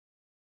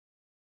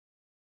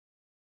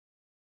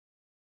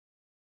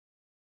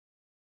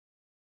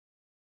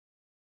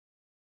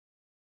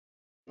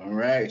All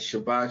right,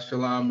 Shabbat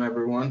Shalom,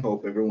 everyone.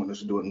 Hope everyone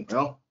is doing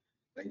well.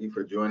 Thank you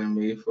for joining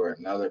me for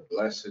another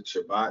blessed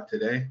Shabbat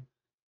today.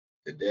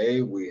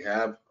 Today we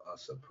have a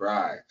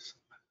surprise.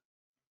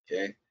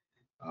 Okay,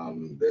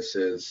 this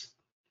is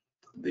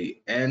the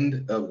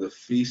end of the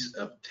Feast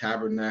of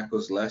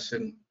Tabernacles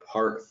lesson,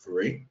 part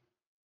 3.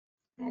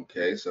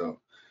 Okay, so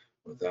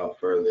without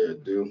further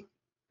ado,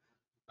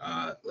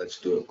 let's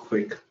do a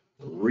quick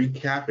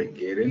recap and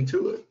get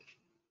into it.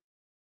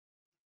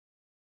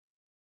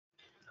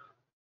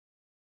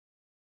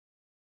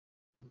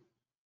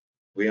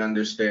 We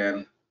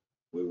understand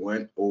we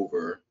went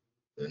over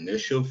the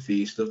initial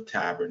Feast of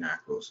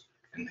Tabernacles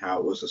and how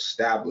it was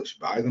established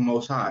by the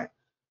Most High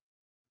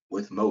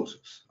with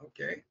Moses,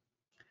 okay?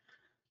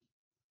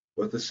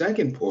 With the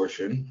second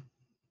portion,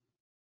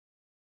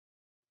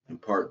 in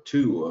part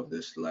 2 of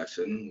this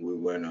lesson, we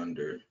went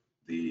under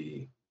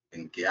the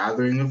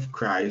ingathering of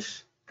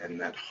Christ and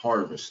that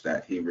harvest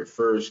that he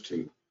refers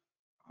to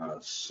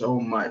so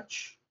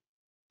much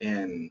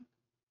in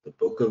the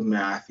book of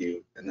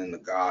Matthew and in the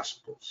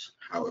Gospels,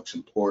 how it's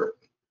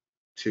important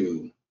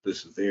to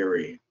this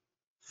very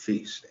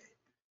feast day,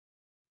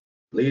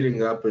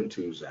 leading up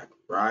into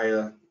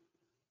Zechariah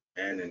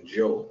and in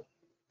Joel.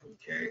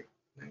 Okay,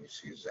 and you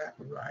see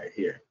Zechariah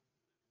here.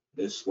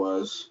 This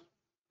was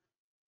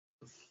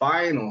the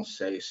final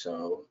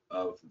say-so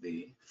of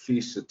the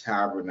Feast of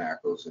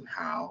Tabernacles and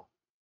how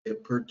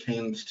it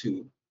pertains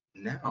to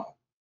now.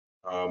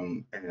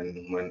 And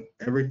when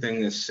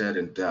everything is said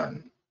and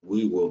done,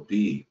 we will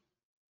be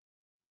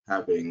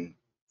having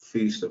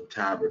Feast of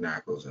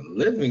Tabernacles and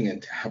living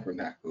in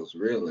tabernacles,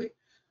 really,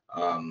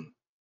 um,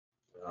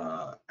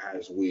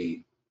 as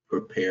we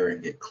prepare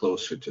and get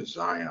closer to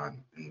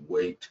Zion and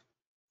wait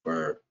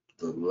for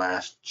the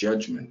last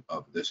judgment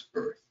of this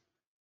earth.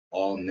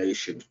 All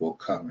nations will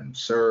come and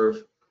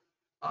serve,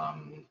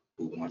 who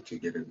want to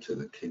get into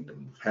the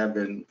kingdom of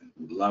heaven and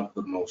who love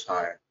the Most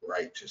High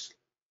righteously,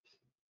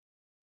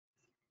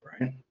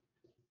 right?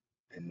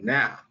 And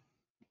now,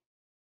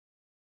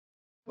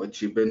 what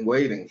you've been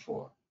waiting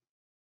for,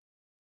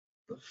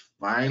 the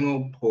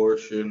final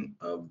portion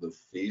of the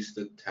Feast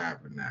of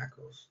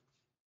Tabernacles.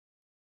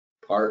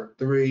 Part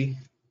 3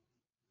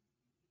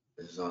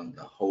 is on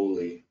the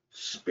Holy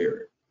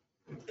Spirit,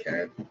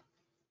 okay?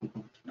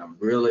 And I'm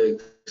really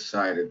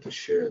excited to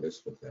share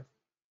this with them.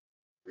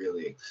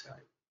 Really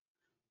excited.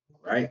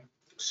 All right.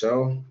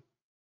 So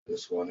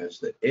this one is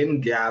the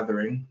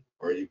ingathering,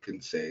 or you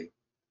can say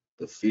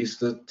the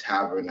Feast of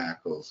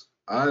Tabernacles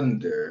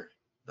under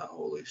the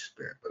Holy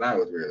Spirit. But I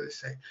would really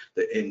say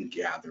the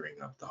ingathering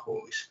of the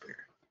Holy Spirit.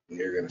 And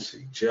you're going to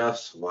see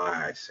just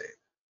why I say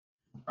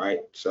that. All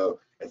right.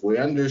 So if we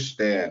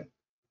understand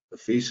the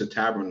Feast of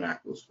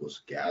Tabernacles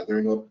was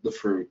gathering up the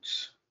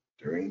fruits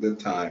during the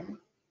time,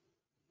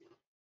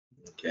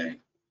 okay,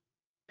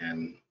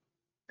 and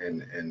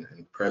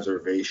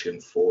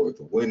preservation for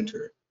the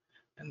winter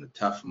and the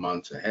tough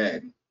months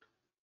ahead,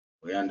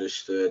 we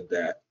understood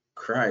that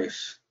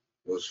Christ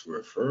was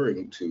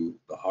referring to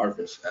the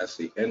harvest as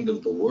the end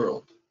of the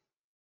world.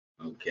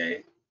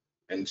 Okay.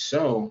 And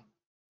so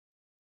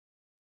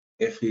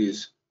if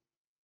he's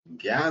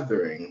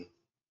gathering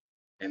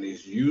and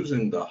he's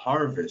using the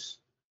harvest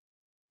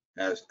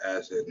as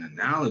an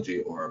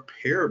analogy or a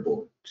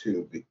parable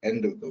to the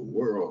end of the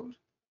world,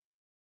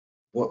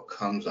 what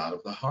comes out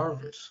of the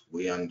harvest?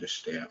 We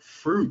understand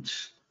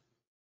fruits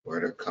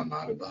were to come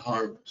out of the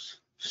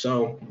harvest.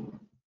 So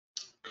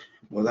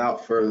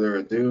without further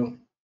ado,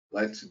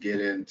 let's get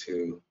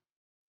into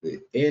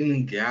the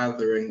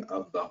ingathering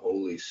of the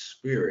Holy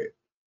Spirit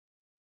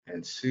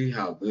and see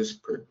how this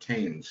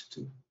pertains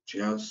to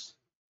just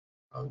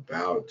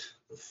about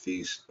the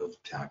Feast of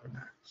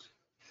Tabernacles.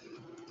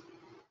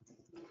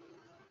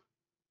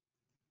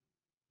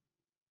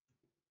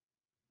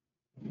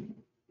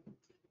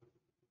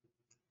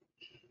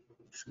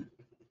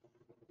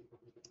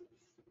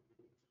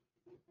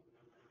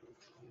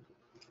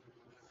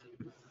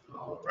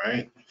 All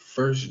right,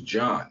 First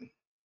John.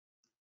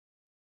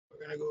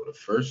 We're going to go to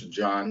First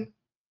John,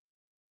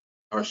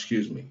 or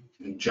excuse me,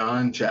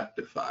 John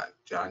chapter 5,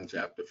 John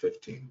chapter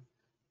 15.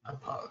 I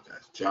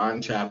apologize.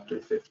 John chapter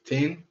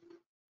 15,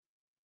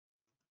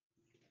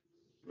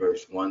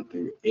 verse 1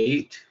 through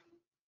 8.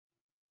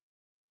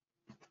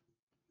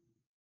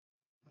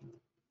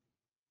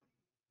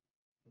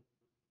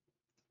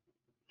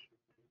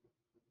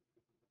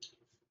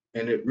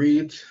 And it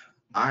reads,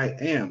 I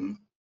am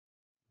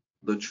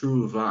the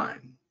true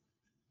vine,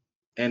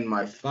 and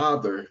my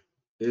Father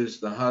is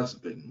the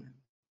husbandman.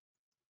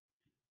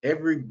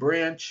 Every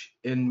branch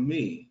in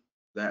me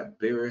that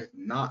beareth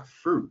not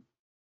fruit,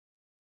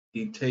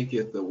 he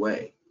taketh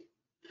away.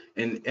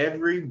 And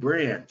every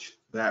branch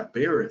that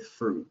beareth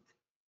fruit,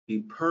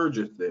 he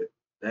purgeth it,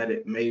 that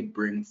it may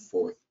bring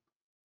forth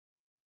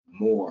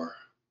more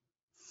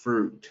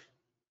fruit.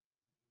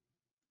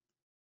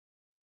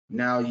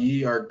 Now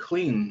ye are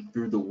clean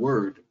through the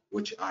word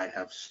which I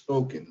have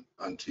spoken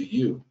unto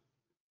you.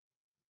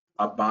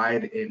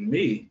 Abide in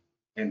me,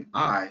 and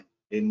I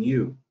in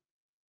you.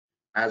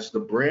 As the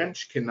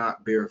branch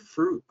cannot bear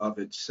fruit of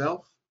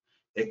itself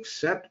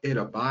Except it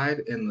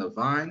abide in the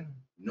vine,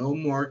 no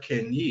more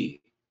can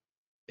ye,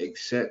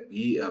 except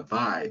ye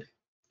abide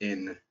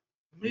in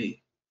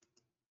me.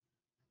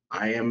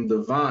 I am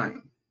the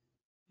vine,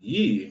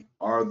 ye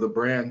are the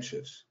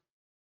branches.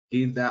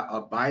 He that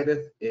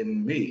abideth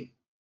in me,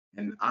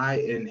 and I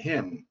in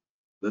him,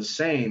 the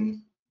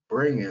same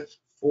bringeth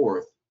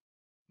forth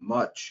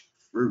much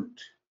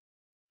fruit.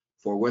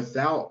 For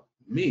without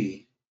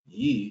me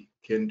ye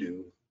can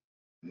do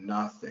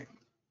nothing.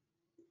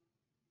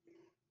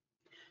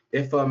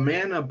 If a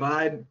man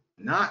abide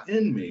not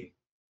in me,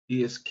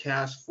 he is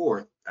cast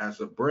forth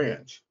as a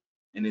branch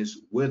and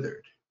is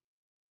withered,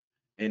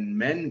 and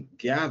men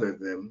gather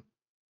them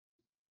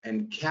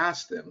and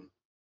cast them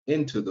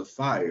into the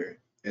fire,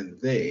 and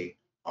they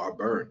are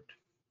burned.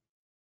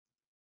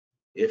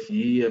 If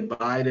ye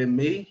abide in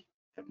me,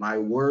 and my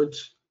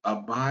words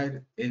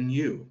abide in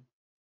you,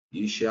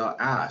 ye shall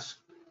ask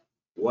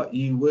what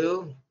ye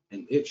will,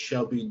 and it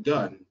shall be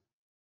done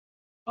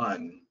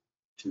unto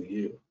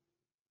you.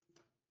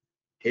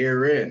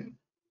 Herein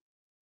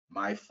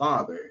my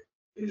Father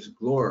is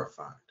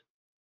glorified,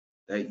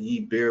 that ye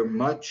bear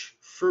much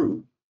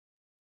fruit,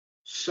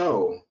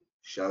 so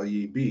shall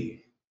ye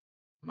be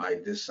my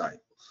disciples.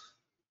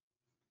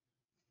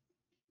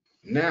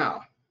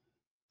 Now,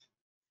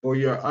 for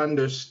your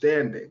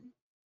understanding,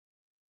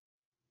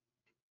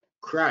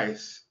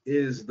 Christ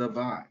is the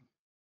vine.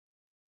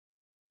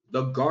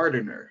 The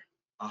gardener,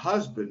 a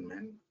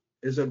husbandman,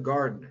 is a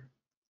gardener.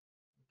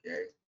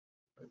 Okay,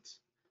 let's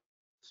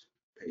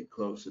pay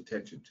close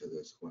attention to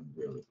this one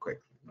really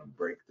quickly. I'm gonna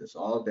break this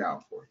all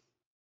down for you.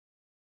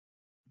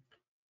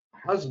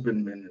 A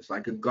husbandman is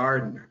like a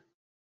gardener,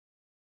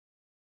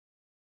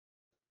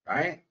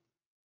 right?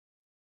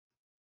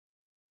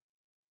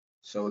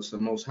 So it's the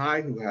Most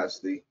High who has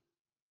the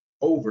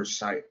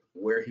oversight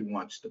where he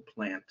wants to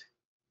plant.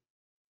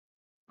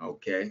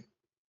 Okay,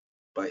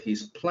 but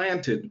he's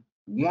planted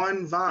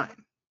one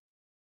vine.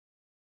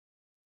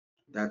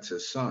 That's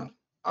his son,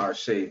 our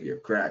Savior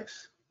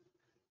Christ.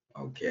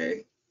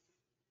 Okay,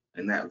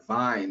 and that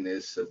vine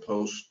is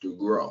supposed to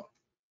grow.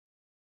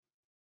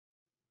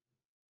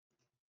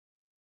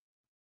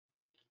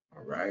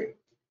 All right,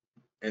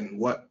 and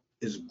what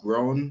is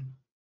grown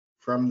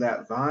from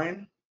that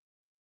vine?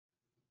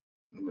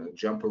 I'm going to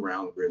jump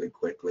around really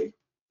quickly.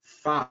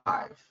 5,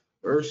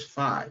 verse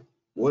 5.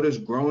 What is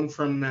grown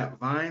from that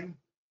vine?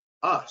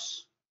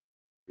 Us,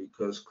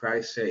 because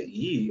Christ said,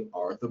 ye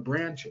are the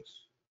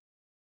branches.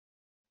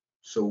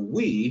 So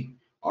we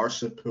are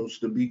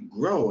supposed to be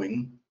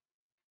growing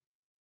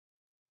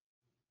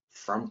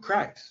from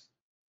Christ.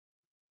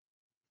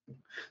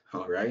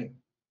 All right.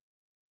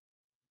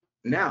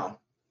 Now,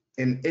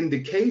 an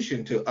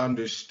indication to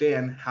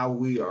understand how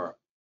we are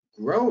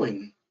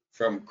growing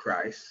from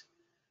Christ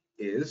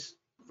is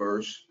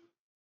verse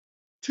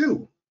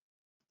 2.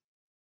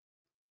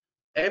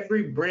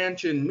 Every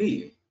branch in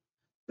me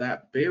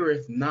that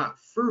beareth not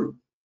fruit,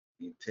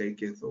 he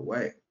taketh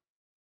away.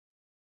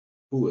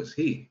 Who is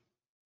he?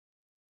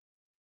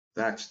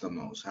 That's the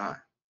Most High.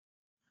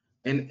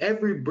 And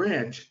every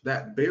branch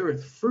that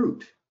beareth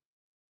fruit,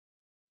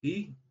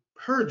 he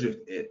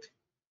purgeth it,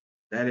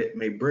 that it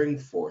may bring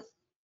forth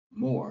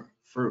more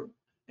fruit.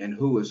 And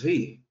who is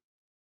he?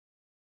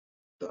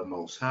 The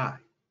Most High.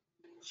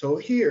 So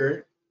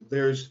here,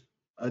 there's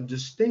a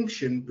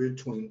distinction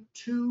between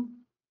two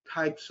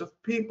types of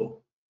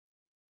people.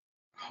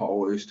 I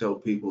always tell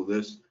people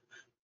this,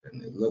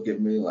 and they look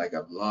at me like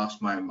I've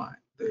lost my mind.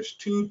 There's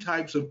two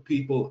types of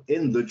people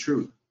in the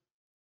truth.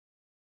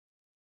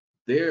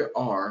 There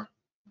are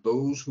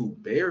those who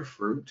bear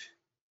fruit,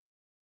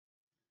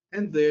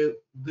 and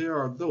there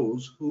are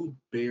those who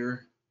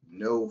bear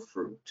no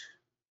fruit.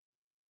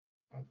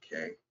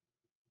 Okay.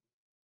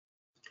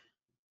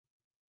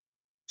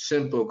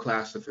 Simple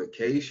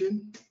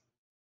classification.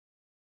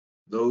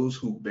 Those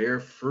who bear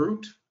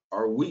fruit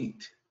are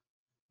wheat.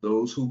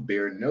 Those who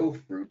bear no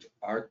fruit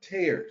are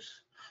tares.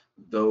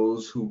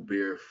 Those who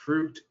bear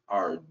fruit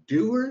are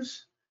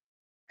doers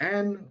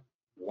and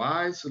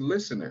wise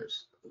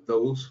listeners.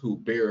 Those who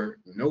bear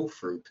no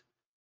fruit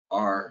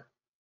are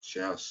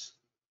just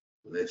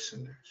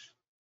listeners.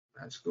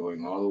 That's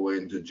going all the way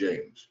into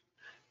James.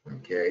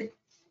 Okay.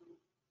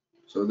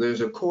 So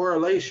there's a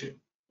correlation.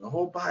 The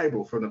whole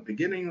Bible, from the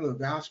beginning of the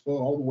gospel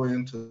all the way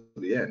into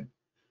the end,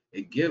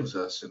 it gives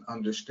us an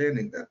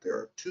understanding that there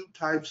are two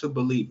types of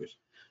believers.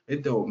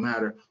 It don't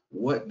matter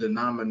what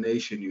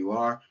denomination you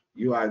are,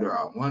 you either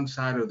on one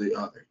side or the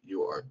other.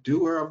 You are a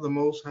doer of the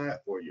Most High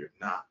or you're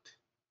not.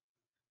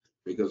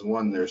 Because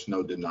one, there's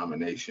no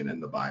denomination in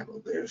the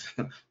Bible. There's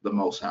the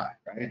Most High,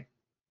 right?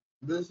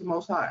 There's the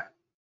Most High.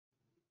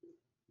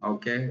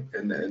 Okay,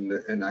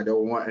 and I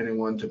don't want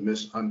anyone to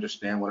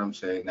misunderstand what I'm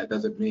saying. That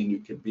doesn't mean you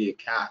can be a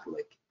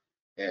Catholic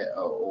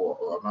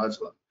or a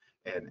Muslim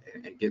and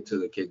get to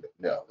the kingdom.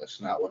 No, that's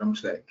not what I'm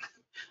saying.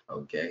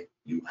 Okay,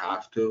 you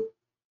have to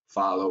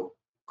follow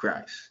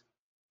Christ.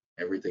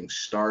 Everything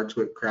starts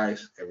with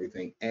Christ.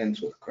 Everything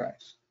ends with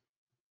Christ.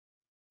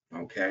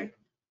 Okay.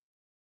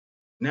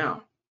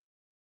 Now,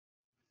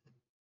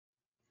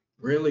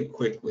 really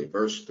quickly,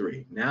 verse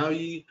 3. Now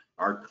ye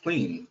are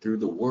clean through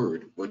the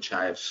word which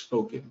I have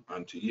spoken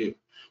unto you.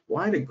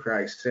 Why did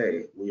Christ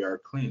say we are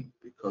clean?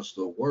 Because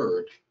the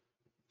word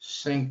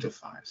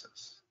sanctifies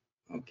us.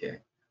 Okay.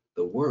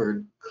 The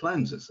word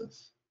cleanses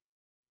us.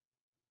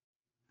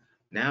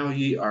 Now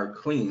ye are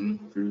clean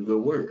through the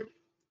word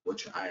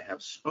which I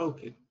have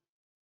spoken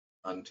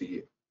unto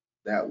you.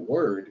 That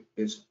word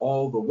is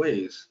all the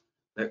ways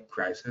that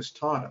Christ has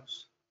taught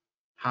us.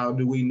 How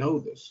do we know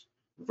this?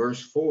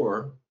 Verse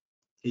 4,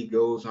 he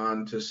goes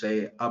on to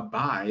say,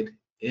 abide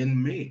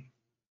in me.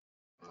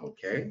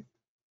 Okay.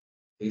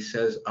 He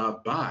says,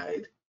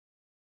 abide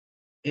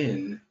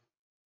in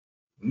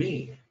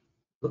me.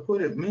 Look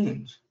what it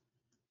means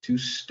to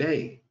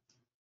stay.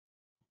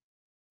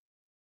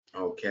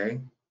 Okay.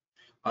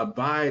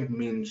 Abide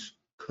means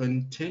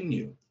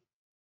continue,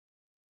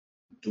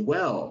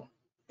 dwell,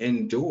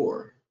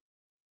 endure,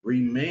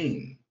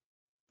 remain,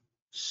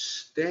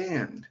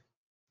 stand.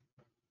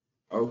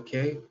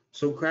 Okay.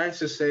 So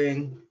Christ is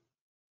saying,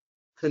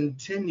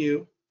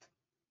 continue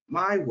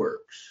my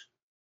works,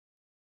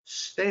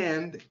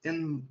 stand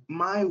in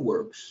my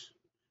works,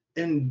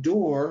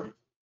 endure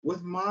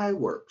with my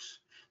works.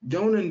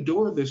 Don't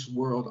endure this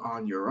world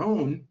on your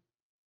own.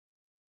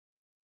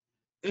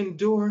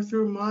 Endure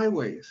through my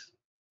ways.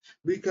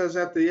 Because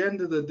at the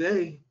end of the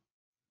day,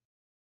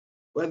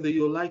 whether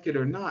you like it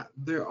or not,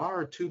 there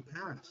are two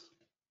paths.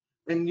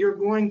 And you're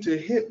going to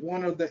hit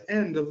one of the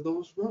end of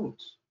those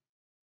roads.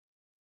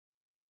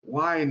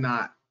 Why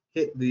not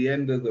hit the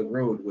end of the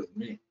road with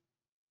me?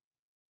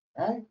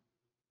 Right?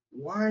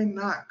 Why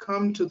not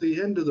come to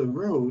the end of the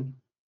road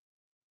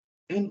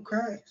in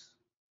Christ?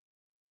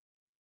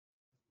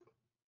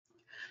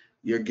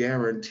 You're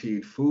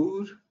guaranteed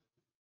food,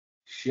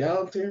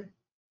 shelter,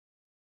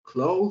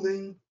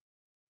 clothing,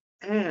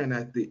 and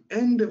at the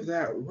end of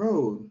that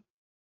road,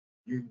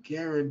 you're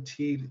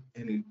guaranteed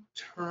an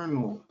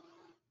eternal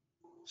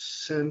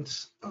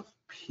sense of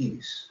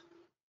peace.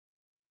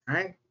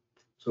 Right?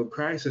 So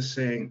Christ is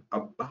saying,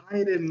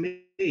 abide in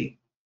me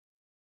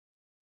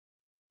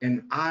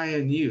and I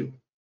in you.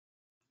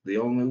 The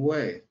only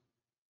way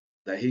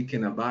that he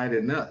can abide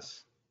in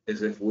us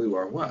is if we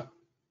are what?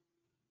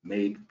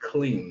 Made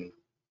clean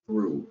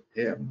through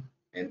him.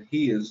 And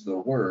he is the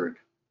word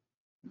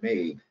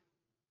made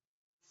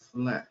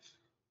flesh.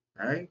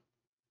 Right?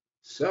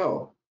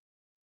 So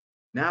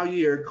now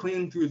ye are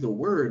clean through the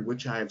word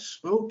which I have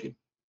spoken.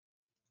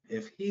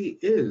 If he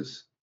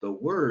is the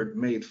word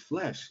made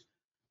flesh,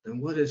 then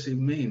what does he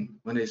mean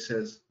when he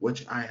says,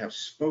 which I have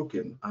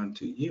spoken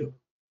unto you?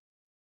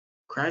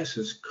 Christ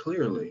is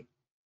clearly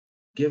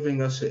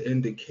giving us an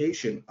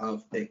indication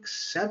of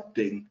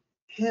accepting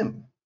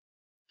him.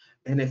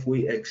 And if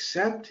we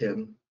accept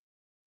him,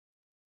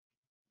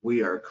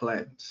 we are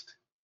cleansed.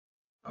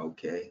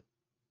 Okay.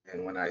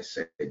 And when I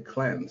say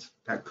cleanse,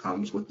 that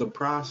comes with the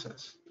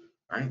process,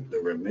 right? The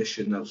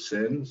remission of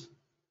sins,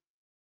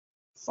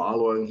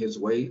 following his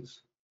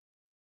ways,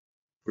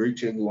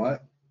 preaching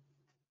what?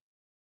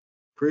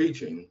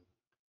 Preaching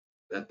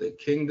that the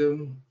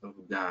kingdom of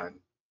God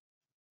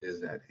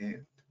is at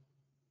hand.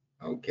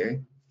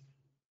 Okay.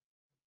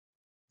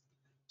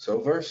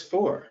 So, verse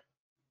 4,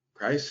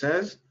 Christ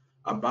says,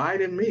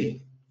 abide in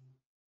me,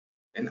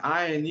 and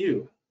I in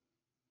you.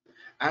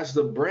 As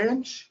the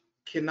branch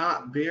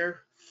cannot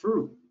bear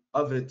fruit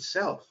of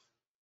itself,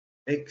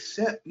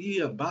 except ye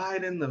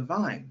abide in the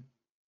vine,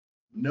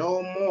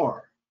 no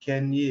more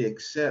can ye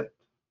accept,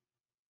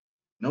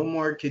 no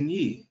more can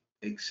ye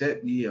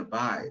except ye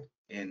abide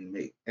in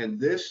me. And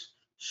this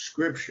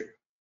scripture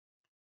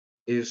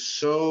is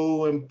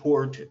so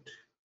important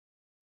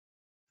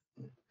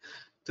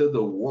to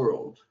the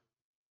world,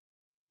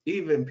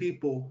 even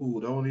people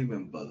who don't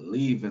even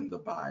believe in the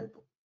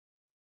Bible.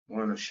 I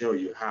want to show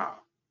you how.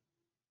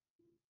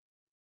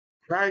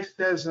 Christ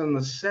says in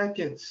the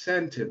second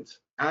sentence,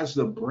 as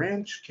the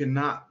branch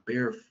cannot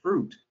bear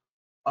fruit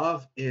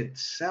of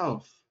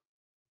itself,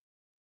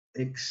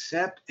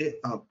 except it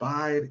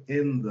abide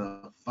in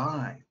the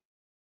vine.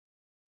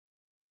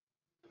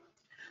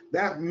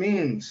 That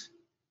means,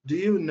 do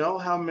you know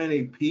how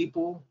many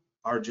people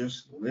are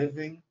just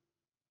living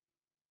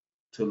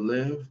to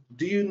live?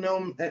 Do you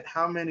know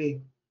how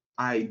many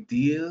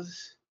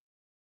ideas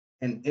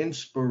and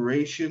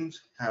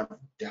inspirations have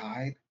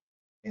died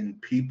in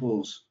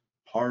people's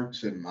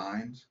hearts and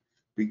minds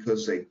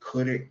because they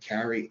couldn't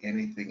carry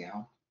anything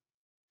out?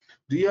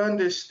 Do you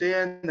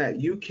understand that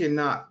you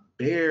cannot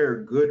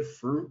bear good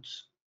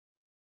fruits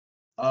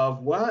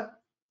of what?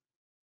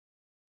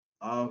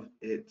 Of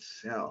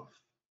itself.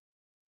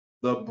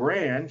 The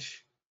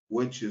branch,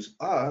 which is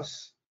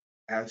us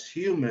as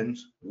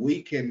humans,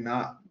 we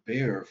cannot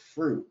bear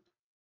fruit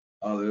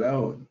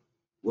alone,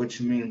 which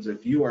means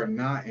if you are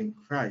not in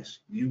Christ,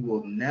 you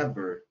will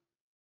never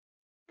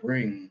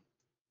bring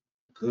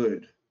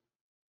good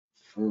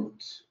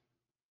fruits.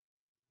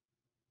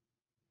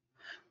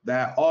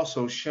 That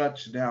also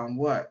shuts down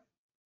what?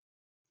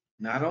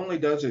 Not only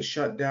does it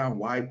shut down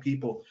why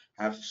people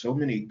have so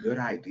many good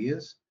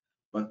ideas,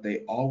 but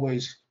they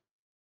always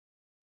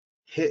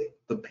hit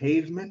the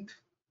pavement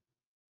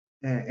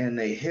and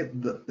they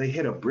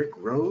hit a brick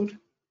road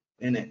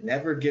and it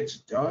never gets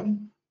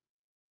done.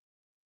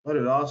 But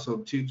it also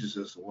teaches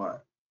us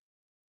what?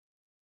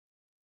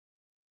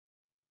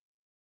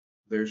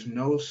 There's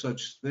no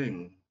such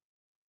thing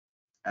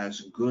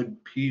as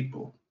good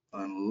people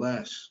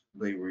unless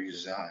they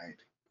reside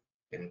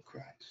in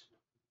Christ.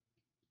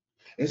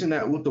 Isn't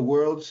that what the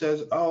world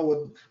says?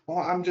 Oh, well,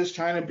 I'm just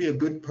trying to be a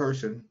good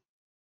person.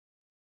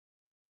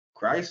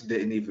 Christ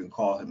didn't even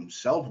call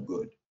himself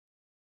good,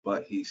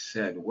 but he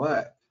said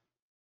what?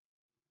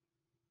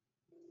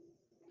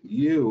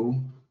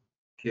 You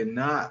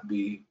cannot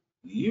be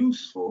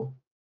useful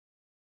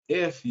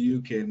if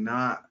you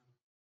cannot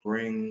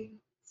bring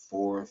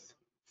forth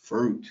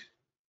fruit,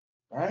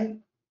 right?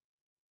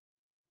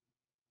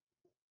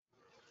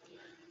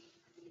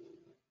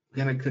 I'm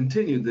going to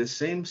continue this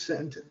same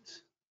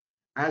sentence.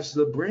 As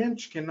the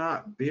branch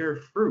cannot bear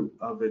fruit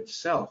of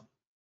itself,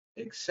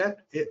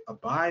 except it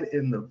abide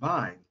in the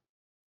vine,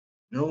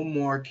 no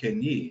more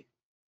can ye,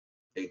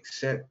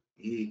 except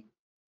ye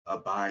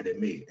abide in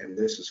me. And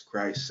this is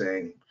Christ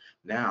saying,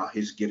 now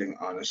he's getting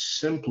on a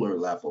simpler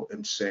level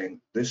and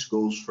saying, this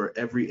goes for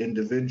every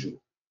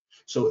individual.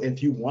 So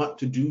if you want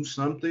to do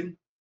something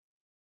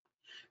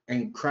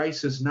and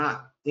Christ is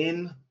not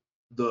in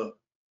the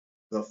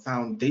the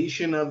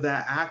foundation of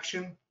that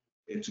action,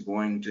 it's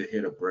going to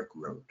hit a brick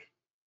road.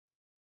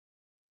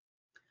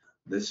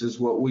 This is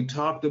what we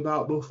talked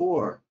about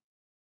before,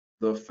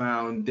 the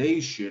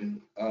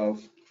foundation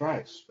of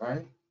Christ,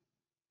 right?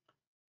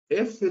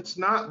 If it's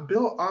not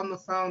built on the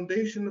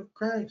foundation of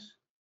Christ,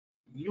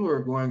 you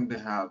are going to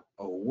have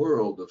a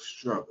world of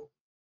struggle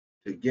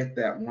to get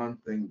that one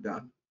thing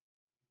done.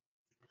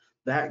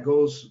 That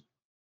goes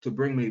to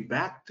bring me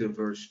back to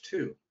verse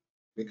 2,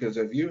 because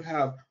if you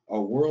have a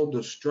world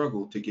of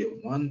struggle to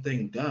get one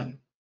thing done,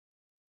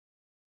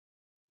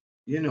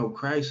 you know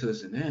Christ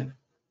isn't in.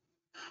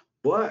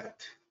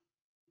 But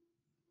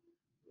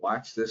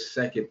watch this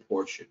second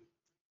portion.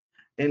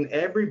 In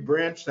every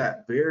branch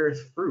that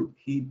beareth fruit,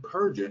 he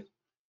purgeth,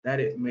 that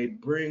it may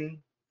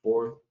bring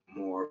forth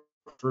more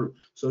fruit.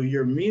 So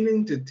you're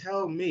meaning to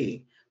tell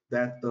me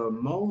that the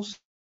Most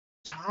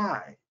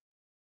High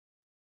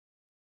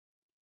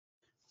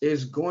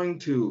is going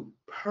to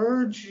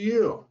purge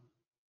you.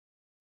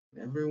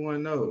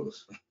 Everyone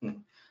knows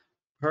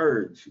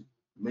purge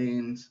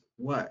means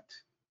what?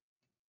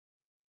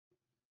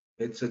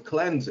 It's a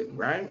cleansing,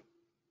 right?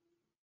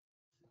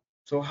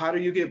 So how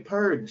do you get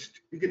purged?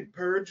 You get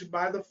purged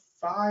by the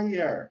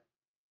fire,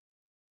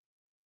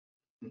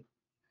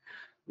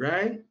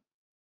 right?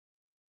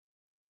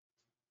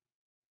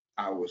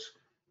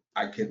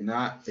 I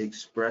cannot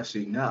express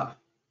enough.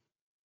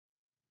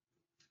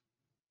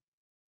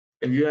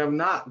 If you have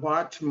not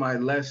watched my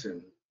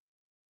lesson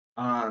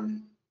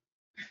on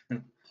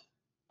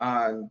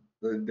on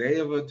the Day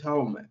of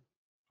Atonement,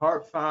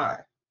 part 5,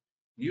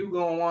 you're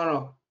gonna want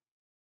to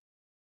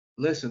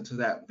listen to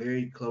that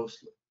very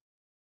closely,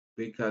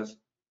 because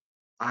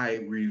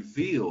I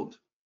revealed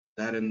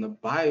that in the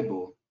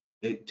Bible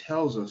it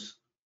tells us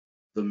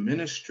the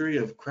ministry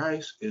of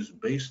Christ is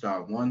based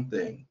on one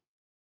thing: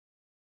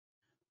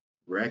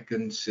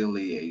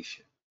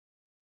 reconciliation.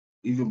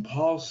 Even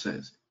Paul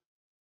says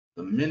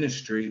the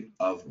ministry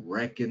of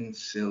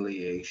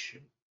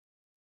reconciliation.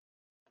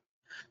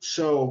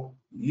 So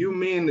you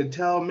mean to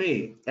tell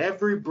me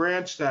every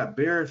branch that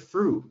beareth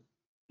fruit,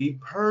 he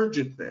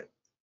purgeth it,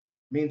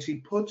 means he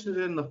puts it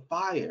in the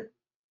fire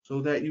so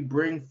that you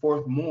bring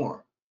forth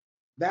more.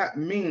 That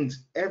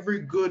means every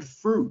good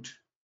fruit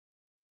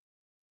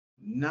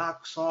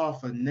knocks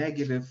off a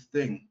negative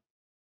thing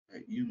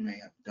that you may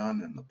have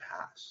done in the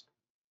past.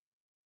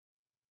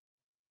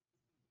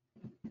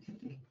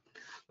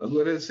 Look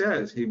what it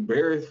says. He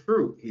beareth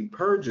fruit. He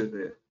purgeth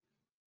it.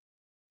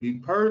 He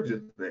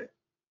purgeth it.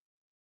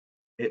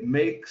 It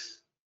makes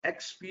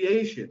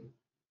expiation.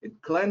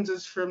 It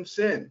cleanses from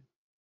sin.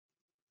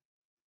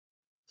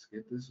 Let's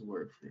get this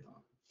word for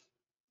y'all.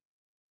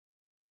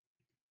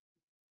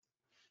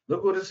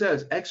 Look what it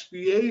says.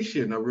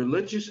 Expiation, a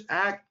religious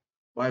act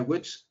by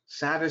which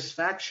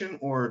satisfaction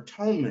or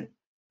atonement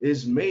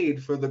is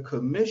made for the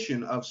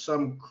commission of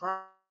some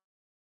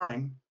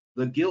crime,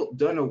 the guilt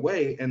done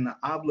away, and the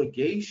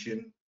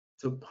obligation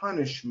to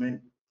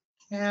punishment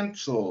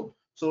canceled.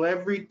 So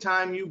every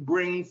time you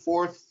bring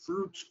forth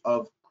fruits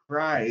of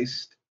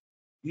Christ,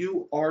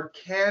 you are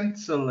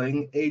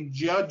canceling a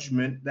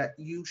judgment that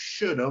you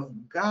should have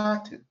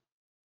gotten.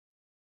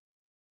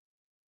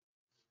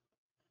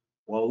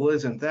 Well,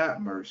 isn't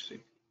that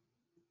mercy?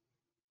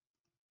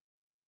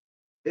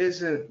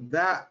 Isn't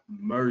that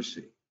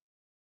mercy?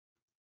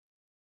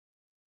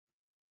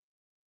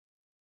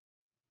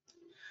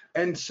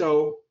 And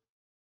so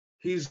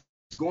he's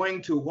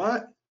going to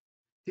what?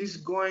 He's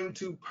going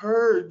to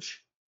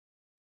purge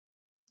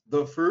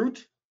the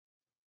fruit.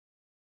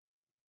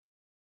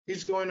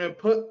 He's going to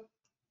put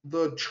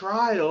the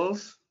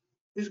trials,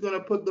 he's going to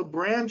put the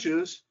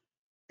branches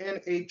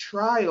in a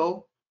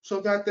trial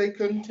so that they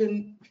can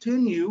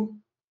continue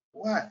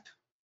what?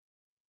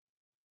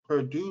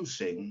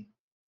 Producing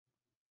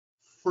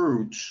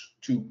fruits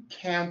to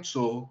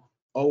cancel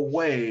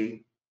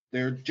away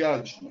their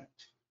judgment.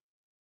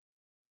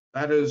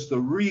 That is the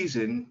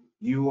reason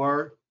you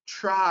are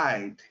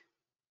tried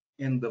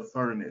in the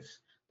furnace.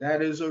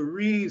 That is a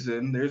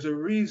reason, there's a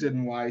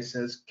reason why it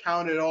says,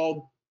 count it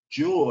all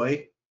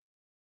joy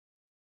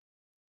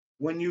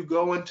when you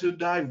go into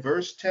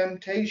diverse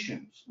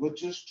temptations,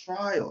 which is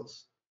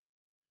trials,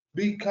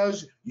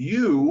 because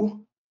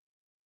you,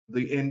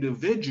 the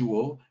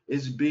individual,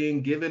 is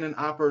being given an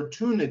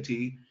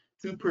opportunity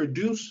to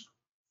produce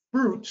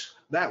fruits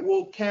that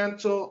will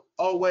cancel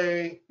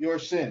away your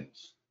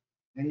sins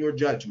and your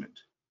judgment.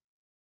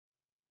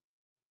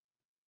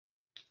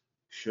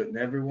 Shouldn't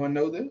everyone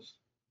know this?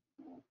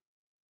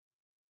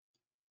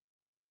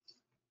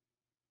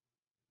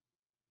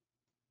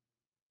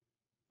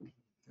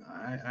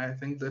 I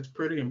think that's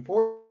pretty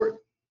important.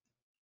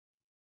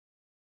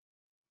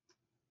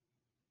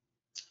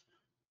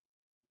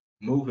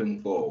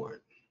 Moving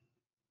forward,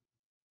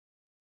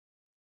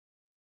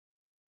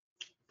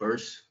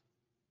 verse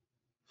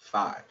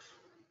 5.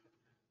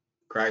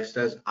 Christ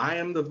says, I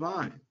am the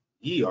vine,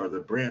 ye are the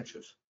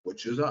branches,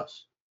 which is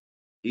us.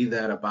 He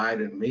that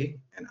abide in me,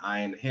 and I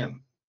in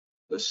him,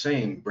 the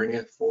same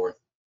bringeth forth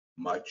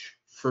much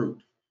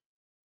fruit.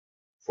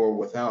 For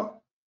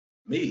without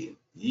me,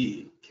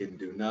 ye can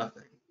do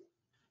nothing.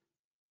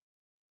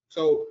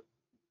 So,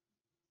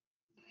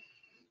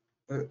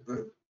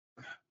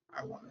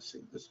 I want to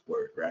see this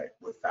word right.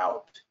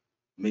 Without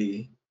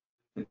me,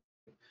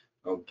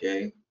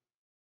 okay?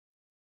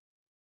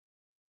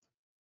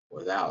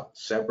 Without,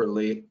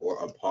 separately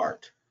or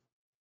apart,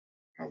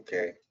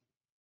 okay?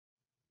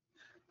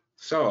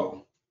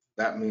 So,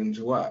 that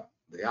means what?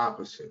 The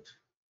opposite.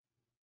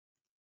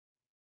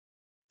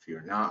 If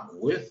you're not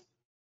with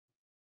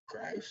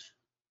Christ,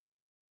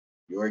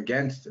 you're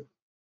against him.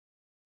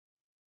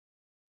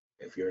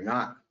 If you're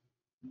not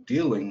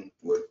dealing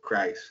with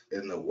Christ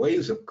in the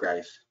ways of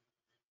Christ,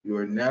 you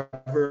are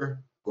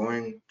never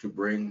going to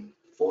bring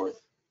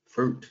forth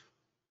fruit.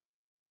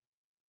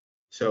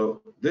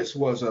 So this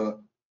was a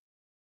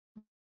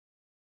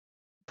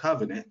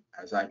covenant,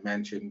 as I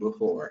mentioned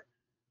before.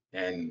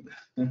 And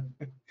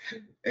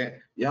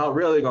y'all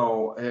really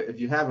go, if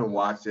you haven't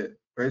watched it,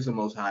 praise the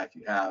Most High if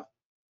you have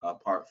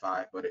part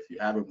 5, but if you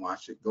haven't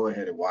watched it, go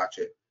ahead and watch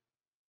it.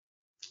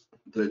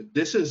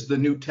 This is the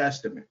New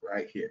Testament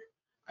right here.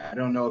 I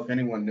don't know if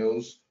anyone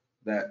knows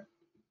that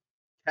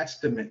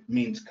testament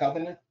means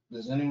covenant.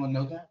 Does anyone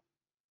know that?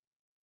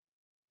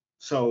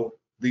 So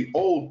the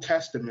Old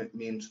Testament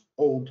means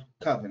Old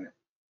Covenant.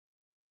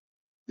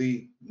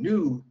 The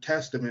New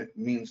Testament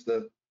means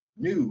the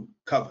New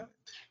Covenant.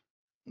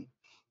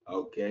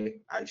 Okay,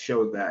 I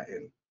showed that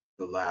in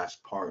the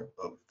last part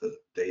of the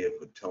Day of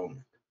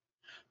Atonement.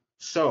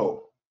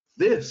 So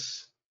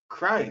this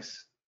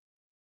Christ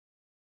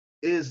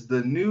is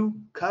the new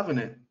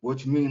covenant,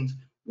 which means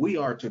we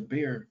are to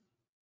bear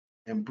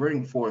and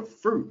bring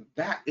forth fruit.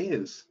 That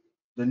is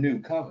the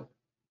new covenant.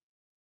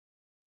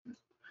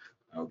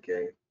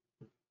 Okay,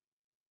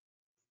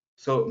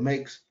 so it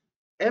makes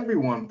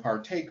everyone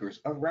partakers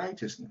of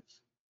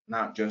righteousness,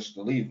 not just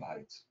the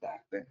Levites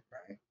back then,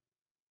 right?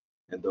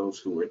 And those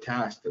who were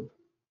tasked to.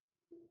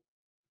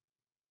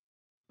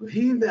 But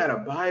he that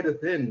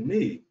abideth in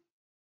me,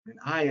 and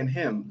I in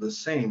him, the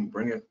same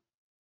bringeth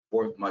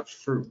forth much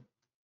fruit.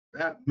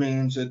 That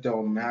means it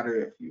don't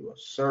matter if you're a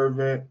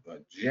servant, a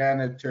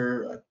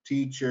janitor, a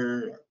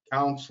teacher, a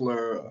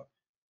counselor,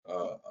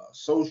 a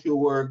social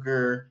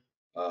worker,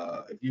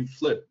 if you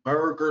flip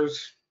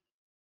burgers,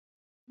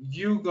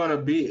 you're gonna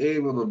be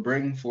able to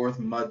bring forth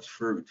much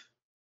fruit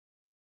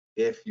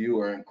if you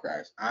are in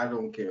Christ. I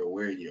don't care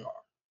where you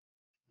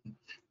are.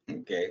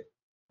 Okay,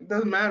 it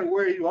doesn't matter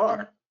where you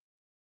are.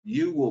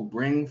 You will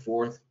bring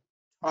forth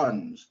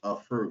tons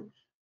of fruit.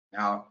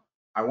 Now,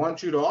 I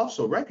want you to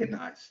also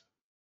recognize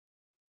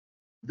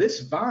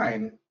this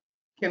vine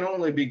can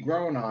only be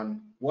grown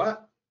on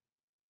what?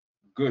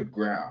 Good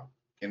ground.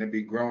 Can it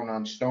be grown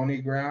on stony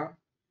ground?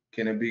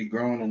 Can it be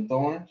grown in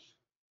thorns?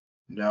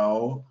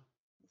 No.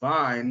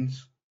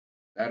 Vines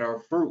that are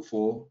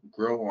fruitful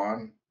grow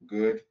on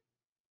good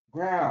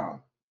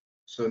ground.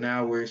 So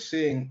now we're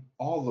seeing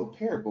all the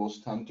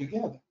parables come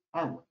together,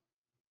 aren't we?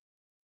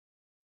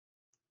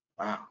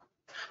 Wow.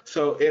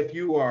 So if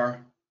you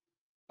are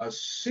a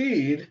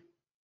seed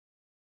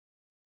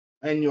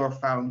and your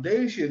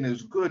foundation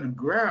is good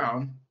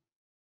ground,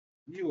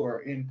 you are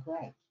in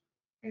Christ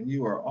and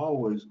you are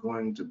always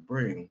going to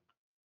bring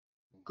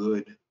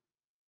good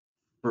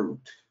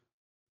fruit.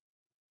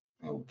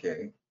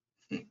 Okay.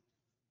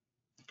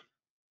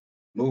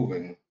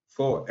 Moving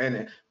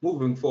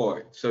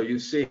forward. So you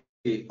see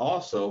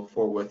also,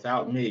 for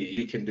without me,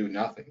 you can do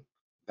nothing.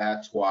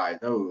 That's why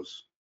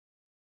those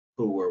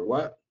who were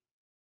what?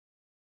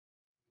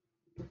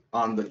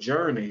 On the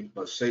journey,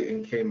 but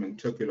Satan came and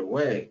took it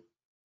away.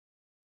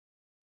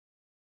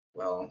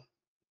 Well,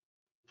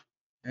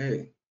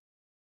 hey,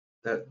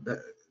 that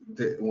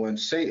when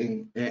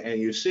Satan, and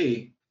you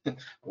see, I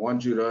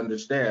want you to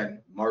understand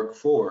Mark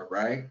 4,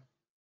 right?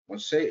 When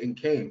Satan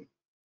came,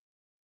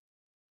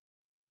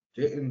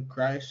 Didn't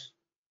Christ,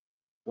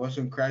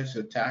 wasn't Christ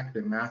attacked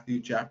in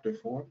Matthew chapter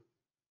 4?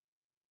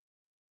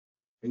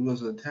 He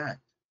was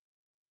attacked.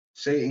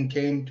 Satan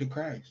came to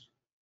Christ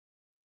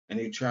and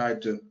he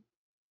tried to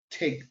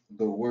take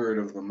the word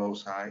of the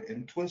Most High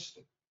and twist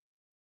it.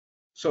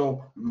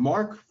 So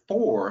Mark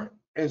 4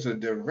 is a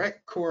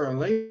direct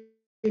correlation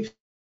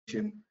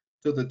to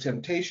the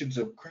temptations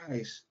of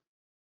Christ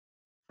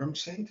from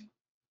Satan.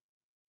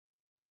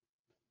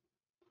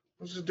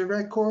 It's a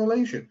direct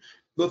correlation.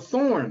 The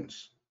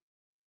thorns,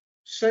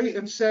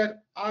 Satan said,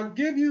 I'll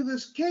give you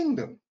this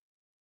kingdom.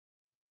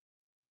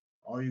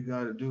 All you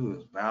got to do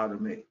is bow to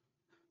me.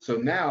 So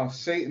now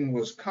Satan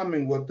was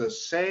coming with the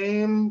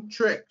same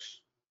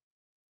tricks,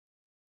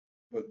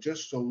 but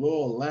just a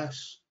little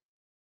less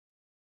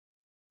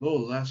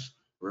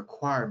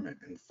requirement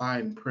and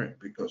fine print,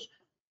 because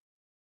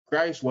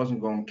Christ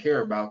wasn't going to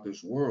care about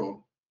this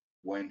world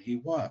when he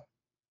what?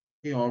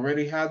 He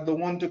already had the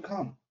one to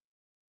come.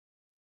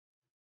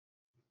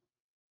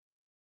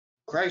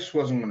 Christ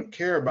wasn't going to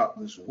care about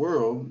this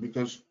world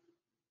because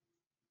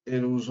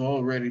it was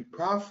already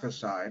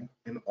prophesied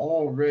and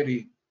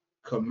already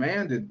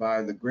commanded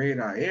by the great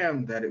I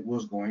am that it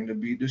was going to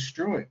be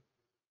destroyed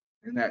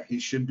and that he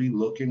should be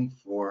looking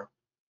for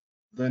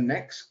the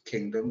next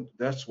kingdom.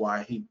 That's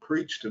why he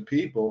preached to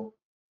people,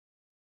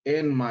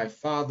 in my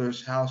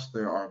Father's house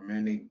there are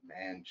many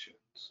mansions.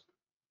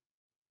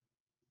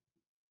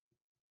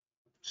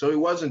 So he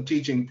wasn't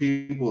teaching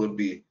people to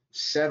be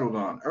settled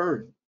on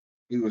earth.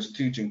 He was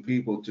teaching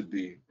people to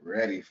be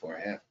ready for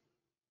heaven.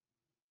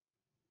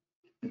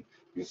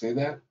 You see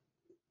that?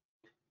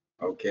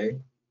 Okay.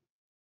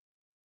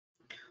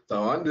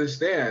 So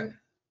understand,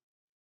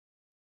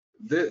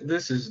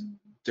 this is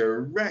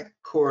direct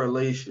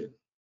correlation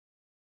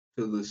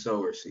to the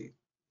sower seed.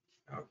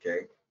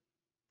 Okay.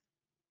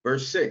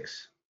 Verse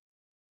 6.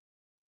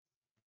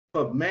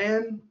 If a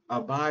man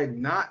abide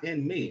not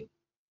in me,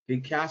 he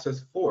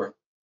casteth forth,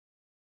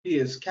 he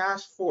is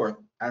cast forth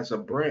as a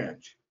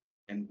branch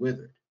and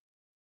withered.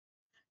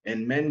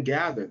 And men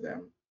gather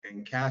them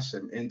and cast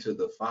them into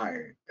the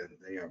fire, and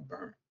they are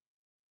burned.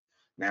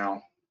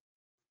 Now,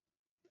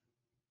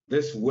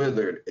 this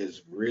withered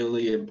is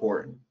really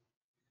important.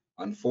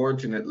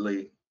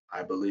 Unfortunately,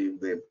 I believe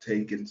they've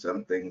taken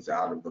some things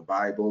out of the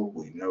Bible.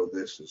 We know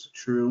this is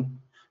true.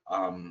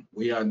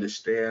 We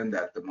understand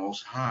that the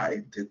Most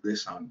High did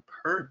this on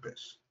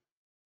purpose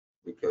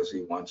because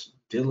he wants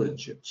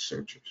diligent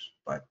searchers.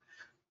 But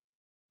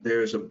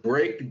there's a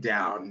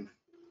breakdown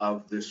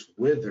of this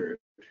withered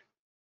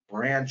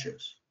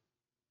branches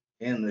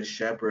in the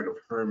Shepherd of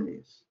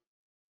Hermes.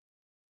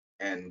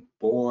 And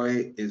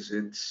boy, is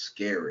it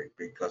scary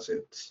because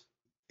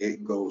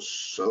it goes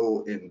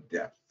so in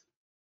depth.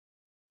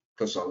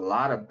 Because a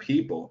lot of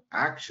people,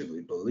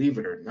 actually, believe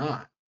it or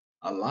not,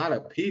 a lot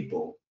of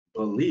people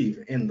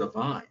believe in the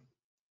vine,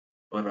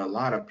 but a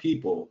lot of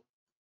people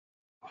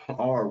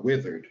are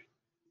withered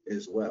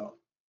as well.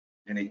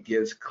 And it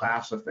gives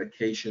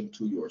classification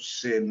to your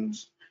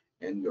sins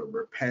and your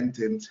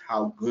repentance,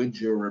 how good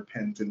your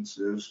repentance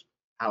is,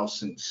 how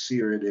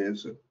sincere it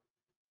is. And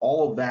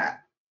all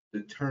that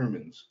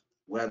determines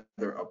whether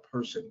a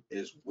person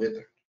is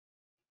withered.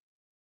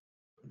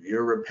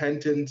 Your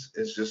repentance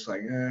is just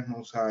like,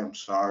 Most High, I'm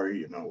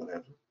sorry,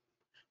 whatever.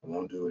 I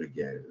won't do it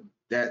again.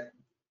 That's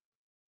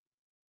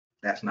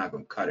not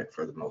going to cut it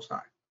for the Most High.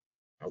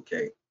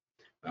 Okay,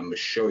 I'm going to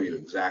show you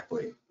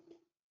exactly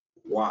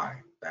why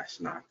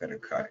that's not going to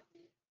cut it.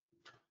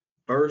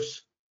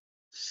 Verse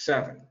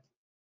 7.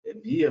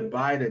 If ye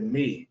abide in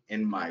me,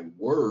 and my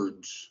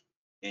words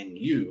in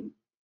you,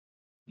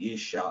 ye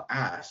shall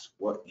ask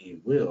what ye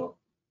will,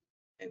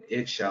 and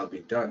it shall be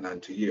done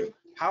unto you.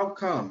 How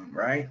come,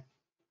 right?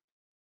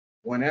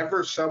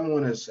 Whenever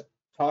someone is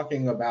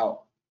talking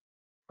about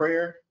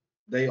prayer,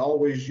 they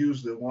always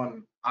use the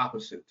one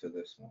opposite to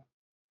this one,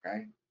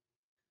 right?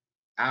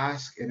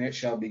 Ask and it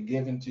shall be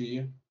given to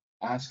you.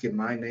 Ask in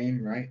my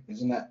name, right?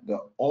 Isn't that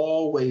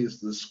always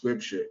the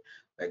scripture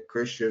that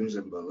Christians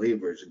and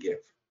believers give?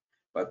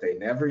 But they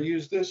never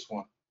use this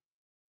one,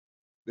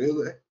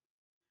 do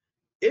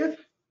they?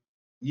 If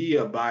ye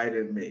abide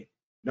in me.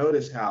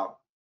 Notice how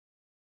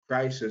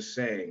Christ is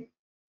saying,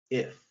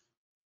 if.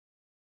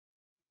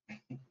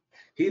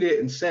 He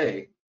didn't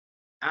say,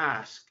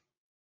 ask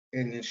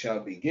and it shall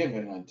be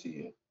given unto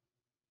you.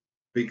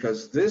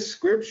 Because this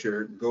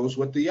scripture goes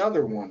with the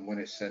other one when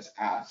it says,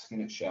 ask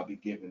and it shall be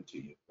given to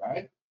you,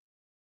 right?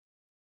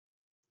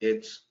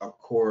 It's a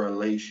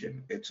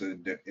correlation.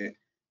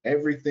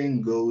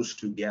 Everything goes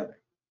together.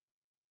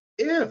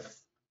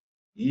 If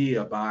ye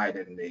abide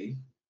in me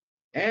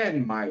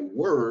and my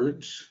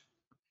words,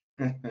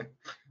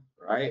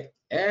 right?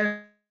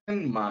 And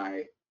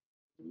my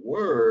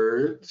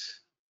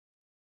words,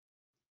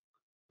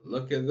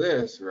 look at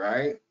this,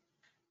 right?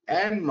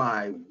 And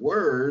my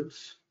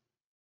words,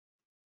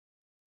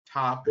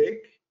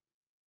 topic,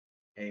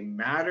 a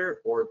matter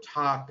or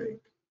topic,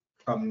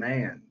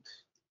 command.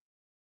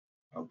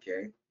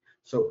 Okay.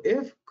 So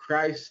if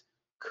Christ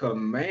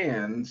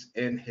commands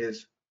in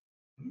his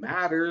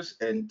matters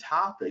and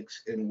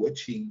topics in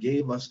which he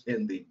gave us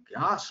in the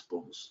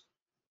Gospels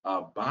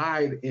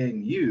abide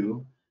in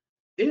you,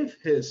 if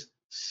his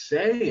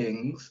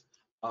sayings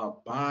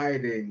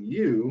abide in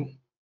you,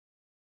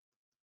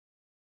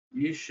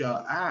 you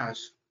shall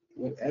ask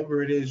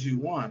whatever it is you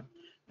want,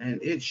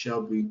 and it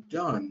shall be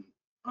done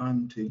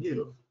unto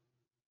you.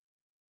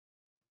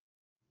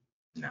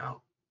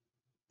 Now,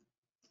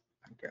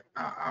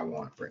 I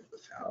want to bring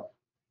this out.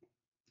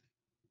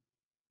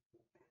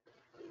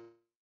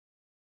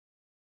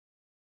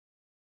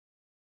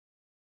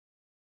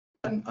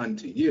 And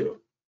unto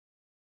you.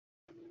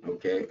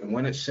 Okay, and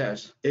when it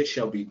says, it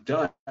shall be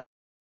done,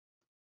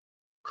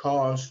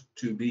 cause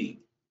to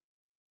be,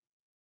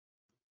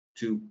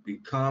 to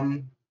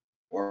become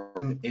or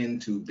come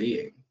into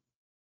being.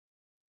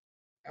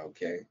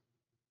 Okay,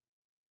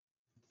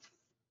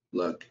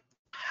 look,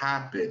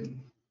 happen,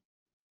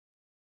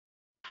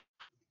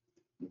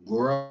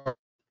 grow.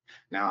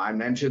 Now, I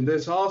mentioned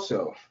this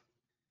also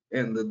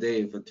in the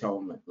Day of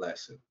Atonement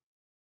lesson.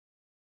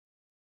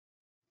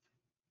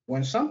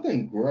 When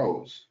something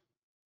grows,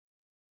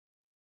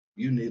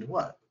 you need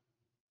what?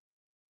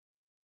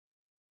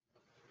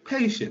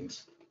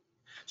 Patience.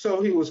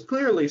 So he was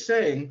clearly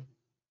saying,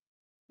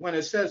 when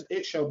it says,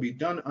 it shall be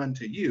done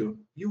unto you,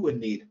 you would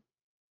need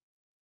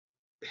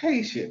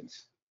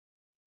patience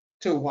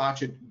to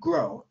watch it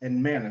grow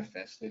and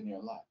manifest in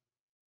your life.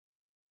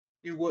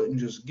 You wouldn't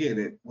just get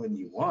it when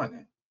you want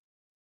it.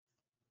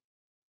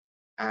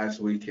 As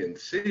we can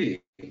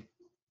see,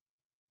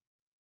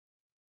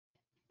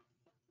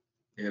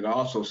 it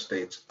also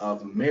states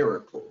of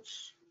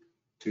miracles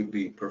to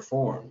be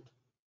performed.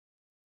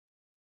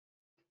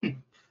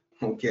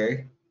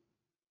 Okay?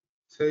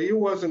 So you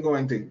wasn't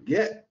going to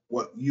get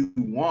what you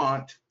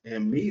want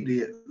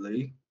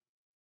immediately.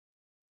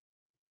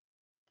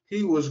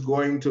 He was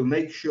going to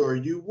make sure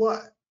you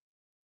what?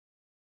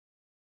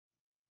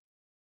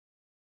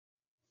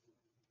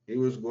 He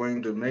was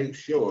going to make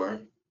sure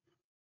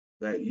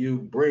that you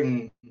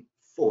bring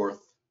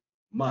forth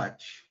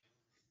much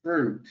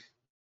fruit.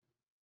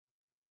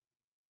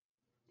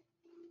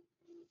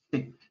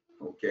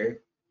 Okay?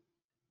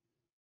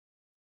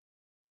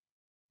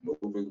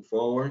 Moving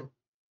forward.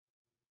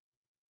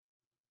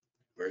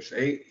 Verse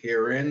 8,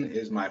 herein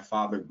is my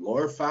Father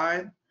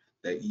glorified,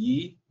 that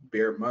ye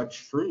bear much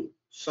fruit,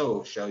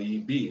 so shall ye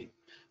be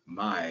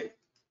my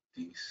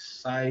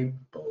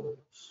disciples.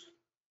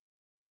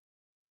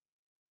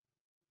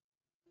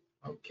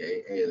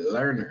 Okay, a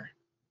learner,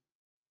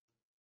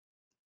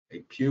 a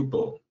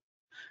pupil.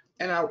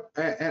 And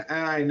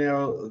I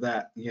know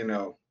that,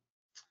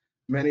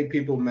 many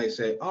people may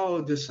say,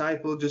 oh,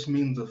 disciple just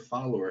means a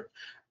follower.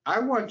 I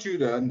want you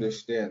to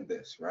understand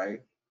this,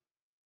 right?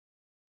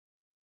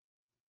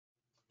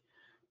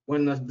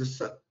 When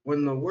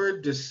the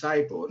word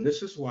disciple, and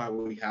this is why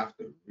we have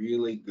to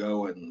really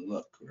go and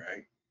look,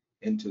 right,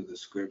 into the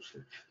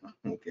scripture,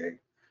 okay?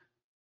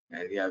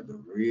 And you have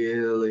to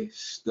really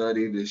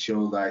study to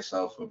show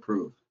thyself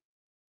approved.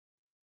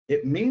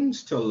 It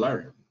means to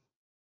learn.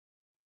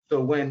 So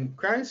when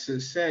Christ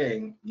is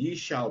saying, ye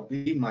shall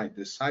be my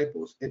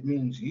disciples, it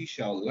means ye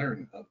shall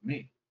learn of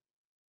me,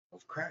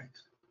 of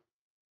Christ.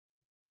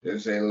 Did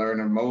it say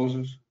learn of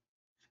Moses?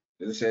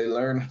 Did it say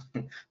learn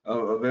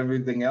of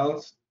everything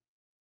else?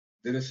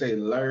 Did it say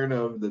learn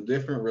of the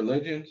different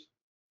religions?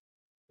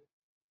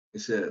 It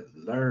said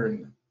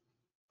learn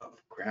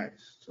of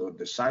Christ. So a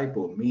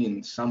disciple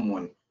means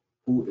someone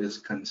who is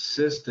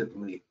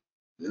consistently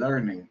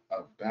learning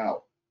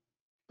about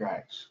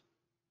Christ.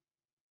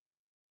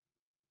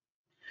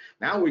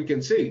 Now we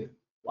can see,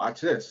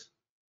 watch this.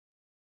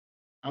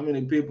 How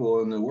many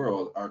people in the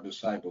world are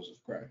disciples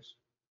of Christ?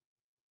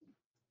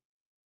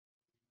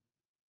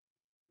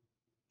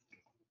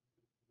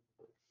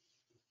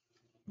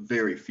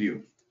 Very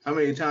few. How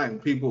many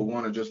times people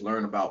want to just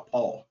learn about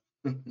Paul,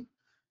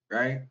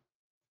 right?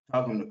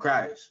 Talking to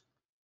Christ.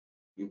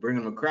 You bring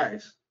them to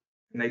Christ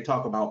and they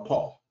talk about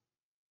Paul.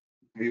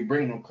 You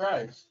bring them to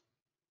Christ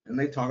and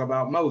they talk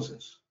about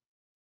Moses.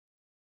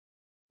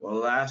 Well,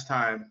 last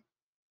time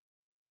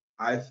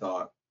I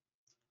thought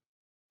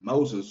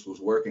Moses was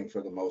working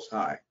for the Most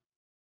High.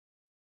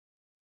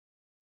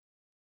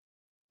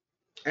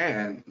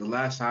 And the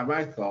last time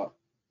I thought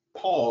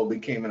Paul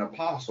became an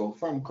apostle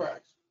from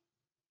Christ,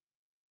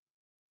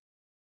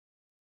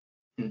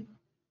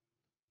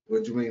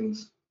 which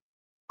means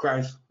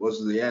Christ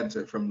was the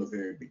answer from the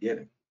very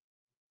beginning.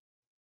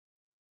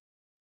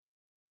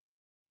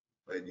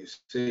 But you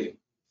see,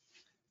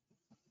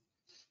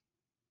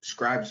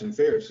 scribes and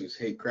Pharisees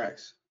hate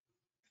Christ.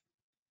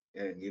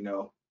 And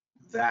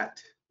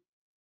that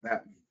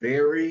that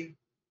very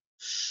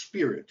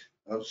spirit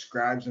of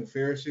scribes and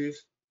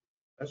Pharisees,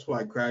 that's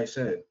why Christ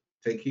said,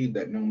 take heed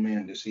that no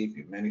man deceive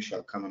you, many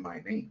shall come in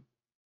my name.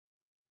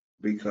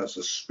 Because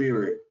the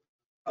spirit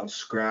of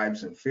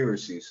scribes and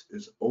Pharisees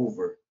is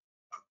over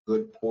a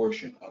good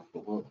portion of the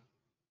world.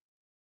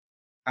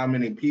 How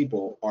many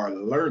people are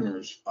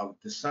learners of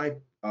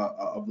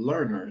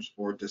learners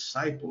or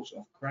disciples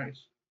of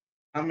Christ?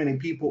 How many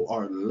people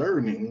are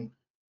learning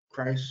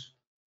Christ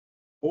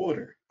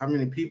order? How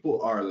many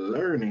people are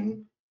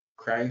learning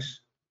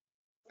Christ,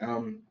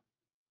 um,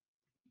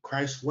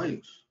 Christ's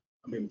ways?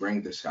 Let me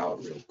bring this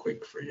out real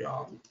quick for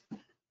y'all.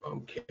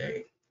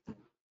 Okay.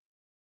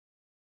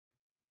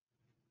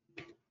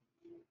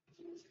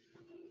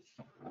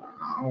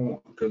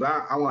 Because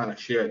I want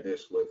to share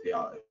this with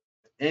y'all. If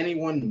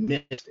anyone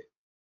missed it,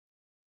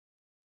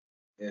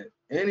 if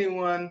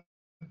anyone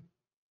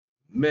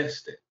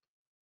missed it,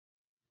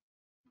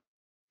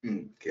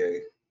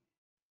 okay.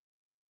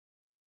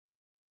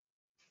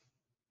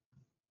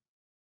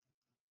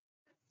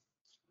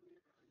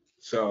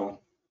 So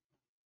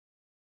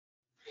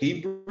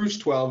Hebrews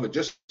 12,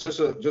 because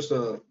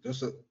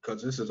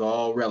this is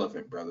all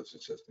relevant, brothers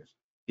and sisters.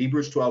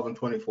 Hebrews 12 and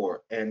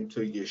 24, and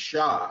to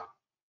Yeshua,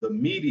 the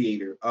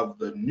mediator of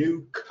the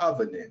new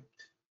covenant,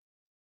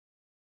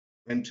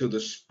 and to the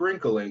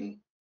sprinkling,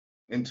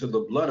 into the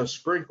blood of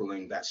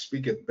sprinkling that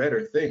speaketh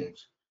better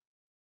things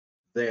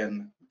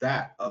than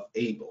that of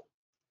Abel.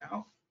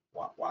 Now,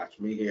 watch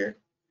me here.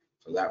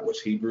 So that was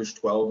Hebrews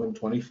 12 and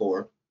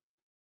 24.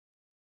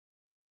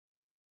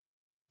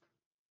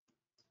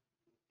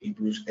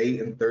 Hebrews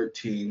 8 and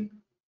 13.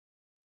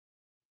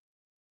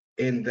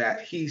 In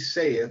that he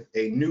saith,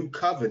 a new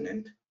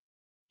covenant,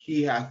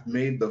 he hath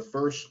made the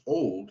first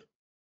old,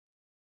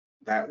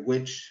 that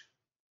which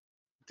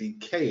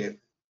decayeth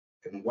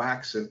and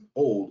waxeth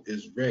old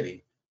is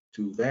ready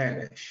to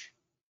vanish.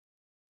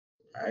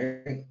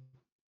 Right?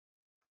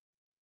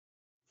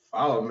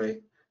 Follow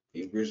me.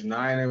 Hebrews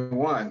 9 and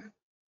 1.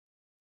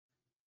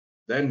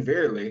 Then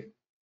verily,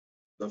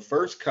 the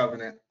first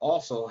covenant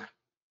also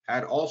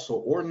had also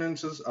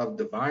ordinances of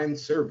divine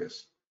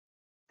service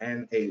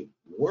and a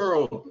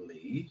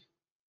worldly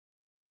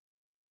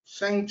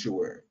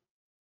sanctuary.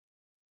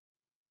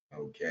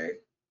 Okay.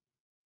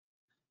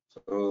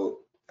 So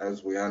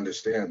as we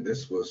understand,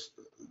 this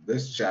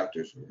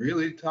chapter is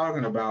really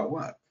talking about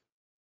what?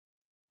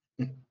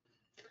 It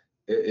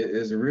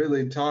is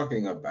really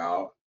talking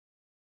about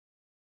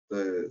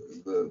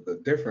the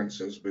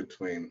differences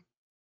between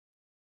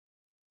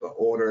the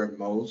order of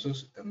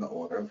Moses and the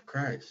order of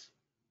Christ.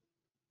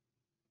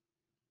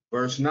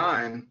 Verse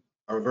 9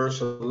 or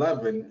verse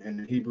 11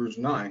 in Hebrews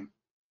 9,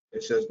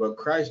 it says, but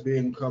Christ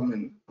being come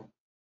in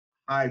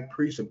high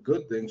priest of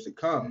good things to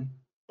come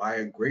by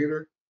a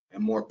greater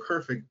and more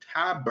perfect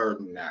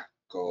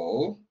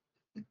tabernacle,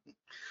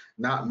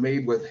 not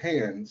made with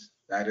hands,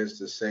 that is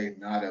to say,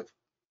 not of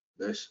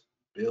this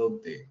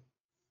building.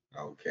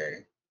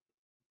 Okay.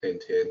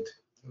 Hint, hint.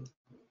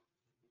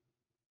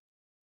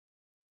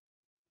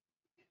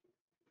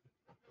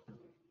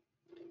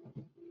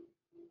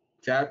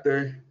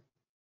 Chapter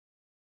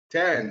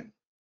 10,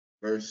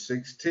 verse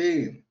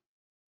 16.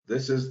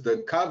 This is the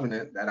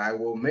covenant that I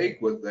will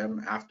make with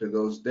them after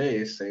those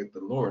days, saith the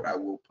Lord. I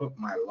will put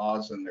my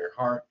laws in their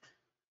heart,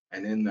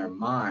 and in their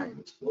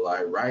minds will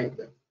I write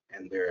them,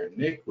 and their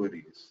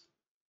iniquities,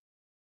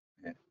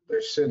 and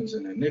their sins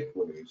and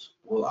iniquities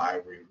will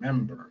I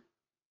remember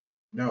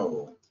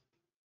no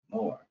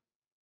more.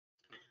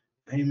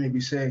 Now you may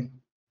be saying,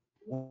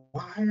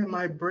 why am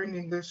I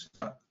bringing this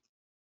up?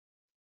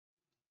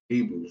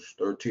 Hebrews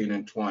 13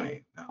 and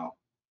 20. Now,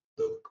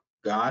 the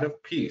God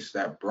of peace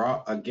that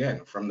brought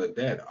again from the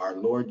dead our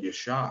Lord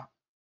Yeshua,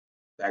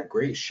 that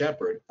great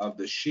shepherd of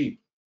the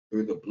sheep,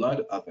 through the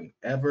blood of an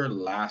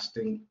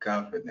everlasting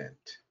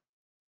covenant.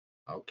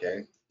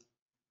 Okay,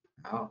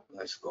 now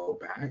let's go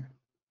back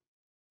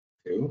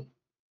to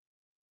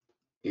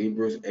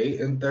Hebrews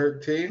 8 and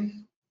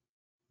 13.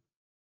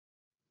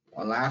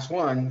 One last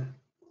one.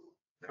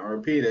 Now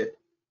repeat it.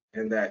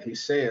 In that he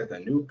saith, a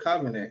new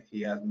covenant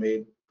he hath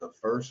made the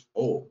first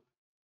old.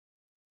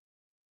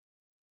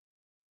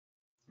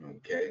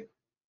 Okay,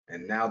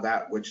 and now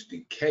that which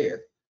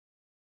decayeth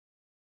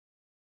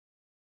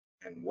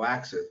and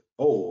waxeth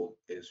old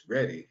is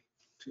ready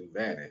to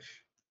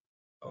vanish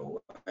away.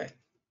 I'm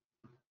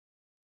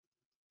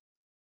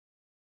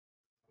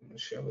gonna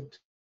show it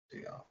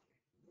to y'all.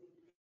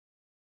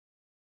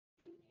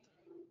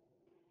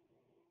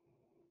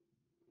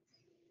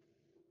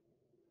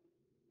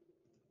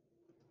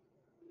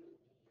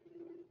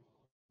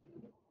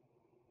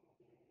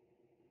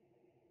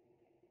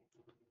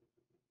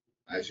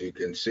 As you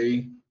can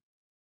see,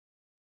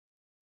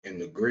 in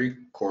the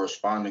Greek,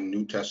 corresponding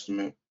New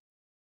Testament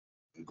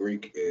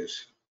Greek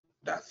is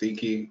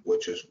dathiki,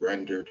 which is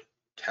rendered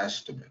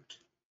testament.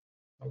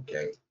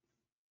 Okay,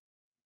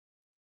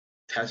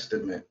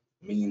 testament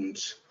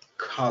means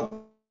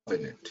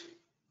covenant.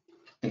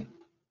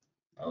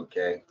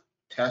 Okay,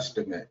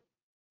 testament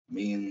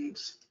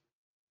means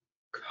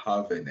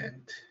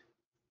covenant.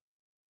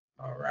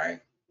 All right,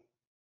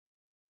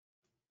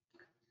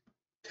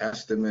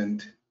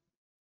 testament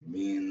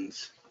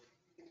means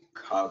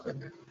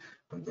covenant.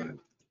 I'm gonna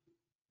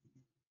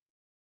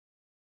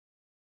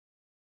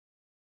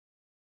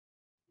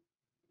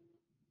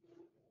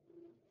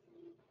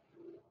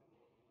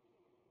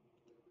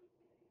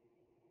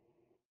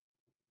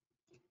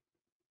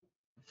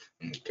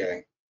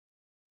okay.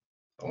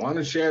 I want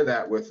to share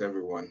that with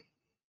everyone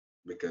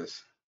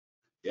because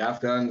you have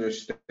to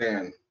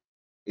understand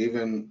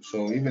Even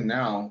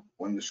now,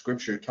 when the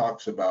scripture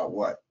talks about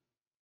what?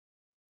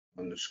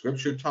 When the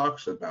scripture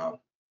talks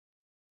about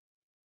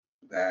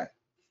that,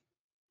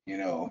 you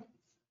know,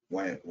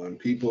 when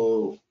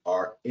people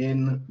are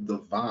in the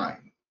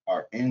vine,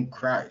 are in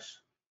Christ,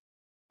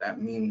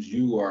 that means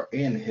you are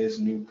in his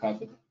new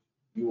covenant.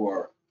 You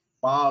are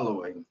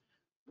following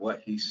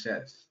what he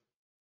says.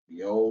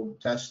 The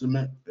Old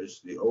Testament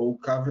is the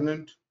old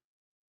covenant.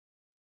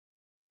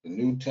 The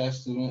New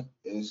Testament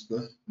is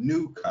the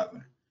new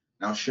covenant.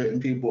 Now,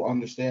 shouldn't people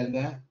understand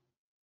that?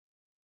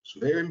 It's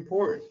very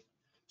important.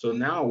 So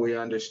now we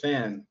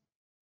understand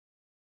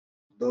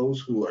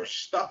those who are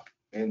stuck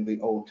in the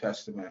Old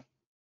Testament,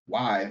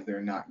 why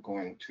they're not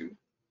going to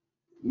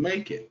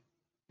make it.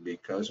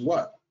 Because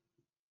what?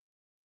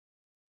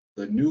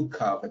 The new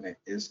covenant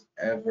is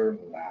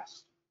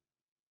everlasting.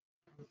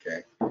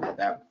 Okay?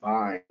 That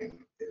vine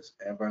is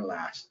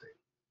everlasting.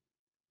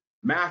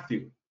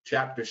 Matthew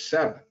chapter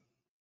 7.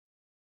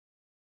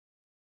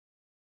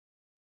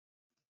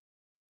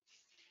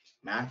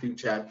 Matthew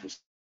chapter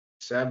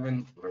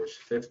 7, verse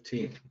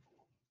 15.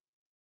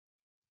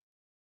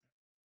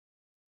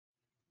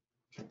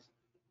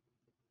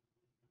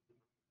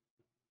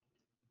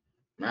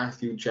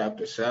 Matthew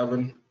chapter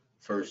 7,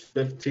 verse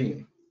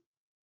 15.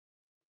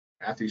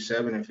 Matthew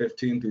 7 and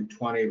 15 through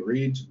 20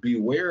 reads,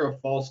 beware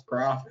of false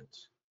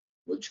prophets,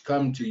 which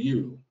come to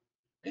you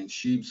in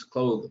sheep's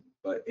clothing,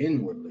 but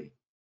inwardly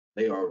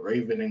they are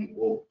ravening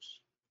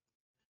wolves.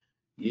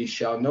 Ye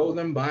shall know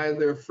them by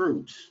their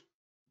fruits.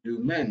 Do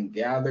men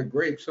gather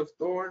grapes of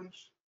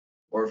thorns,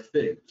 or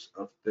figs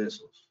of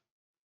thistles?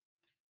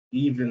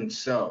 Even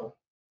so,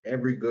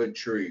 every good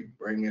tree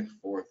bringeth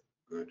forth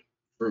good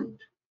fruit,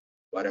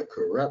 but a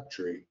corrupt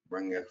tree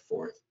bringeth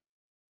forth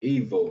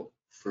evil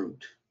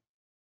fruit.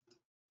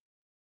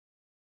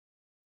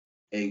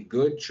 A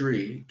good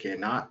tree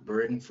cannot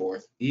bring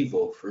forth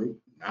evil fruit,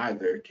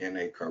 neither can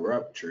a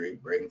corrupt tree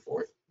bring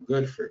forth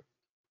good fruit.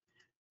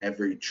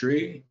 Every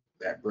tree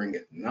that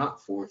bringeth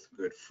not forth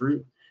good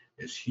fruit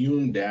is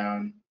hewn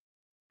down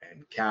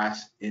and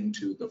cast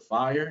into the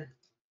fire.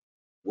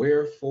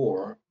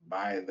 Wherefore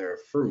by their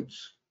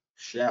fruits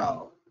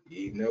shall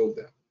ye know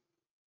them.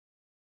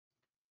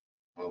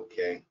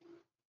 Okay,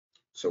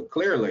 so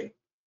clearly,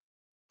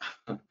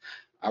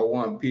 I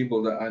want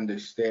people to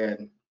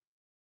understand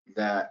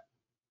that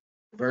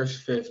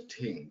verse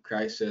 15,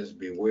 Christ says,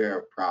 beware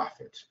of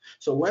prophets.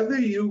 So whether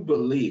you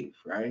believe,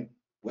 right,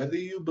 whether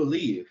you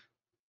believe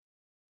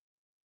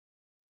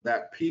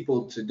that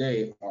people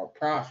today are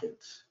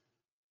prophets,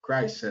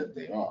 Christ said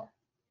they are.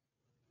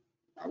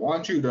 I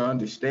want you to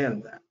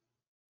understand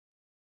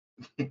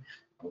that.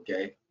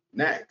 Okay,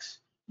 next,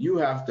 you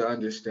have to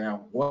understand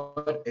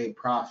what a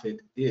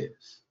prophet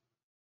is.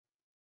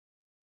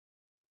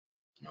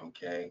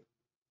 Okay,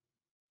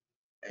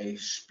 a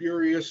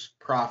spurious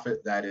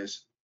prophet, that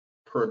is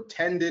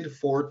pretended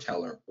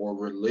foreteller or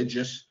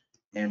religious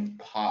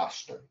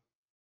impostor.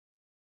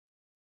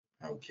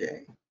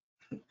 Okay,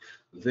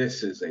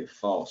 this is a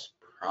false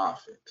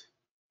prophet.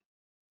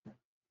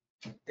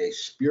 A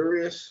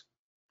spurious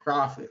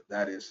prophet,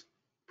 that is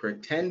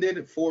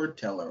pretended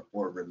foreteller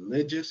or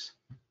religious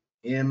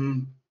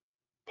impostor.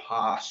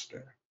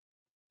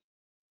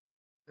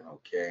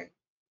 Okay,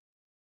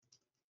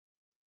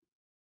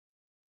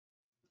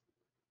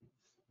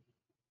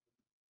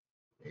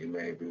 you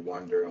may be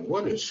wondering,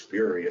 what is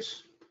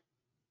spurious?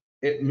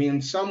 It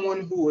means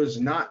someone who is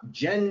not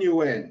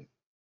genuine.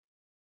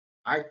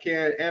 I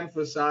can't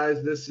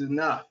emphasize this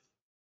enough.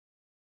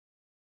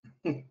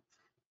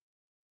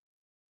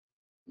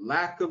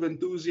 Lack of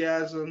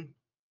enthusiasm,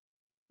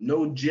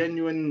 no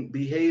genuine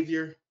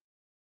behavior.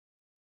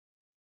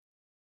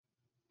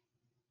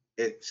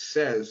 It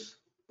says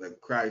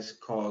that Christ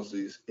calls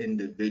these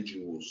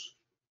individuals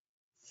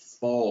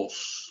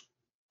false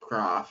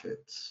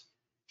prophets,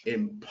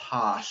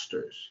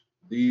 imposters.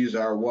 These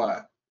are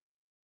what?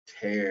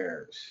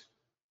 Tares.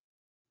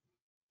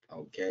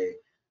 Okay?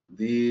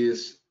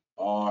 These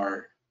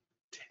are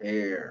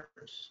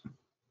tares.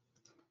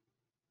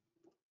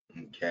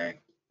 Okay?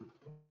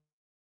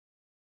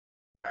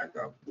 Back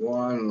up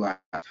one last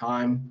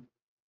time.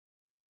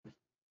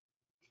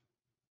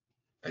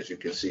 As you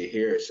can see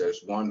here, it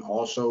says one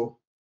also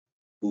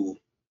who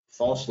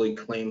falsely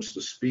claims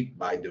to speak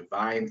by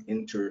divine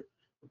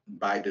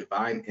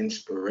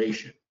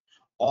inspiration.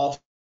 Also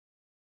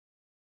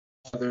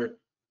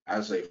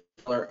as a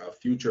teller of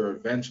future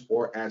events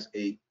or as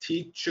a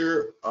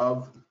teacher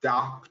of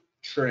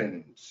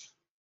doctrines.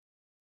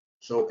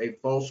 So a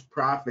false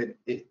prophet,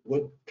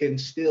 can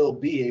still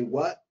be a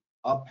what?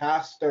 A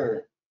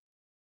pastor,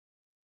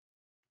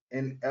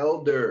 an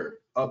elder,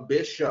 a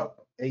bishop,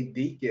 a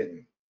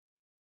deacon.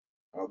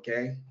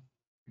 Okay?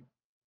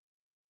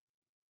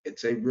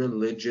 It's a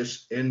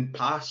religious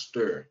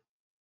impostor.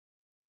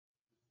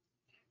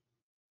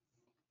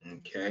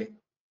 Okay?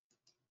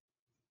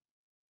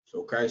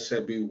 So Christ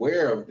said,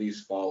 beware of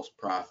these false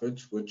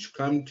prophets which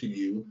come to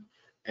you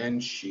in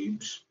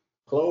sheep's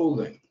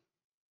clothing.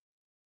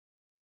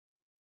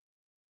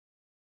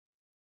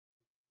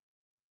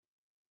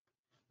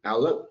 Now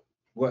look,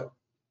 what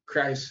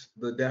Christ,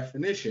 the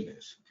definition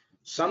is.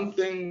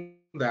 Something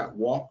that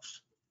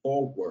walks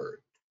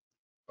forward.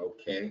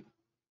 Okay.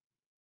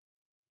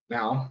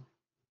 Now,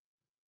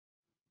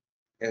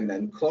 and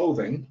then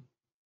clothing,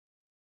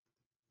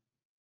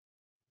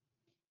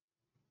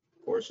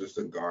 of course, is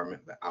the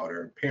garment, the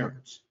outer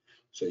appearance.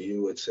 So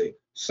you would say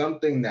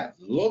something that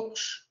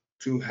looks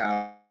to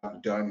have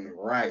done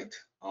right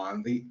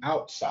on the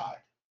outside,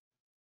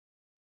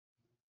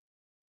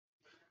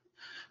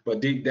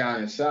 but deep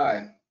down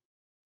inside,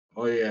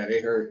 oh yeah,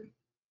 they hurt.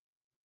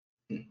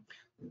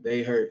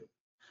 They hurt.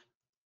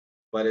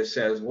 But it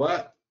says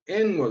what?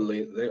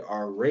 Inwardly, they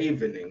are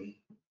ravening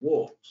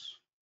wolves.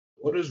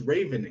 What does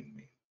ravening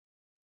mean?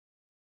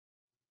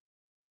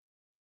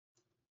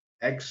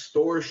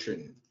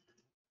 Extortion,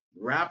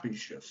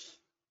 rapacious.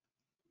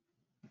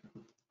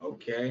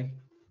 Okay.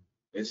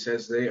 It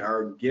says they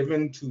are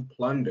given to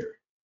plunder,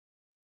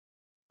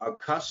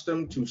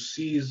 accustomed to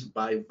seize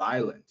by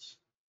violence.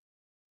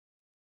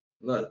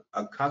 Look,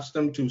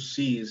 accustomed to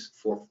seize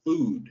for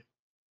food,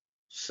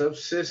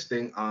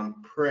 subsisting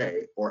on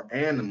prey or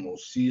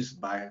animals seized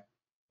by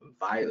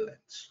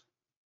violence.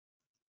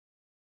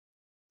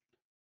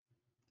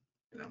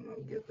 And I'm going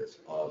to get this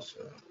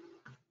also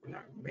in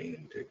our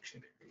main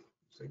dictionary.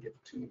 So I get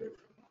two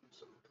different ones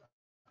sometimes.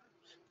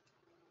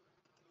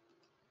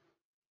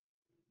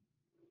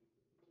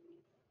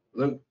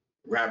 Look,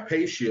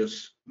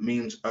 rapacious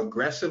means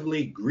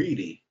aggressively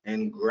greedy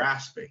and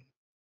grasping.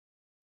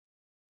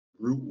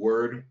 Root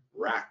word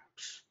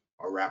raps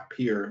or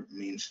rapier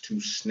means to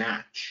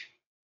snatch.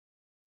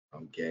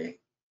 Okay.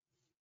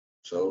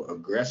 So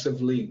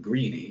aggressively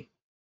greedy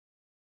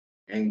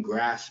and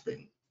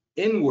grasping.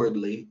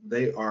 Inwardly,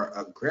 they are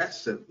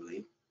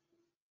aggressively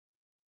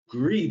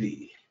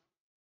greedy.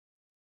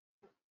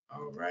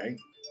 All right.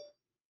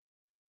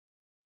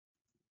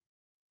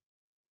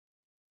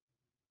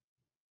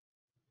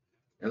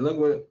 And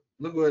look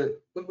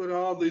what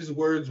all these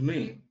words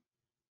mean.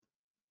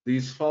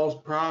 These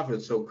false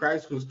prophets. So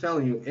Christ was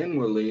telling you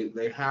inwardly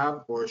they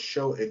have or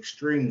show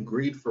extreme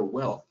greed for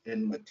wealth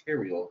and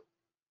material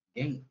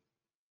gain.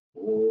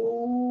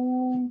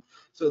 Oh,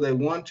 so they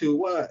want to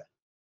what?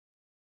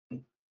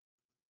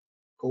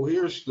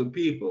 Coerce the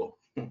people,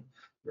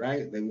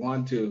 right? They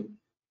want to,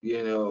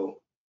 you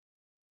know,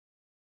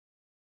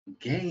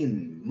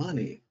 gain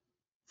money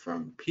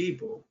from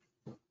people,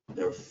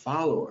 their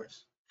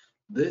followers.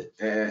 This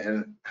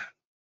and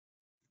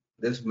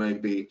this may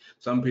be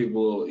some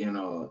people,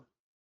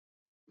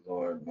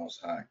 Lord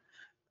Most High.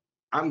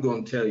 I'm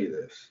going to tell you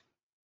this.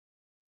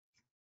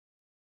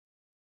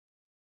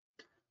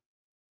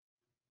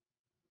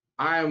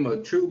 I am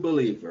a true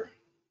believer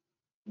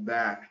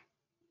that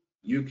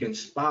you can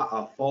spot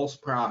a false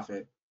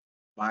prophet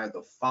by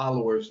the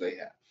followers they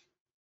have.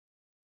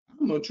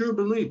 I'm a true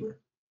believer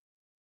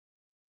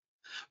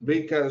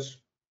because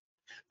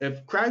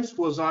if Christ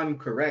was on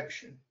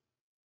correction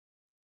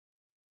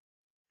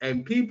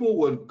and people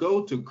would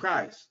go to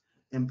Christ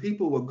and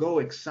people would go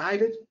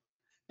excited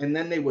and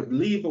then they would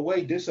leave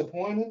away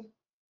disappointed,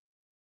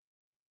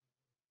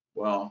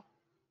 well,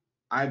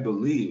 I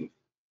believe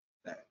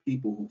that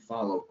people who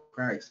follow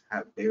Christ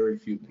have very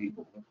few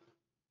people,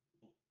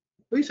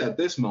 at least at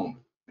this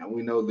moment. Now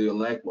we know the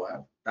elect will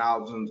have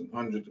thousands and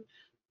hundreds.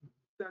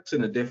 That's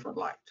in a different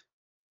light.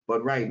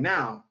 But right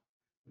now,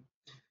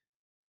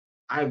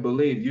 I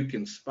believe you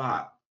can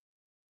spot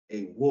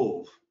a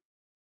wolf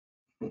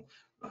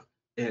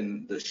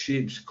in the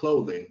sheep's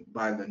clothing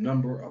by the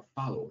number of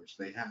followers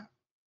they have.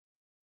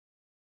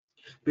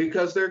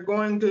 Because they're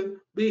going to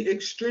be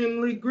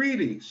extremely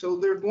greedy. So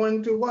they're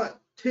going to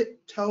what?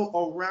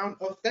 Tiptoe around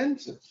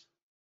offenses.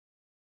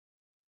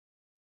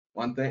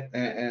 One thing,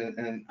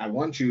 and I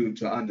want you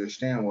to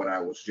understand what I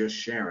was just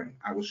sharing.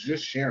 I was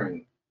just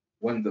sharing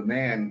when the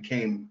man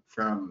came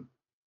from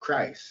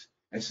Christ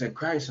and said,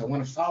 Christ, I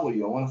want to follow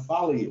you. I want to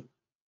follow you.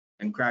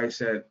 And Christ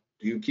said,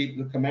 do you keep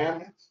the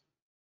commandments?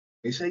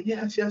 He said,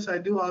 yes, yes, I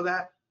do all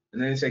that.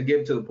 And then he said,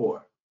 give to the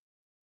poor.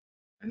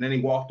 And then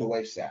he walked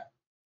away sad,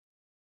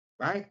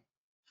 right?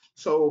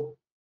 So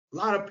a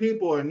lot of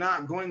people are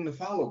not going to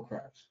follow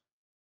Christ.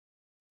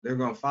 They're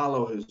going to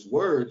follow his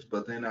words,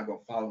 but they're not going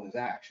to follow his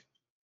actions.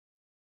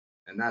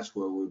 And that's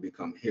where we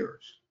become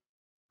hearers,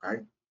 right?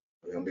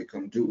 We're going to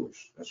become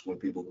doers. That's when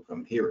people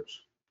become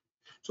hearers.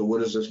 So what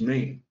does this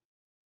mean?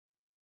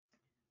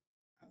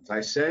 As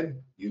I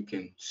said, you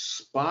can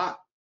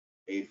spot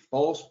a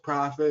false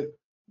prophet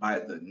by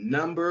the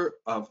number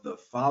of the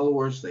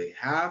followers they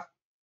have.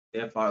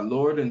 If our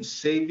Lord and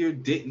Savior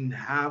didn't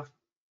have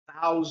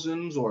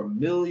thousands or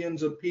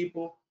millions of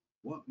people,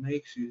 what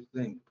makes you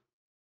think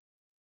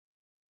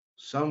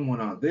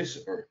someone on this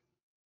earth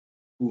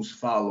who's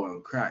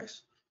following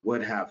Christ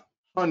would have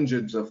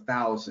hundreds of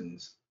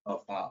thousands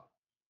of followers,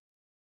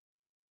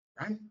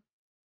 right?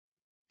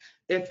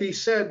 If he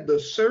said the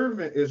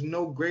servant is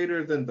no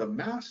greater than the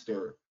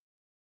master,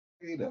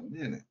 wait a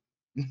minute,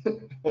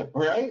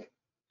 right?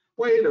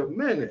 Wait a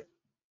minute.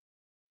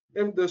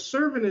 If the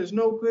servant is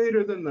no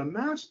greater than the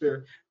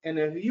master, and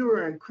if you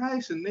are in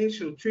Christ and they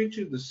shall treat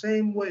you the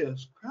same way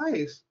as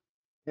Christ,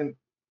 And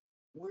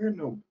we're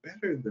no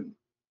better than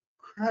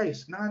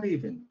Christ, not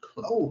even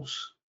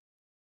close.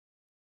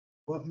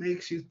 What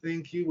makes you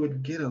think you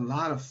would get a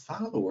lot of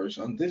followers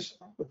on this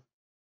earth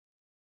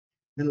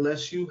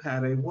unless you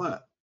had a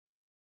what?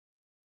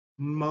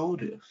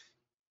 Motive.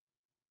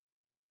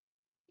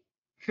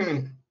 Hmm.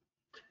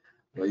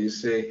 Well, you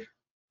see,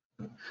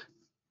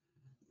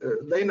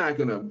 they're not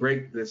going to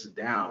break this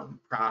down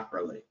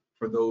properly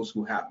for those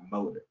who have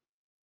motive.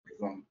 They're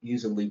going to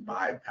easily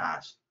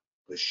bypass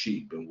the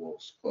sheep in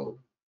wolf's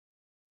clothing.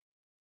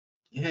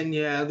 And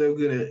yeah, they're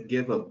going to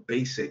give a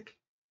basic.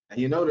 And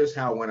you notice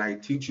how when I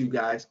teach you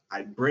guys,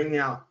 I bring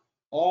out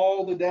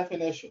all the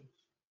definitions,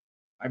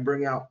 I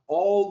bring out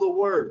all the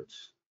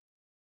words.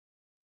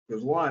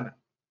 Because one,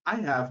 I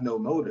have no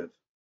motive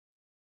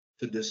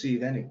to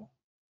deceive anyone.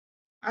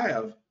 I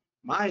have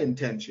my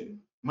intention,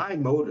 my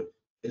motive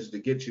is to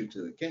get you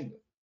to the kingdom.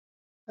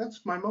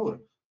 That's my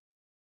motive.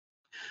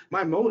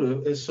 My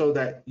motive is so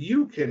that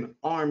you can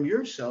arm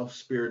yourself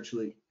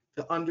spiritually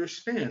to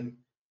understand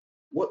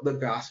what the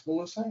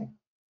gospel is saying.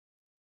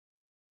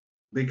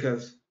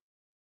 Because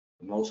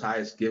the Most High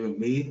has given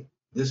me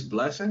this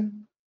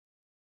blessing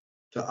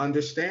to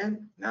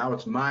understand. Now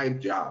it's my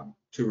job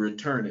to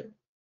return it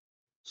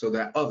so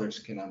that others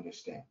can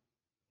understand.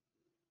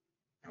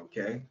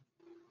 Okay?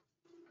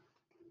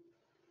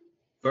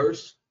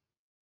 Verse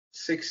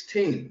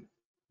 16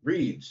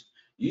 reads,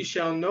 "Ye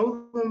shall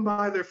know them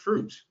by their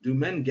fruits. Do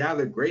men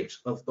gather grapes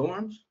of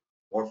thorns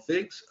or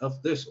figs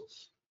of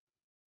thistles?"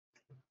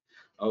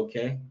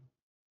 Okay?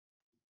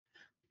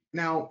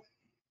 Now,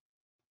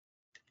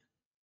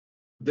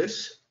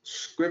 this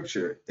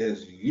scripture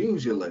is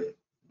usually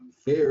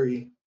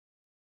very,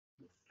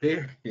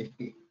 very,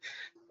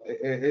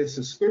 it's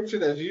a scripture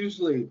that's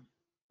usually,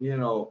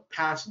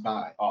 passed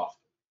by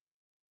often.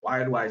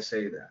 Why do I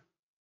say that?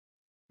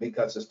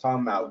 Because it's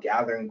talking about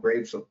gathering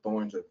grapes of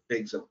thorns and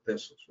figs of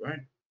thistles, right?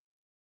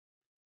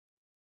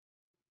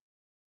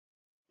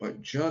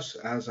 But just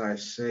as I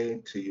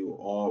say to you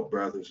all,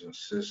 brothers and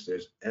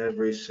sisters,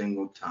 every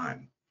single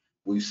time,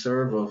 we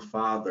serve a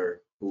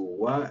Father who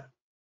what?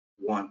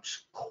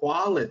 Wants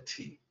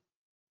quality,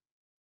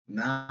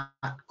 not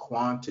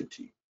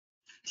quantity.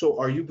 So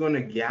are you going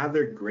to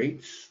gather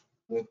grapes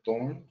with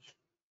thorns?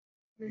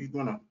 Are you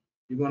gonna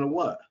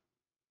what?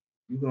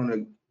 You're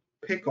gonna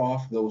pick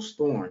off those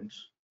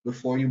thorns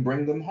before you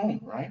bring them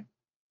home, right?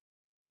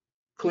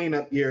 Clean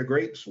up your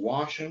grapes,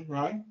 wash them,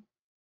 right?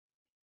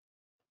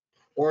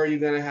 Or are you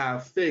gonna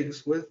have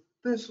figs with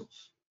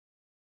thistles?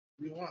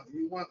 You want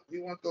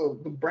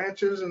the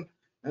branches and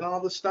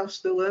all the stuff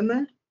still in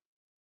there?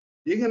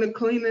 You're gonna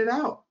clean it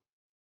out.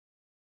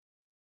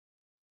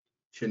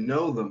 To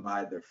know them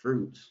by their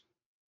fruits.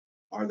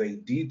 Are they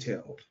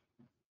detailed?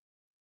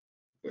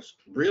 Because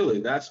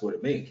really that's what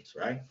it means,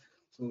 right?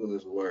 So look at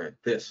this word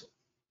thistle.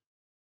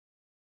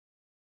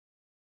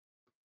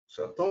 It's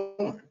a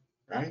thorn,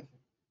 right?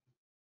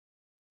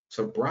 It's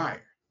a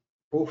briar.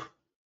 Oof,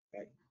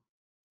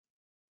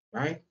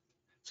 right?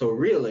 So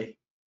really,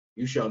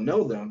 you shall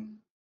know them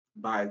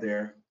by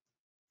their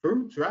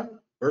fruits, right?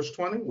 Verse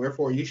 20,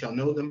 wherefore you shall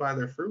know them by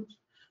their fruits,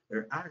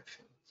 their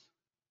actions.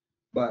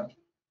 But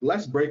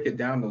let's break it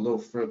down a little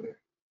further.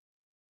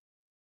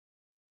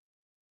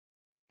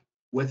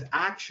 With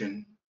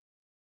action,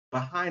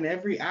 behind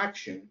every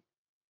action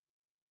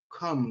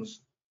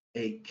comes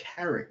a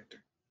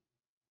character.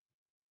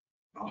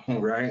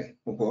 All right.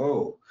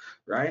 Whoa.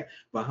 Right.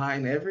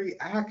 Behind every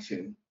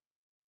action,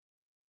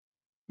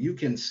 you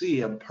can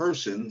see a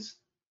person's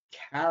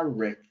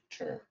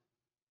character.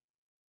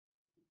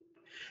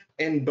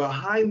 And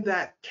behind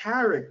that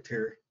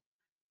character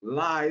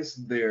lies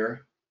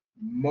their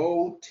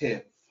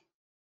motive.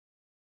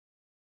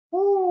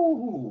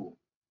 Woo.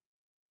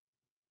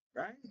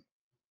 Right.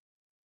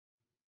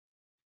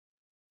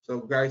 So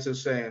guys are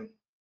saying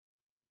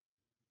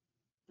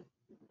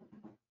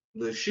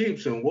the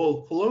sheep's in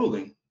wolf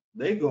clothing,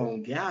 they gonna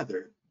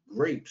gather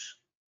grapes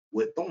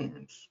with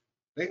thorns.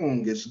 They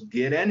gonna just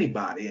get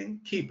anybody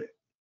and keep it.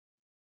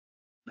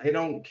 They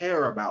don't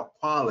care about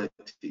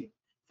quality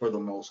for the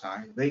Most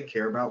High. They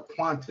care about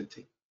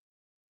quantity.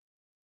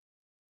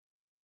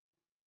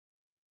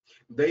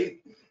 They,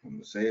 I'm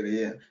gonna say it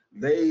again.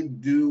 They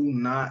do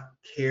not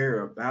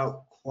care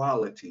about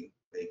quality.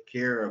 They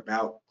care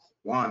about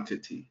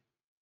quantity.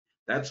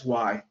 That's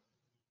why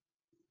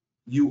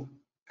you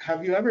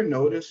have you ever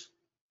noticed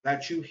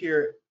that you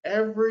hear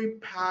every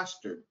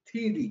pastor,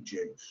 TD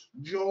Jakes,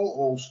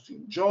 Joel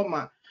Osteen, Joe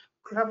Ma,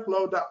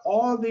 Creflo, that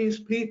all these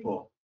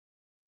people,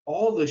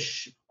 all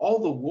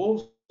the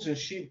wolves in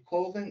sheep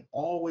clothing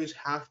always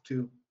have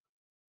to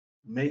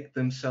make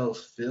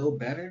themselves feel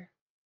better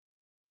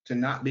to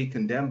not be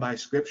condemned by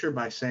scripture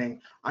by saying,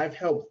 I've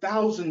helped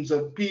thousands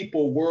of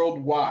people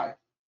worldwide.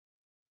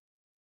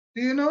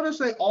 Do you notice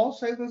they all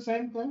say the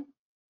same thing?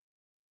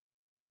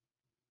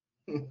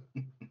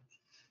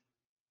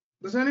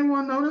 Does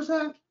anyone notice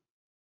that?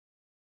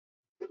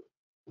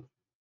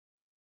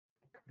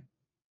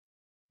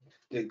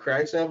 Did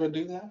Christ ever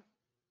do that?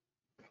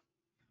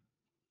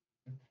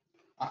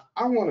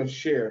 I want to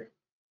share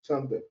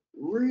something.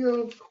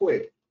 real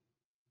quick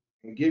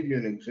and give you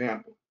an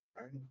example.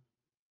 Right?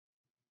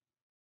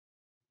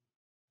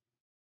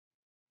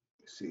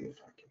 Let's see if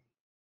I can.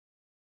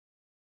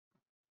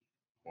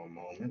 One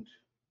moment.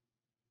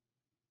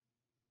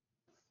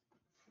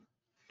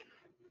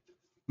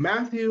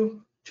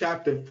 Matthew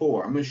chapter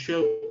 4. I'm going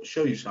to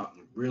show you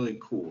something really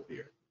cool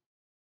here.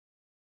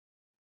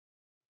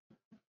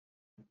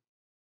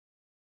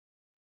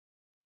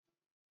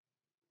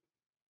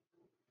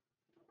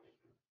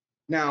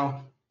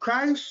 Now,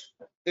 Christ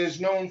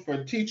is known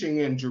for teaching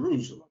in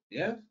Jerusalem.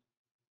 Yes?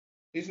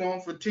 He's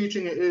known for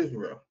teaching in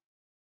Israel.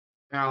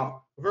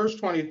 Now, verse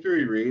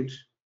 23 reads,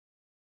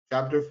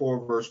 chapter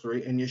 4, verse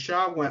 3, and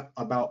Yeshua went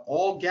about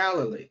all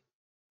Galilee,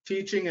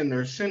 teaching in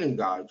their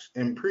synagogues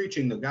and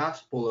preaching the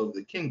gospel of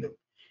the kingdom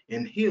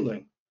and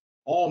healing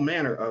all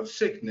manner of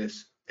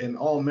sickness and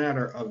all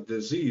manner of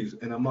disease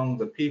and among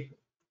the people.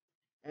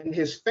 And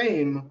his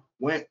fame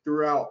went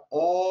throughout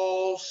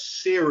all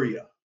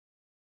Syria.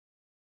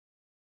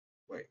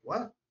 Wait,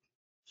 what?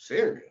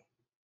 Syria?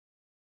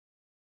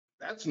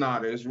 That's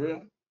not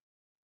Israel.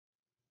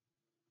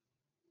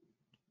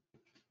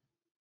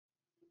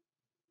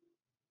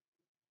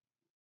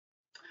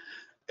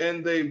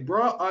 And they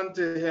brought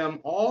unto him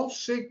all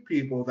sick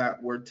people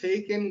that were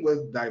taken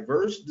with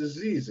diverse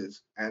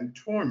diseases and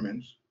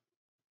torments,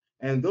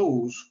 and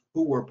those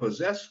who were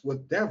possessed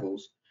with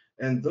devils,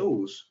 and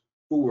those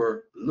who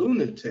were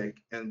lunatic,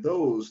 and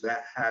those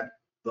that had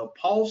the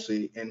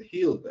palsy, and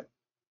healed them.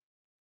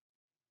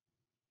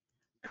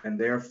 And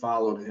there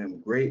followed him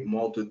great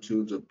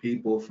multitudes of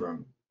people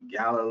from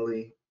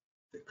Galilee,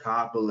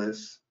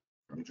 Decapolis,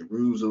 from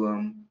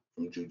Jerusalem,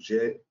 from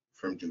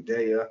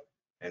Judea,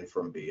 and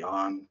from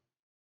beyond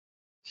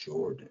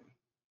Jordan.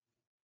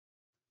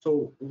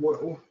 So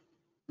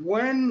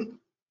when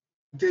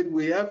did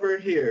we ever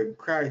hear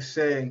Christ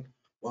saying,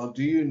 well,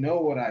 do you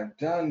know what I've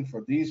done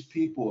for these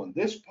people in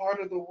this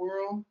part of the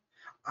world?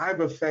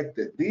 I've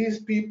affected these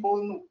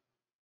people.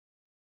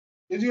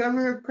 Did you ever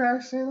hear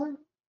Christ say that?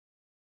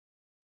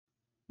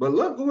 But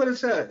look what it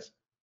says.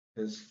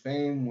 His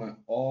fame went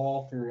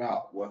all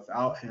throughout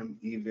without him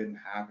even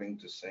having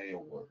to say a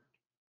word.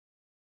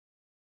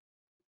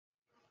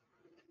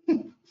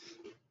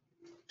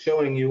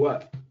 Showing you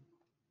what?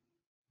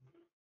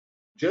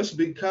 Just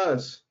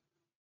because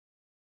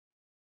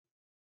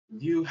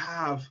you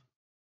have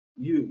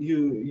you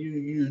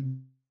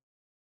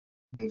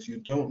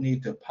don't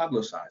need to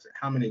publicize it.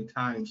 How many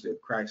times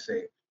did Christ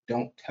say,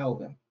 don't tell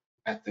them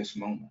at this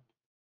moment?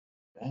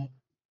 Right?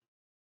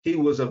 He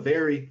was a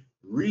very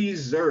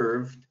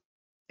reserved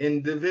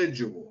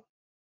individual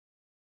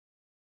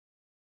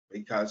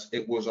because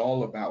it was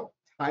all about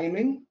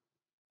timing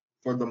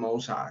for the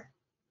Most High.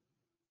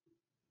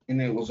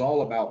 And it was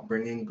all about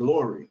bringing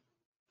glory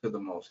to the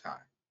Most High.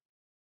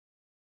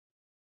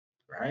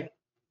 Right?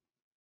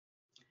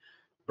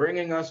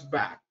 Bringing us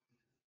back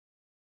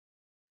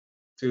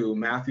to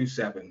Matthew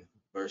 7,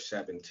 verse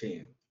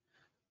 17.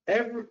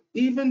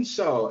 Even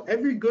so,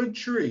 every good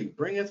tree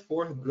bringeth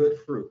forth good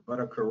fruit, but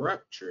a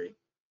corrupt tree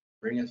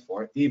bringeth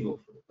forth evil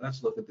fruit.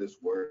 Let's look at this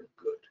word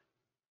good.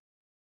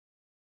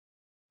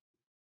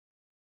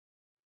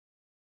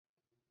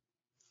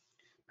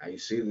 Now you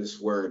see this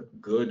word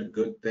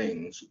good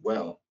things,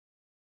 well,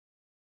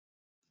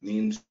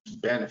 means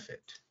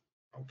benefit.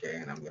 Okay,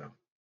 and I'm going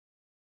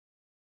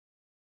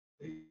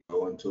to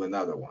go into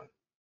another one.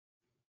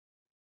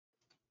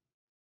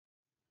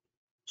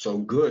 So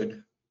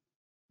good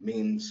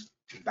means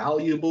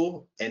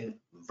valuable and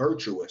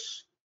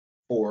virtuous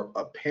for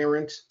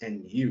appearance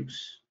and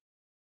use.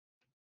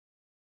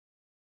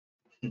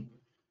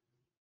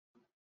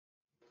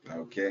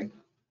 Okay.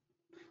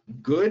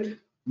 Good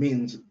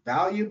means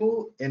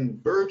valuable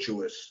and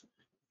virtuous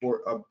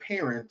for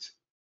appearance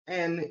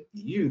and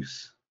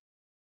use.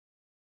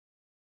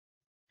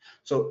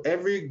 So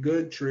every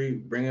good tree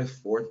bringeth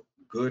forth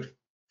good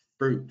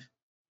fruit.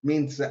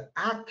 Means the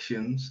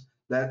actions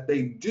that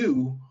they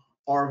do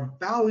are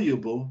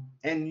valuable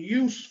and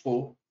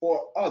useful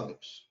for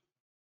others.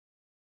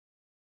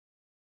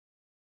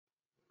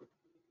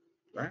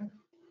 Right?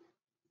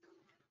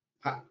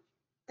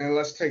 And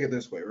let's take it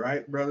this way,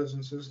 right, brothers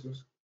and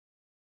sisters?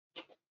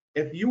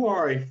 If you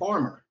are a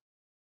farmer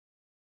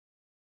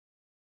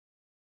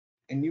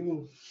and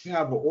you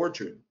have an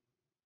orchard,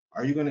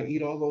 are you going to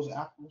eat all those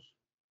apples?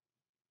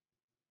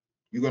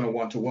 You're going to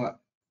want to what?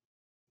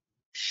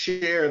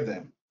 Share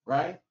them,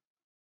 right?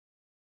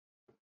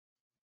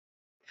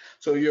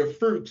 So your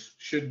fruits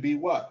should be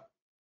what?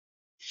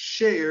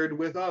 Shared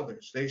with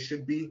others. They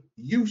should be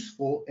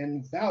useful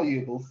and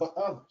valuable for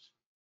others.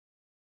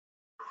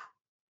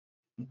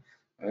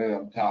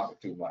 I'm talking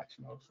too much,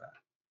 Mosai.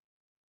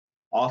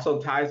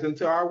 Also ties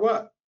into our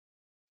what?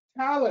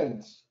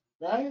 Talents,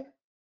 right?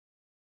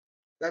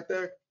 That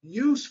they're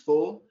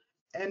useful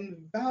and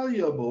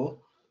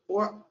valuable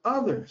for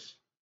others.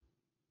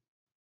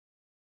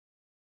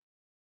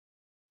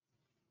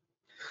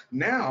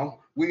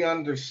 Now we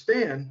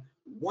understand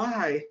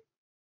why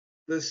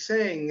the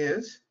saying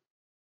is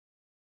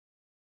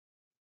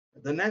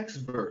The next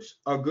verse,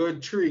 a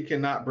good tree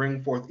cannot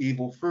bring forth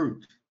evil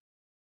fruit,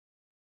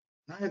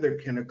 neither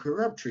can a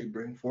corrupt tree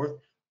bring forth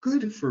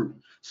good fruit.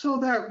 So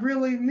that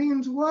really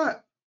means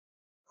what?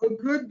 A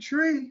good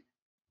tree.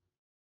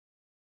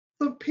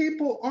 The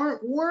people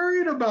aren't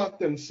worried about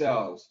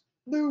themselves.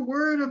 They're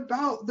worried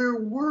about their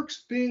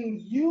works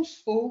being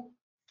useful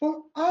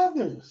for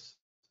others.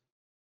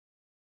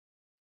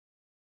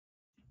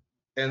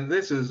 And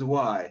this is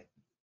why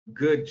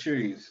good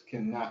trees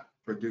cannot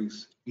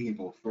produce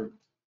evil fruit.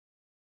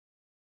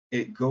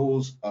 It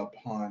goes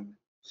upon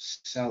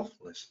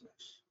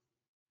selflessness.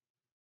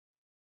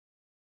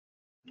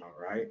 All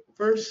right.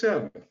 Verse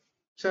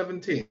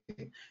 17.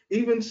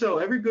 Even so,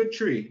 every good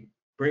tree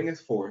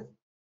bringeth forth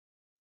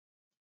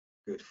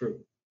good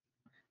fruit.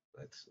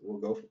 We'll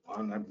go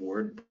on that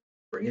word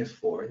bringeth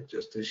forth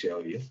just to show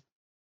you.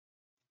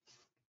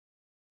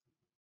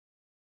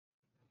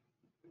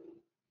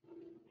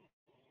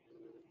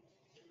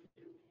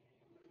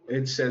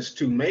 It says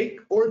to make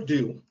or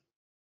do.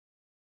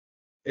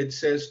 It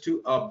says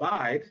to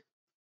abide.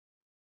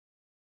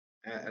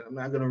 And I'm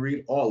not going to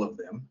read all of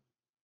them.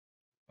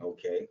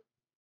 Okay.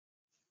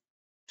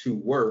 To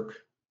work.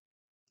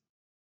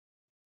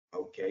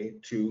 Okay.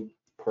 To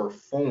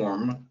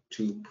perform.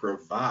 To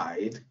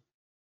provide.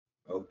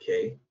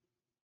 Okay.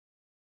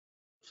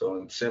 So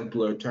in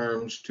simpler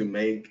terms, to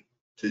make,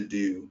 to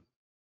do,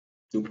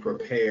 to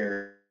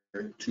prepare,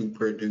 to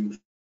produce,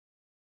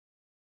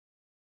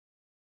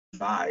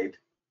 provide.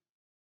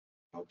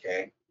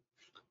 Okay.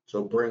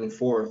 So bring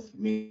forth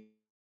means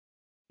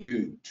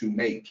to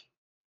make.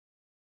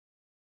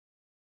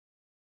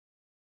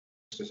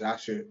 Just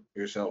ask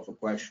yourself a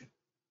question.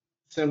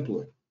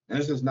 Simply. And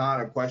this is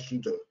not a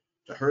question to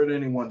hurt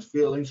anyone's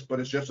feelings, but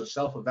it's just a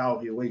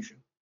self-evaluation,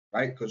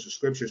 right? Because the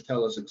scriptures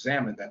tell us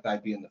examine that thy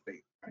be in the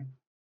faith, right?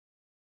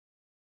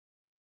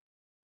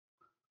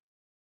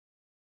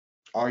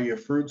 Are your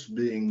fruits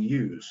being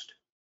used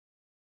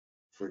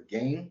for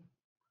gain,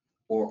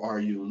 or are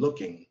you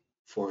looking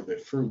for the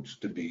fruits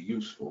to be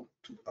useful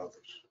to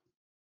others?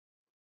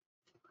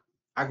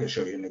 I can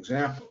show you an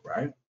example,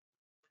 right?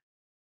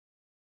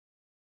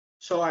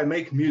 So I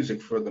make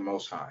music for the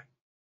Most High.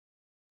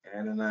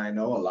 And I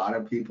know a lot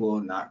of people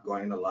are not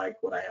going to like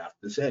what I have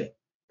to say.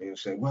 They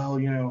say, well,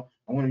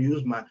 I want to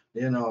use my,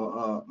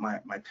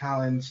 my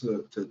talents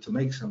to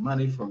make some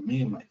money for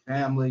me and my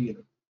family.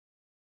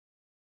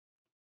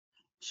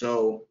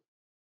 So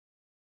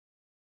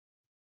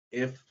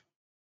if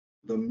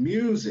the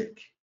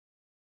music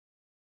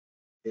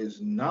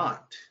is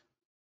not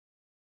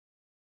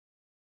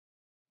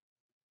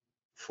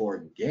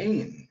for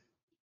gain,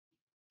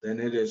 then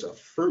it is a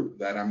fruit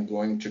that I'm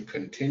going to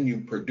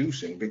continue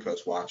producing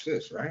because watch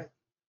this, right?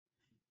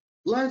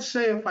 Let's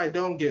say if I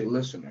don't get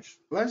listeners,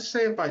 let's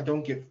say if I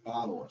don't get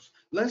followers,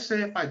 let's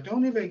say if I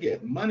don't even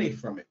get money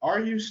from it, are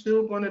you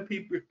still going to be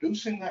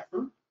producing that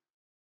fruit?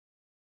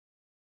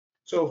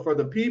 So for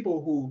the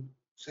people who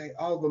say,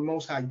 oh, the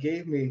Most High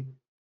gave me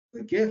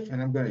the gift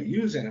and I'm going to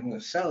use it, I'm going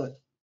to sell it,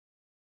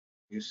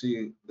 you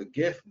see, the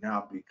gift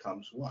now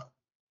becomes what?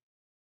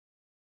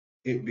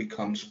 It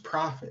becomes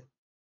profit.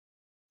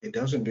 It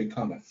doesn't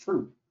become a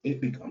fruit, it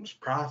becomes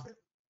profit.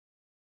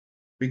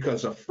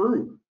 Because a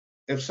fruit,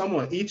 if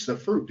someone eats the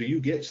fruit, do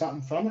you get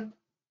something from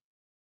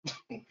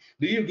it?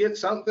 Do you get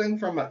something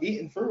from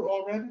eating fruit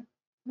already?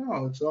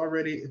 No, it's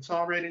already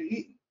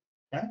eaten.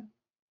 Right?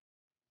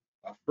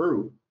 A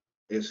fruit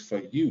is for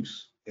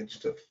use. It's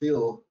to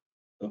fill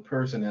the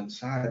person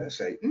inside and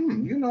say,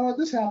 you know what,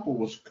 this apple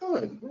was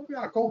good. Maybe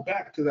I'll go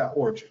back to that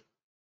orchard.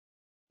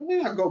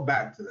 Maybe I'll go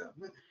back to them.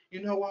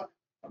 You know what?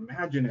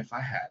 Imagine if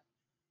I had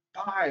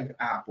 5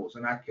 apples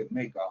and I could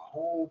make a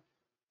whole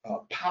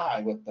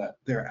pie with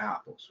their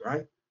apples,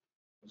 right?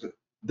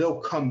 They'll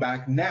come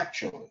back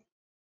naturally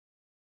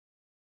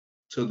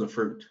to the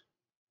fruit.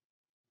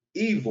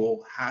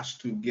 Evil has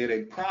to get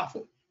a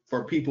profit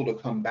for people to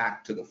come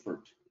back to the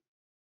fruit.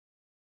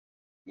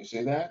 You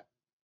see that?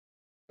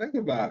 Think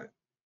about it.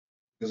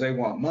 Because they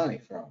want money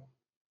from them.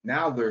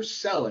 Now they're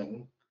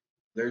selling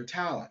their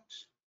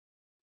talents.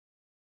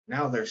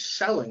 Now they're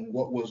selling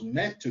what was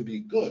meant to be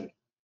good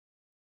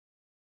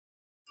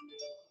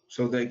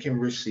so they can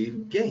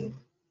receive gain.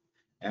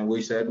 And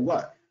we said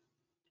what?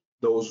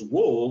 Those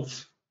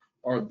wolves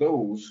are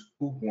those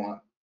who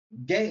want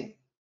gain,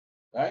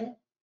 right?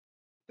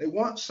 They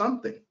want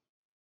something.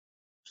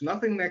 It's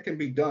nothing that can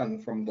be done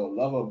from the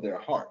love of their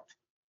heart.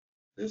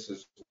 This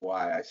is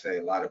why I say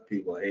a lot of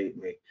people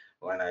hate me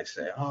when I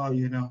say,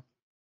 oh,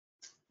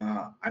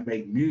 I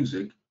make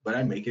music, but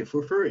I make it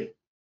for free.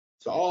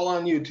 It's all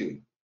on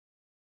YouTube.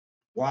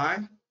 Why?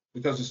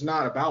 Because it's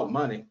not about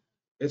money.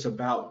 It's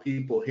about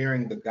people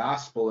hearing the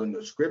gospel and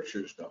the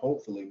scriptures to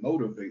hopefully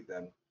motivate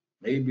them,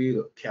 maybe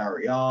to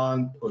carry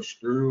on, push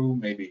through,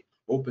 maybe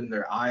open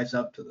their eyes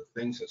up to the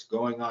things that's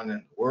going on in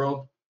the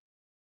world.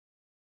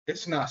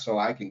 It's not so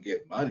I can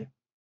get money.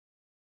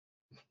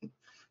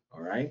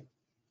 All right.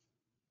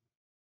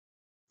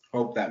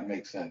 Hope that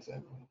makes sense,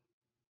 everyone.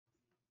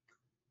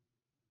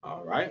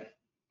 All right.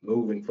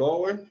 Moving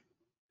forward.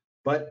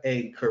 But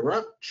a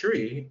corrupt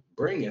tree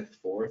bringeth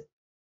forth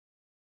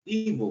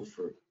evil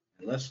fruit.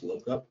 And let's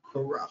look up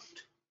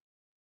corrupt.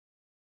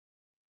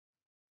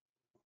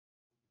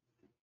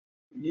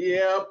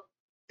 Yep,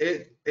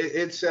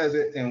 it says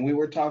it, and we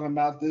were talking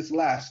about this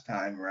last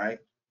time, right?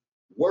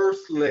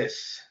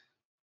 Worthless.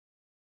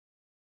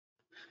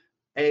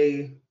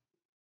 A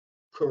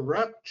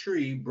corrupt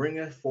tree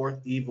bringeth forth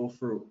evil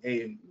fruit.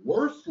 A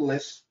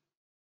worthless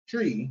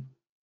tree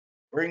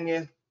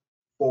bringeth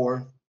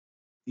forth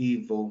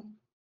evil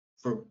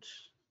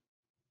fruits.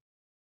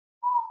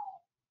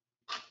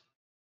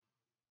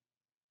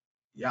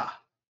 Yeah.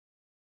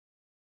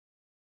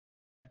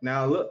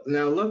 Now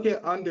look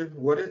at under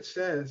what it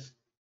says.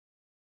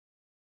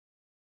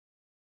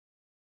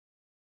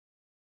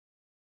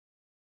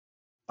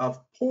 Of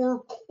poor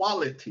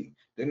quality.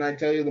 Didn't I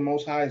tell you the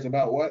Most High is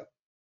about what?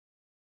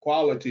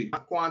 Quality,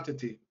 not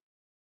quantity.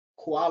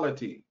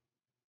 Quality.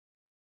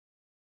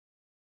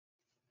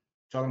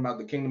 Talking about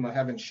the kingdom of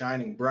heaven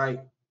shining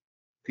bright,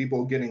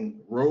 people getting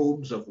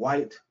robes of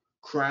white,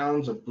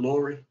 crowns of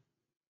glory.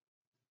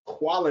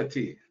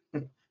 Quality,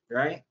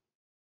 right?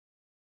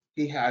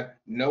 He had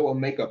Noah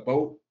make a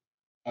boat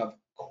of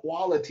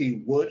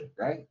quality wood,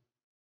 right?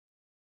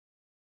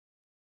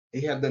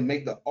 He had them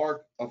make the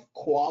ark of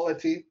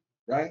quality,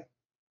 right?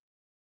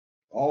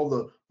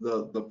 All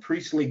the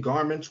priestly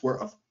garments were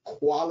of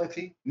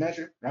quality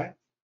measure, right?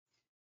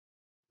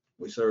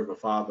 We serve a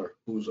Father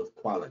who's of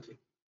quality.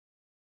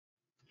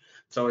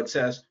 So it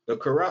says the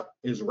corrupt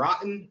is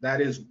rotten, that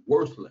is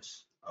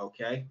worthless.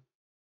 Okay.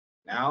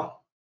 Now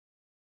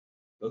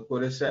look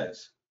what it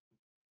says.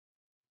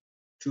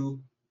 To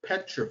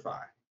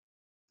petrify.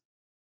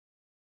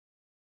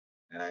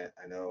 And I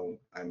know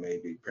I may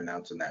be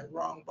pronouncing that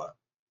wrong, but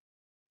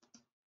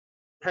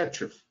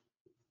petrify.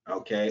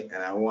 Okay.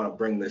 And I want to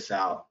bring this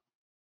out.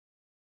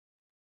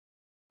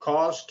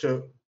 Cause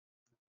to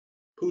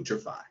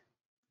putrefy.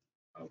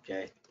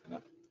 Okay.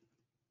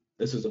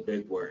 This is a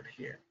big word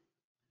here.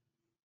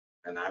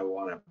 And I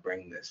want to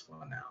bring this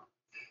one out.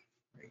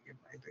 Let me get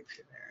my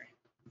dictionary.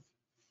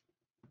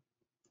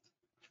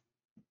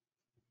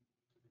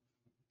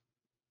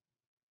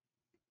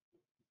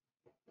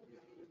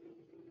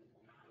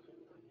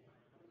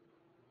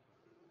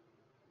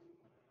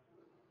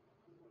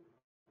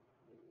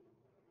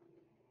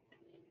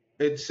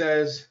 It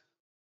says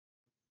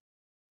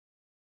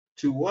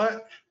to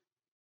what?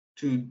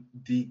 To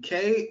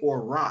decay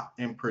or rot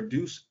and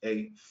produce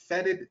a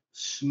fetid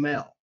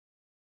smell.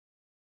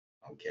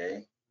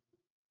 Okay.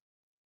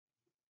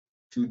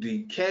 To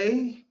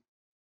decay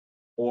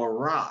or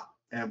rot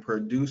and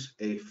produce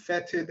a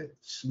fetid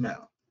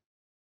smell.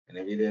 And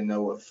if you didn't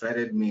know what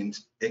fetid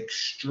means,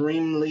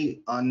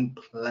 extremely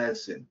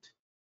unpleasant,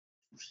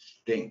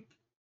 stink.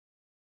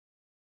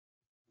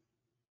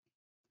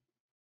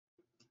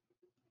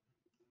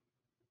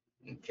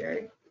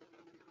 Okay.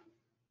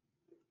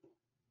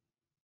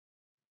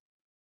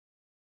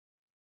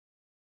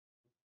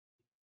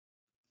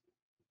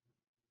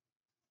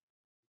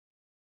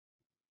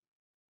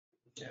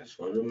 That's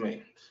what it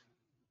means.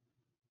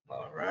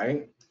 All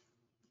right.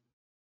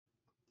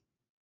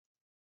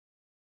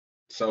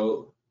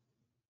 So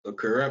the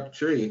corrupt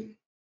tree,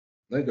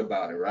 think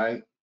about it,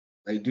 right?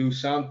 They do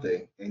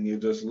something and you're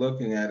just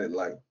looking at it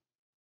like,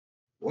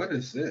 what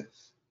is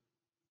this?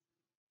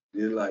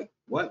 You're like,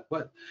 what?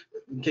 What?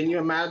 Can you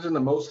imagine the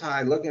Most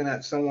High looking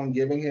at someone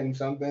giving him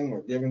something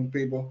or giving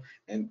people,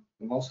 and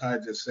the Most High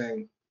just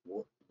saying,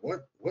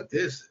 what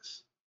is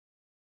this?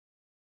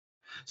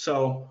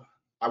 So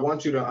I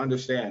want you to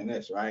understand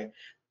this, right?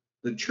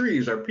 The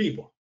trees are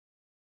people,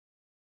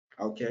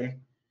 okay?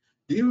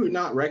 Do you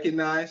not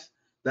recognize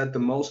that the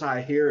Most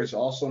High here is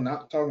also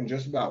not talking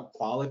just about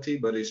quality,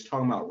 but he's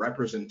talking about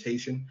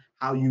representation,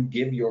 how you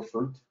give your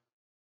fruit?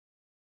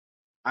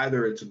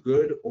 Either it's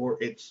good or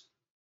it's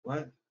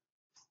what?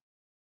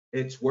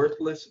 It's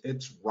worthless,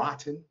 it's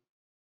rotten.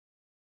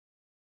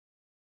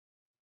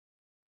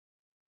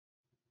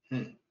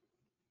 Hmm.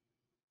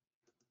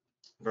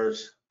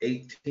 Verse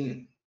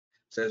 18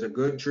 says, a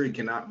good tree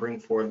cannot bring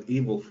forth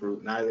evil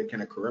fruit, neither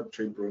can a corrupt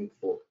tree bring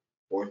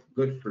forth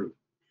good fruit.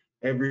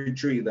 Every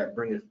tree that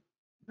bringeth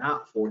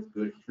not forth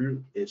good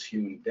fruit is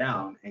hewn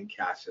down and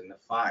cast in the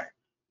fire.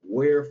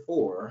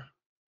 Wherefore,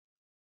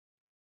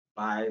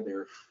 by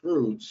their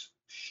fruits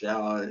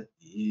shall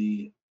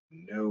ye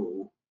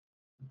know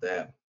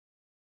them.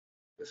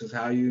 This is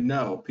how you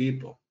know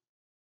people.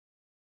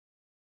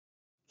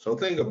 So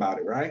think about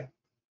it, right?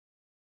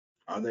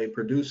 Are they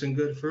producing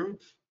good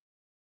fruits?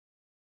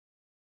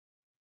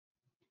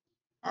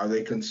 Are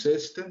they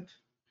consistent?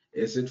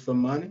 Is it for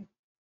money?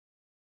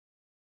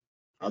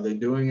 Are they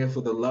doing it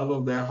for the love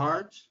of their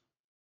hearts?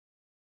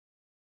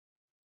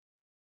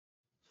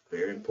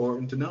 Very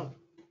important to know.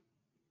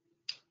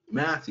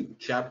 Matthew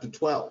chapter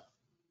 12,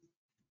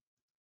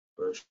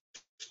 verse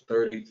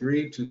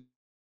 33 to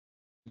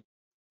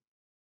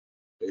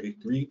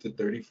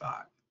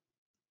 35.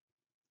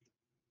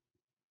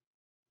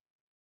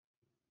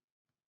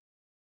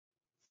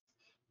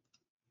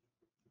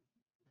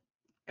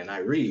 And I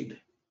read,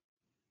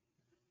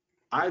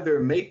 Either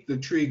make the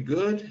tree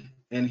good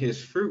and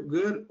his fruit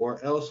good,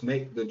 or else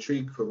make the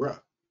tree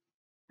corrupt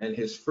and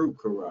his fruit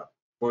corrupt.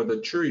 For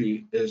the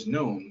tree is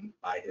known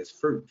by his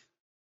fruit.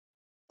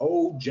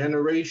 O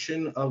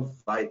generation of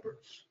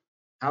vipers,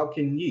 how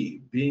can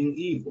ye, being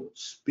evil,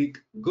 speak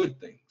good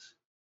things?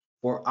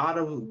 For out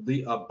of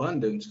the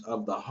abundance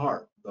of the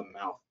heart the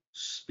mouth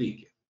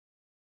speaketh.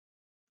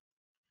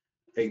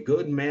 A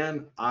good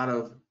man out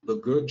of the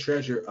good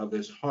treasure of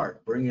his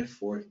heart bringeth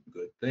forth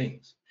good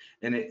things,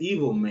 and an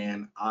evil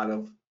man out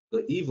of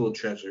the evil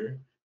treasure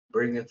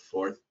bringeth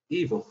forth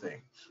evil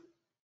things.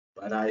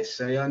 But I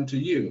say unto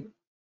you,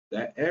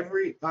 that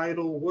every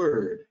idle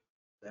word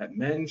that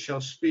men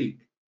shall speak,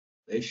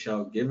 they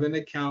shall give an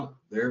account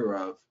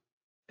thereof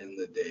in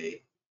the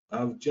day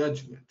of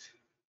judgment.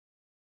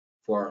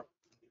 For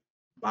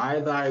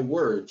by thy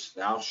words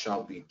thou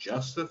shalt be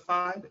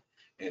justified,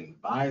 and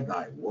by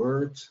thy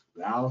words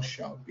thou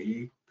shalt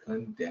be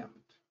condemned.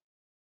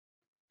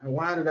 And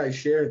why did I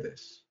share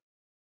this?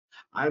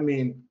 I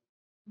mean,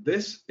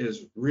 this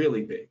is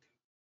really big.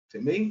 To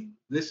me,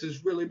 this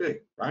is really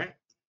big, right?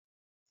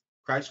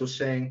 Christ was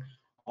saying,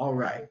 all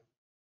right,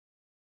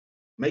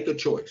 make a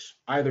choice,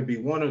 either be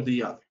one or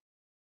the other,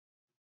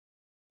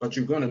 but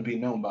you're going to be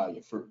known by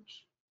your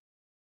fruits.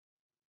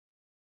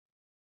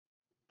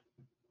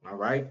 All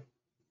right?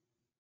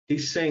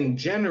 He's saying,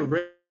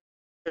 generation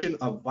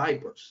of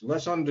vipers.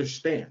 Let's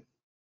understand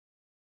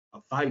a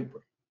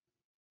viper,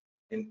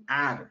 an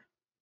adder,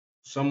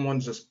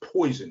 someone's just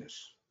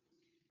poisonous,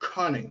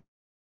 cunning.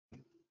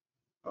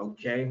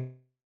 Okay?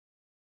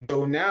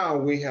 So now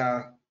we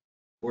have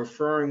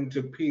referring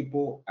to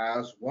people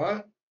as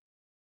what?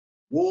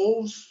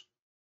 Wolves,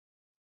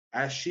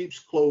 as sheep's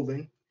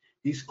clothing.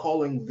 He's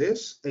calling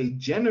this a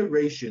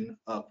generation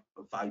of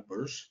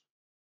vipers.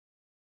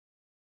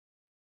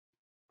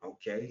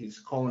 Okay, he's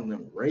calling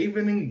them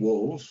ravening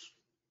wolves.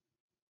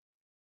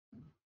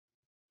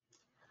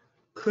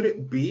 Could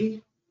it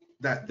be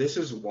that this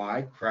is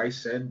why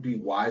Christ said, be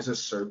wise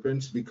as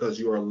serpents, because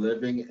you are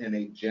living in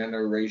a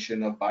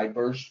generation of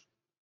vipers?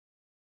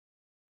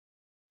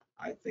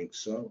 I think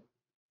so.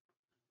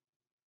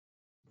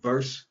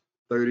 Verse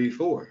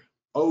 34.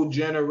 O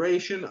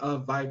generation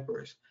of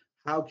vipers,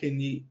 how can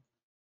ye,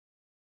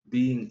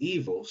 being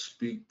evil,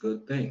 speak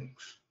good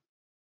things?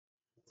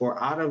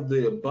 For out of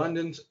the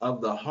abundance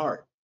of the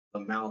heart,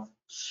 the mouth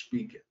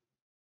speaketh.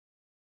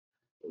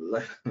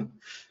 Let,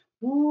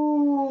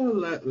 ooh,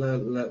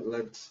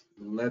 let's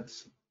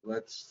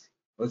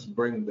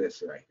bring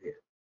this right here.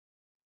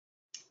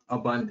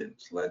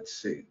 Abundance.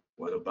 Let's see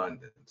what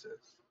abundance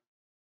is.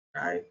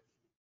 Right?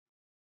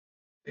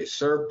 A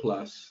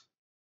surplus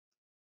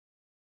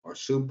or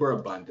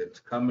superabundance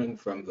coming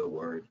from the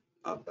word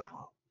of the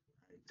mouth.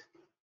 Right?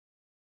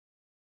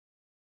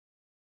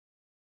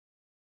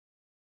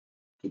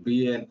 To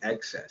be in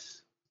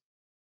excess.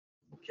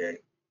 Okay.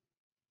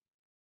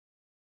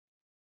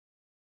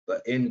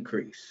 The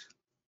increase.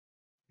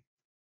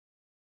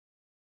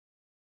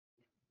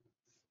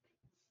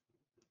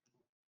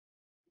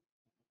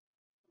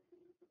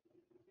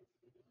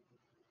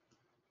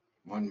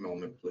 One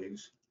moment,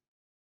 please.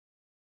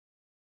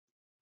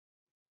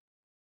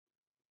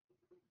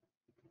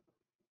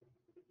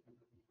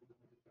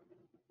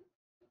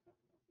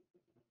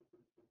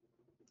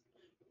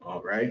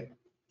 All right.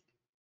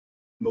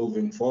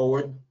 Moving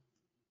forward.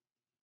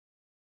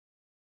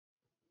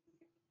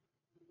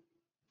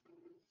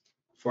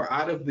 For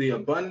out of the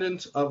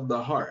abundance of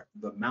the heart,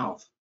 the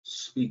mouth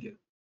speaketh.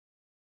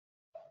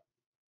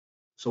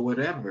 So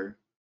whatever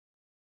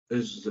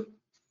is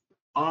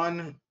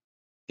on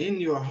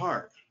in your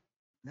heart,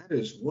 that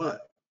is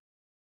what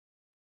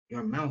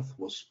your mouth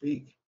will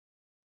speak.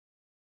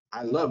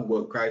 I love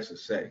what Christ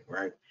is saying,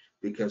 right?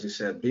 Because he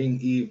said, being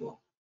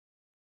evil,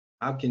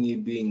 how can you,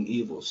 being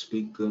evil,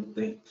 speak good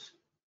things?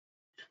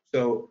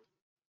 So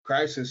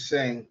Christ is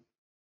saying,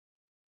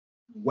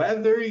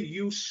 whether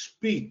you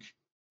speak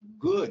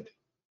good,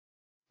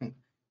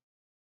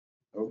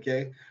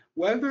 okay,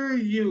 whether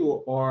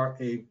you are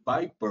a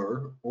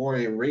viper or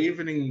a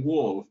ravening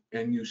wolf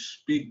and you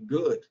speak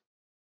good,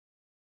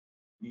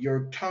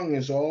 your tongue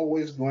is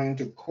always going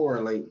to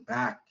correlate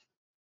back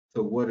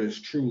to what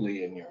is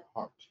truly in your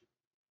heart.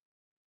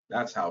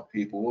 That's how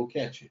people will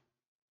catch it.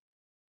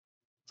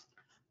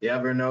 You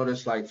ever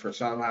notice, like, for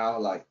somehow,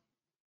 like,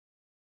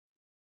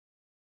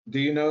 do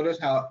you notice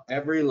how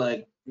every,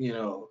 like,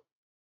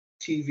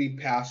 TV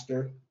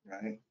pastor,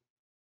 right?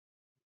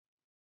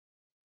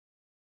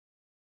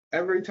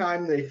 Every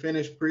time they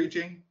finish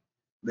preaching,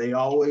 they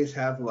always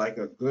have like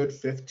a good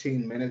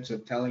 15 minutes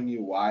of telling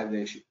you why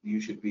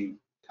you should be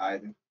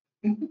tithing,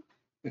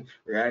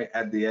 right?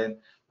 At the end,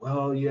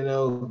 well,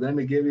 let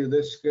me give you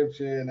this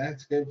scripture and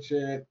that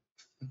scripture,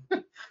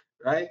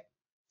 right?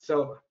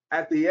 So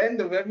at the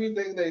end of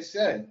everything they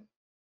said,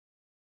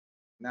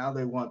 now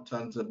they want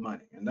tons of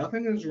money. And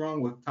nothing is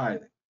wrong with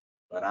tithing,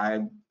 but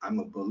I'm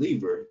a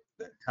believer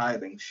that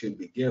tithing should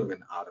be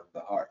given out of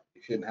the heart.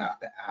 You shouldn't have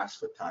to ask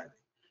for tithing.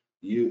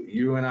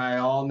 You and I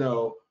all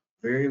know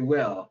very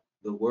well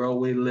the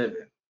world we live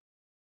in.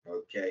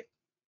 Okay.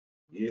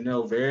 You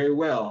know very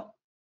well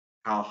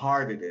how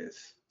hard it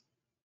is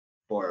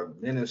for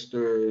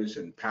ministers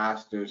and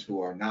pastors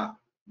who are not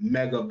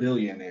mega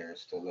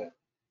billionaires to live,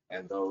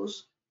 and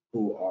those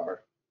who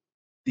are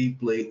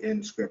deeply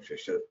in Scripture.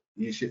 So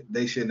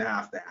they shouldn't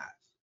have to ask.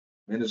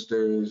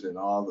 Ministers and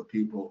all the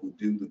people who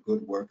do the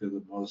good work of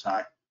the Most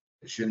High,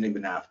 they shouldn't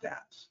even have to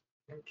ask.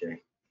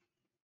 Okay,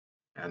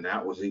 and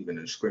that was even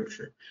in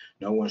Scripture.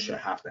 No one should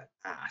have to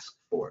ask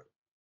for it.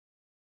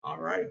 All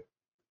right.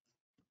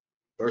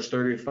 Verse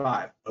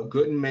 35, a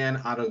good man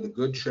out of the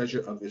good treasure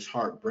of his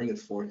heart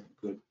bringeth forth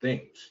good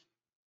things,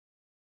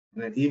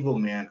 and an evil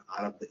man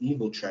out of the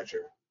evil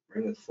treasure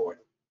bringeth forth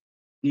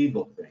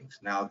evil things.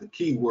 Now, the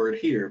key word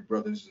here,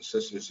 brothers and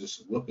sisters, is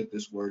to look at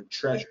this word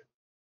treasure.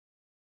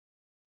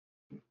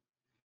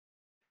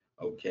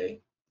 Okay,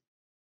 it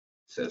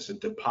says a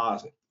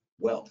deposit,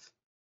 wealth.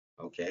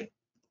 Okay,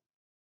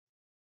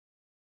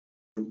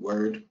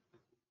 word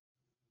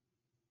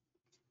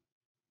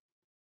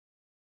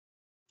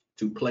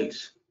to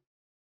place.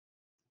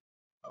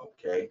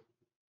 Okay,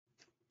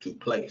 to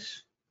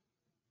place,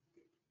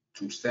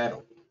 to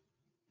settle,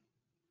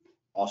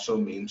 also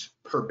means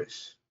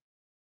purpose.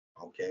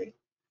 Okay,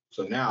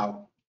 so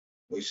now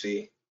we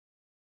see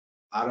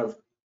out of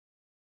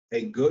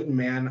a good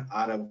man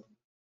out of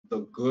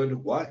the good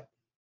what?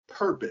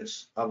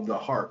 Purpose of the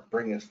heart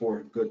bringeth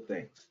forth good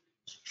things.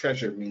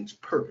 Treasure means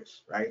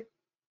purpose, right?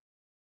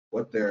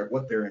 What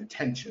their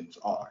intentions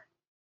are.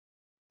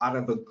 Out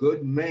of a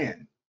good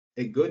man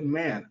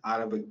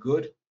out of a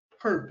good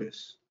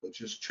purpose,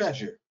 which is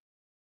treasure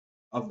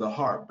of the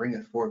heart,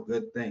 bringeth forth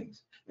good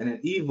things. And an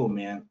evil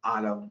man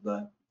out of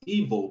the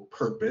evil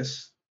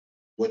purpose,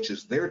 which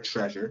is their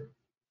treasure,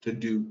 to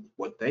do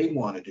what they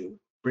want to do,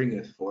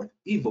 bringeth forth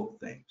evil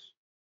things.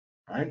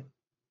 Right?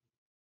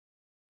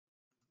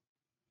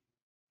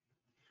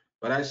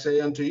 But I say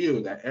unto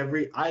you that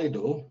every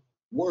idle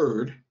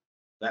word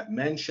that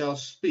men shall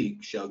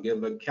speak shall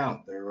give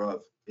account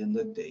thereof in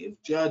the day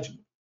of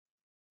judgment.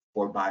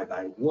 For by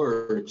thy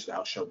words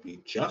thou shalt be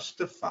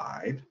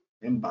justified,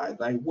 and by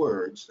thy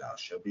words thou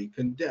shalt be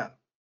condemned.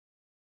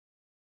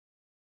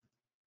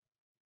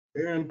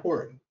 Very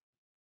important.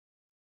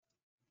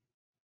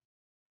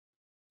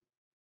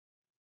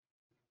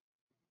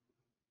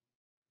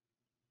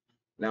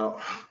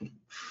 Now,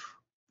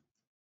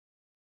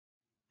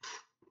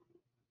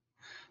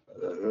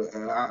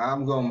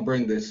 I'm going to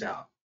bring this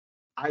out.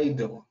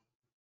 Idle.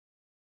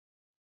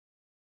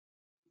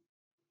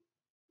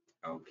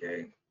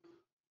 Okay.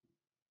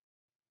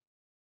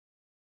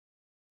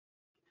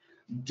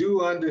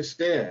 Do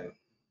understand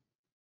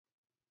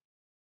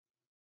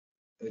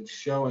it's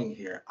showing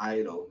here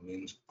idle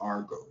means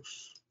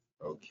argos.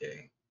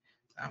 Okay.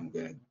 I'm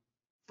going to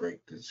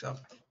break this up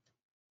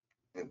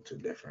into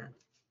different,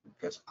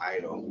 because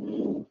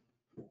idle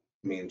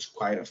means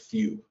quite a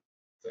few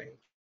things,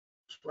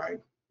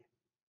 right?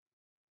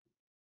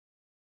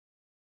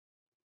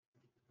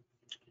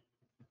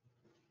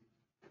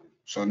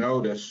 So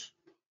notice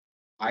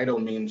idle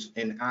means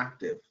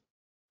inactive,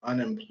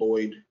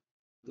 unemployed,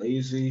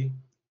 lazy,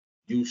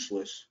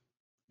 useless,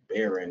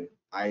 barren,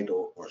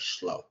 idle, or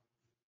slow.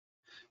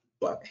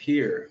 But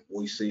here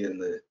we see in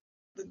the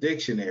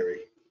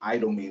dictionary,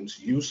 idle means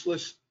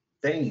useless,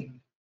 vain,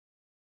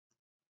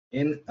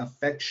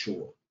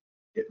 ineffectual.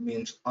 It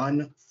means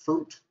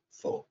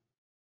unfruitful.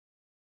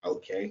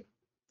 Okay? It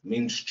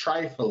means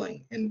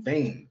trifling and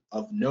vain,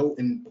 of no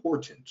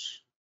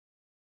importance.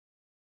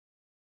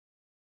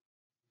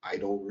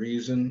 Idle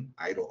reason,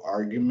 idle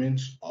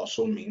arguments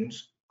also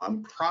means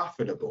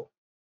unprofitable,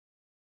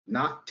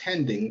 not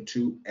tending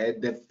to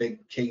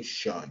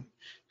edification.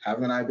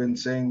 Haven't I been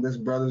saying this,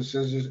 brothers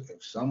and sisters?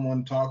 If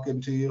someone talking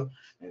to you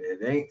and it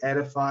ain't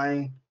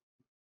edifying,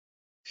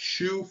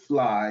 shoo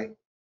fly,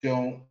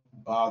 don't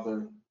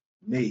bother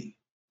me.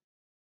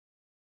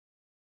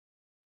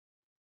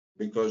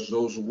 Because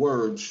those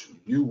words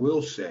you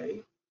will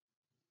say,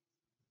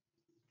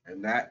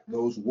 and that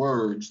those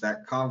words,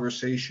 that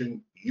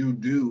conversation you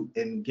do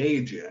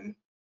engage in,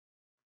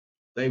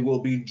 they will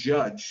be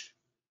judged.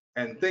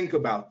 And think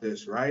about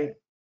this, right?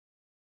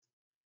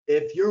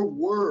 If your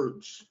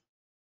words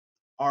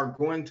are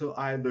going to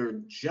either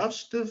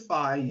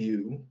justify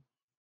you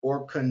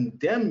or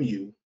condemn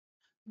you,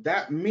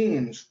 that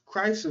means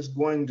Christ is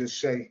going to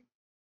say,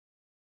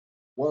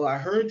 well, I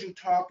heard you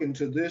talking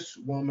to this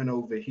woman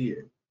over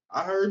here.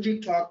 I heard you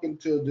talking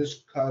to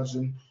this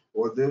cousin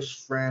or this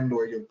friend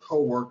or your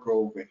coworker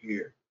over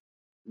here.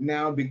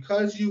 Now,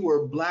 because you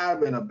were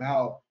blabbing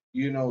about,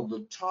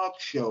 the talk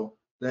show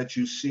that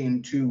you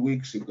seen 2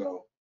 weeks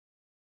ago,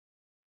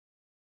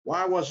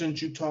 why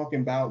wasn't you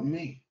talking about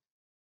me?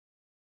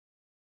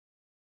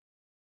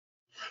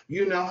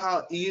 You know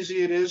how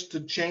easy it is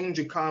to change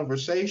a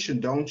conversation,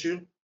 don't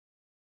you?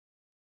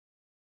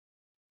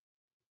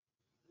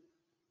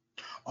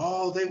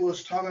 Oh, they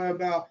was talking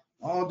about,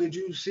 oh, did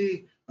you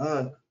see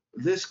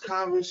this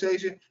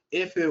conversation?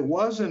 If it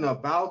wasn't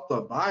about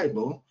the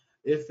Bible,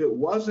 if it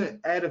wasn't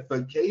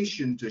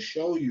edification to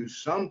show you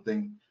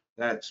something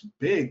that's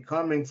big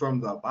coming from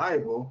the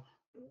Bible,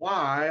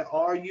 Why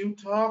are you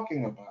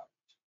talking about?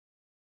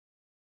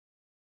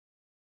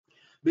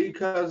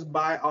 Because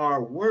by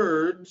our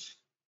words,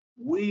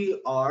 we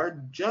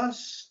are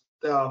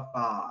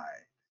justified.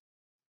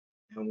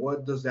 And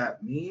what does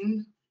that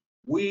mean?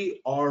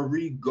 We are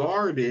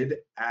regarded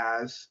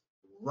as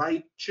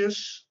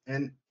righteous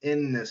and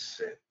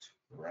innocent,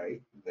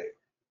 right there.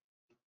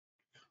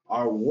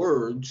 Our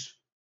words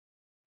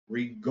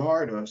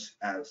regard us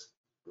as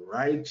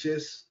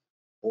righteous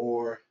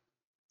or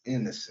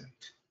innocent.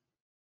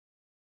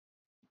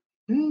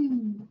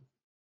 Hmm.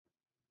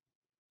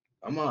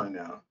 Come on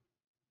now.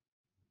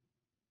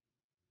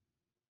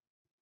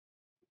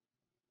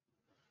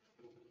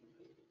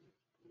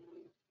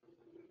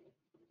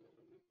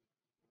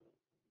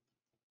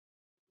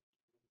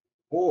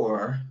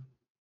 Or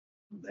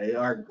they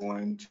are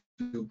going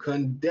to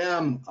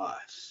condemn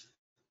us.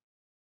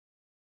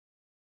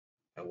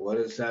 And what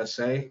does that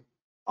say?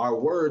 Our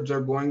words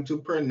are going to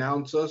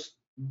pronounce us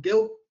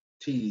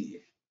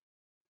guilty.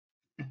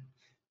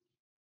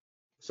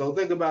 So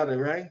think about it,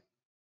 right?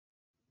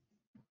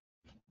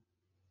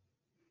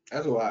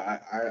 That's why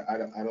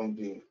I don't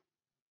do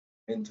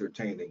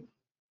entertaining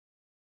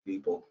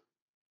people.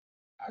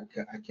 I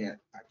can't.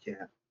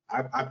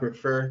 I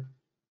prefer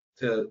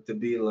to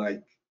be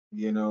like,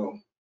 you know,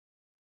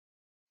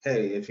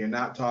 hey, if you're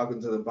not talking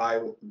to the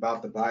Bible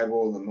about the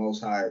Bible, the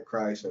Most High, or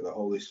Christ, or the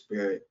Holy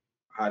Spirit,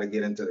 how to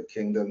get into the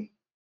kingdom,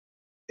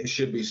 it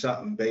should be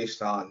something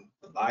based on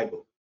the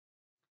Bible.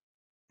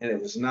 And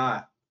if it's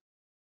not,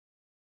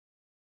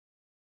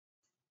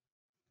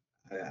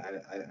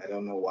 I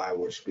don't know why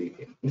we're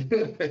speaking.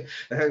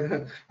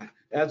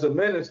 As a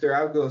minister,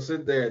 I'm going to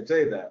sit there and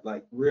say that,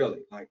 like, really,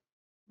 like,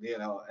 you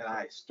know, and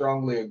I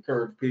strongly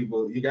encourage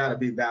people, you got to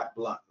be that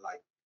blunt.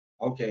 Like,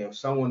 okay, if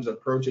someone's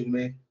approaching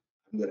me,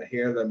 I'm going to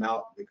hear them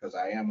out because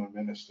I am a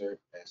minister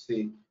and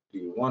see, do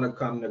you want to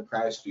come to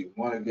Christ? Do you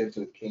want to get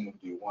to the kingdom?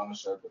 Do you want to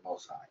serve the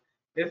Most High?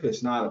 If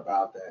it's not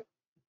about that,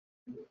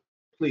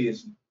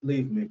 please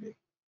leave me be.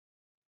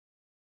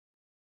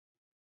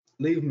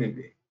 Leave me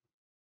be.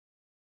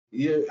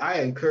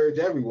 I encourage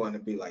everyone to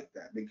be like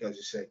that because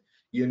you say,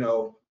 you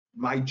know,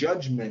 my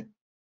judgment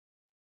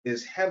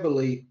is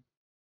heavily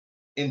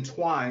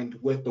entwined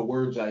with the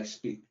words I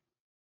speak.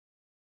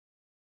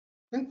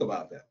 Think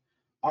about that.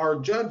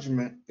 Our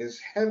judgment is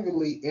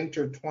heavily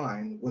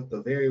intertwined with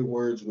the very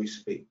words we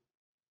speak.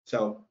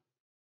 So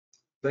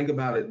think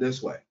about it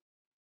this way.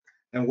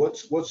 And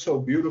what's so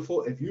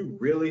beautiful, if you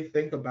really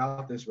think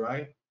about this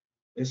right,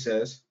 it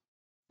says,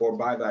 for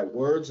by thy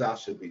words thou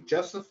shalt be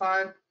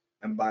justified,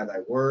 and by thy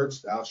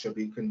words thou shalt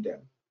be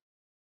condemned.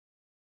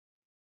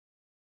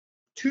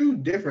 Two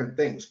different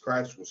things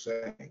Christ was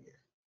saying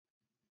here.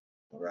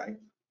 All right.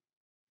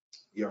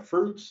 Your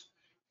fruits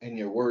and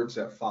your words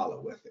that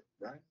follow with it,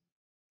 right?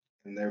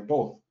 And they're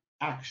both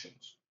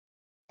actions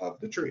of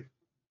the tree.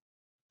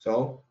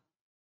 So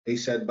he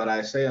said, but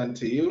I say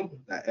unto you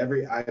that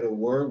every idle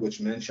word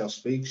which men shall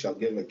speak shall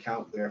give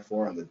account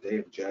therefore on the day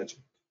of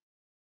judgment.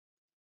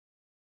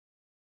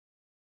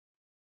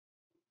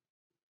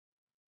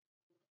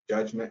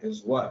 Judgment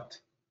is what?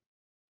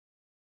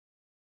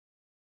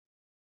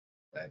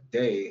 That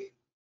day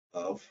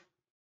of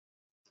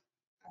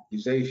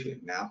accusation.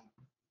 Now,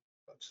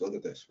 let's look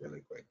at this really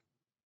quick.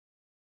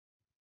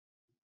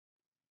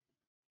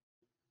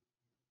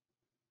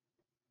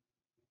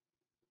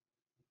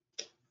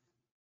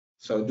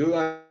 So do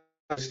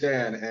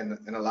understand,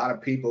 and a lot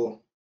of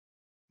people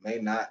may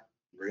not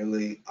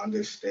really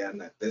understand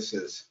that this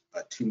is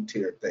a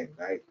two-tier thing,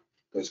 right?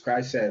 Because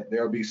Christ said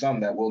there will be some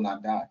that will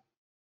not die,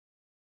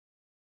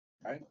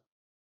 right?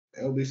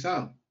 There will be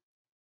some.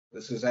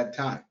 This is that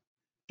time.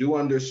 Do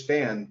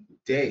understand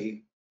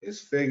day is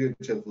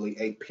figuratively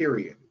a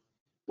period,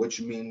 which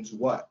means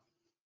what?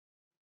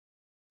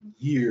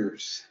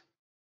 Years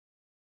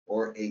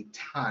or a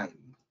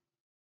time.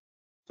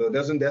 So it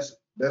doesn't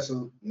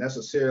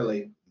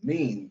necessarily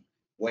mean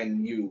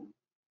when you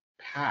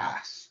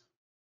pass.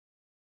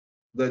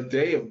 The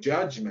day of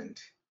judgment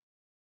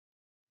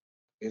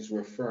is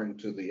referring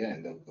to the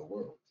end of the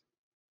world.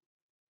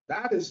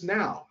 That is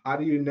now. How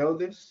do you know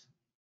this?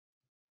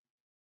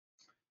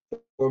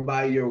 Or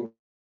by your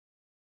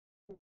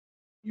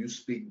you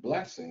speak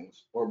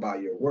blessings, or by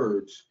your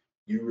words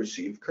you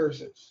receive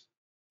curses.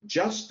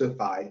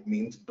 Justified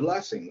means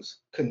blessings,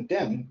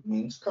 condemned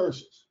means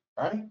curses,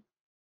 right?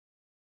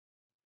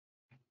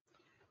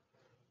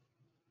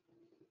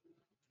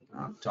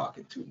 I'm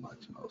talking too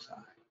much, Most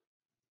High.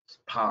 It's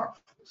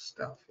powerful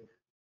stuff here.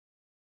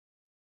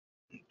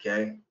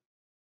 Okay.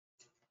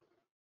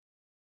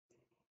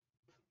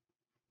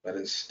 But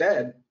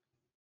instead,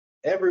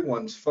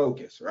 everyone's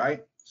focus,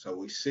 right? So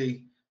we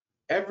see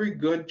every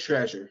good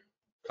treasure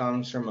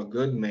comes from a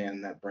good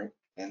man that bring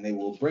and they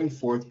will bring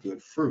forth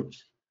good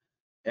fruits.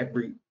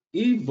 Every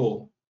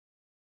evil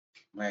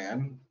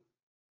man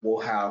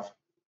will have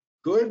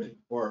good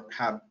or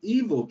have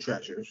evil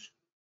treasures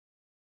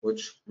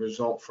which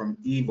result from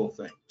evil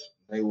things.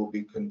 They will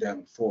be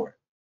condemned for it.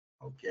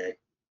 Okay.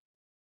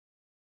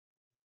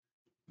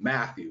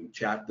 Matthew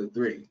chapter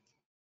 3.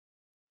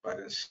 But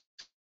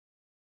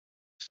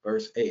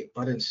Verse 8.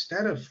 But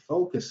instead of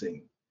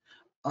focusing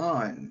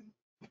on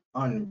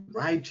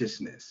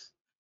unrighteousness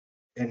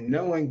and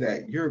knowing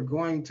that you're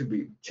going to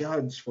be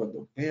judged for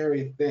the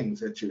very things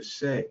that you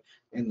say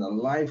in the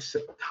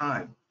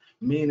lifetime,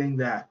 meaning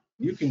that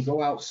you can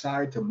go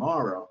outside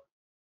tomorrow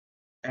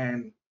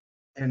and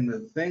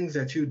the things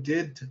that you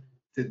did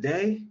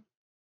today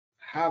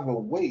have a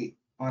weight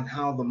on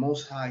how the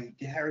Most High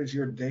carries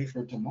your day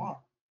for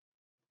tomorrow.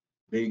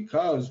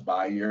 Because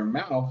by your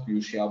mouth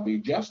you shall be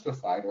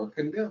justified or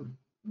condemned.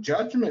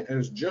 Judgment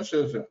is just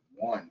as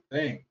one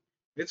thing.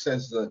 It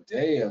says the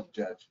day of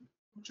judgment,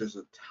 which is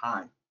a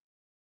time.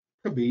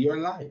 It could be your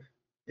life.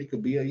 It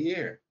could be a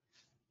year.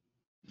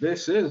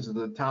 This is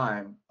the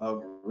time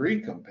of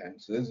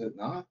recompense, is it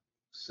not?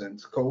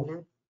 Since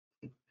COVID.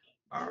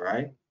 All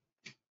right.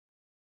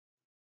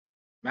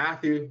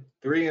 Matthew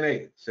 3 and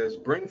 8 says,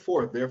 bring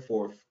forth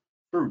therefore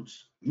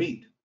fruits,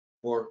 meat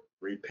for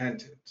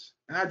repentance.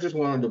 And I just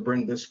wanted to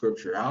bring this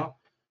scripture out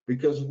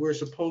because we're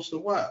supposed to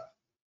what?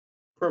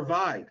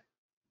 Provide.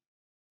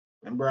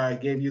 Remember, I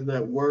gave you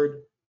that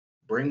word,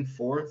 bring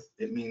forth.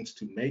 It means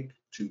to make,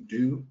 to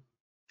do,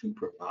 to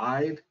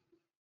provide,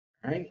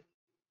 right?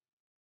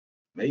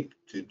 Make,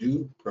 to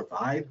do,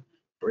 provide,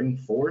 bring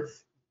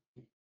forth,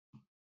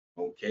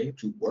 okay,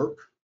 to work,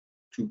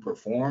 to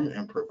perform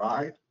and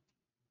provide.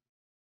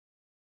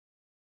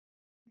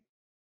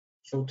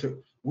 So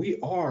we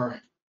are,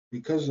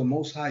 because the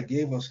Most High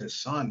gave us his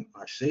son,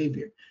 our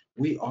savior,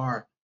 we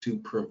are to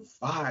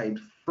provide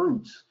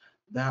fruits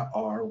that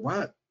are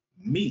what?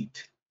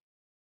 Meat.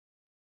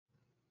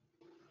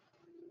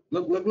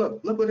 Look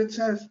what it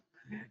says.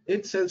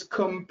 It says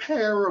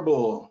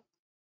comparable.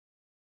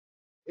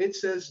 It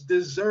says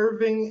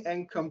deserving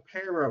and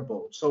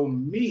comparable. So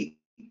meat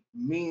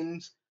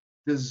means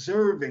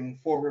deserving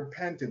for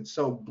repentance.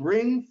 So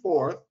bring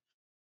forth,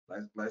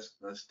 let's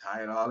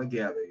tie it all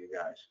together, you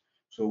guys.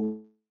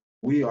 So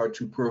we are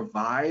to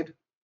provide,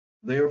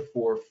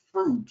 therefore,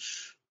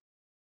 fruits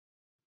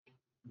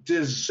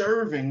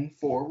deserving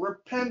for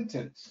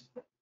repentance.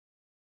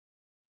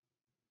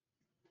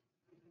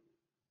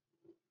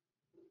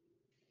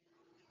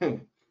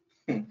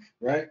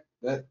 Right?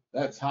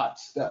 That's hot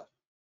stuff.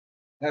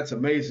 That's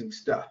amazing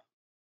stuff.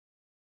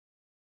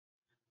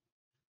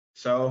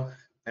 So,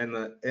 and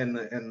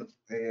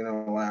you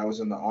know, when I was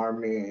in the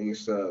army, I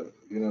used to,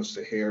 you know,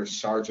 to hear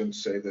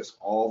sergeants say this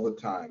all the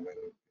time,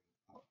 and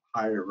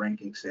higher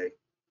ranking say,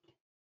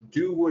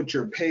 do what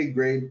your pay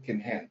grade can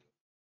handle.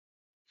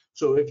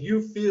 So if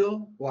you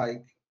feel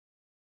like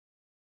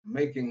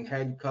making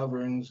head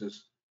coverings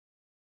is,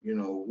 you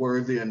know,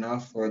 worthy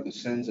enough for the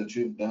sins that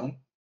you've done,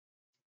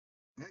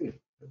 hey,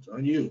 it's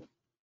on you.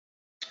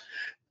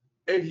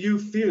 If you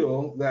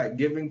feel that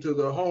giving to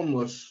the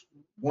homeless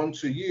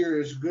once a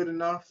year is good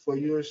enough for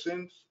your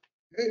sins,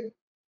 hey,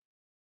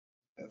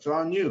 that's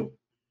on you.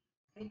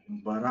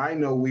 But I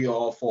know we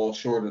all fall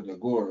short of the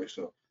glory,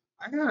 so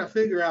I gotta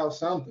figure out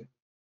something.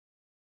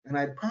 And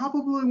I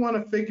probably want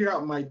to figure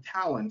out my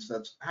talents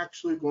that's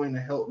actually going to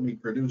help me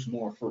produce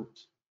more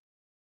fruits.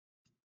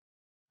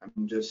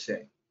 I'm just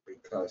saying,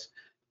 because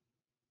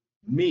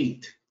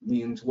meat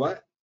means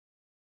what?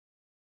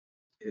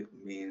 It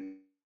means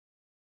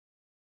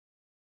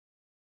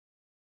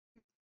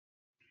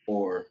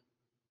for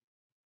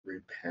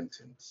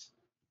repentance.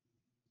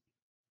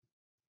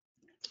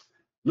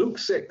 Luke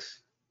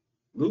 6,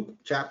 Luke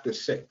chapter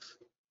 6,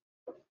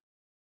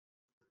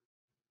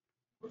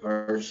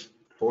 verse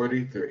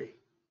 43.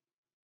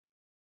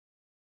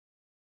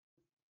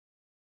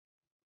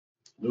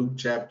 Luke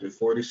chapter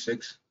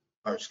 46,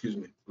 or excuse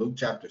me, Luke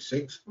chapter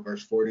 6,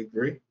 verse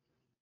 43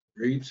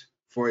 reads,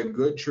 for a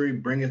good tree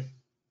bringeth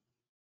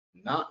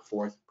not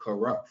forth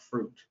corrupt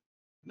fruit,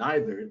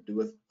 neither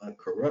doeth a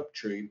corrupt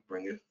tree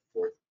bringeth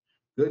forth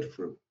good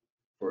fruit.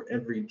 For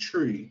every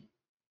tree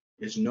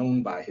is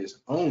known by his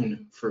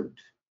own fruit.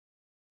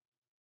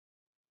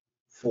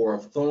 For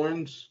of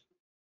thorns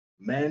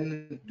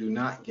men do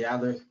not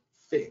gather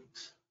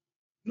figs,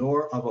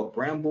 nor of a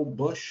bramble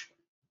bush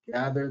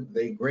gather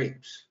they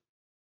grapes.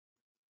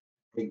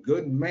 A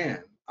good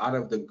man out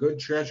of the good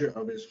treasure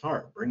of his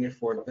heart bringeth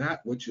forth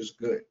that which is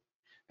good,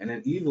 and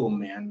an evil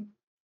man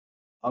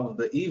of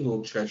the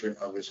evil treasure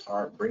of his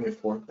heart bringeth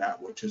forth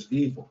that which is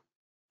evil.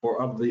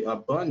 For of the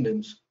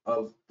abundance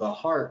of the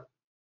heart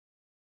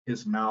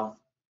his mouth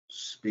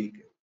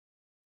speaketh.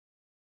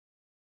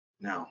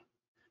 Now,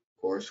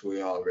 of course,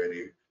 we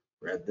already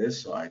read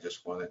this, so I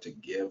just wanted to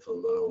give a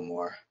little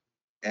more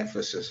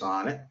emphasis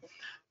on it.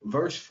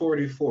 Verse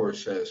 44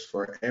 says,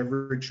 for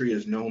every tree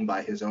is known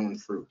by his own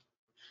fruit.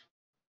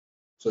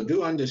 So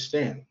do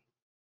understand.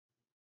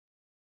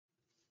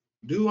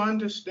 Do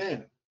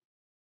understand.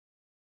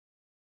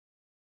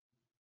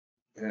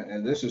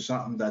 And this is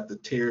something that the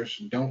tares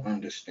don't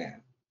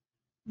understand.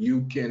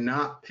 You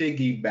cannot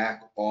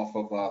piggyback off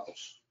of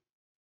others.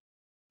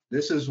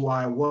 This is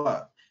why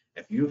what?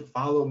 If you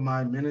follow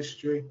my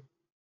ministry,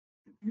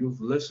 if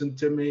you've listened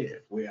to me,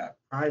 if we have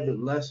private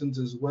lessons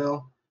as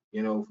well,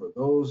 you know, for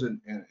those and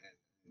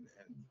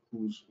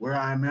who's where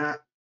I'm at,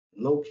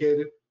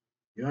 located,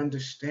 you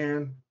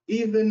understand,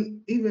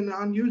 even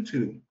on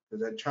YouTube,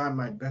 because I try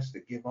my best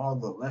to give all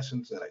the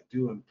lessons that I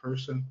do in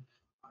person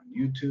on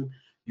YouTube.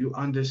 You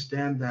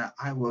understand that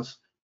I was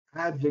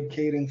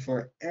advocating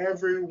for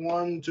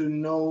everyone to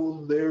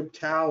know their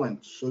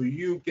talents so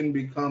you can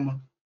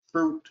become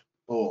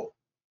fruitful,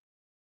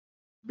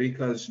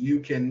 because you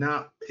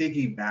cannot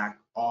piggyback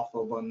off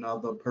of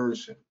another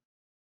person.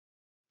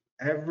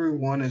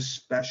 Everyone is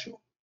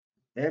special.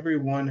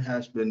 Everyone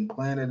has been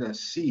planted a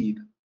seed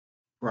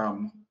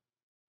from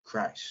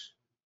Christ.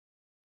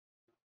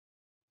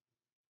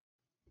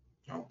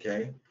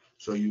 Okay?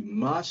 So you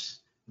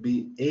must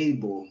be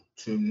able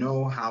to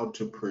know how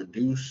to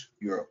produce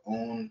your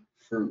own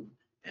fruit.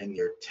 And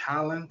your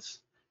talents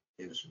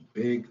is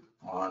big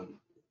on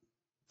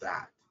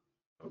that.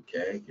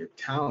 Okay? Your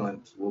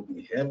talents will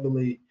be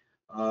heavily,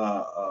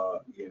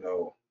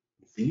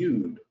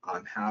 viewed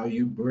on how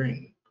you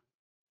bring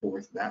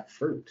forth that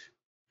fruit.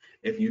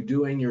 If you're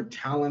doing your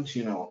talents,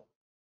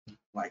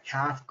 like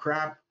half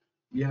crap,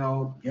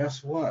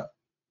 guess what?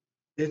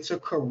 It's a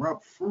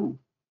corrupt fruit,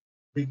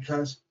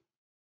 because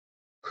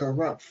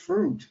corrupt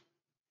fruit,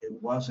 it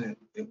wasn't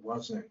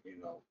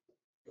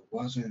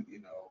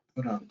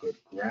put on good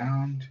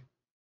ground.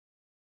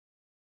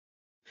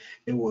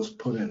 It was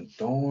put in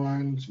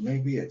thorns.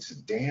 Maybe it's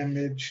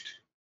damaged.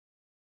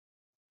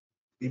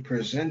 Be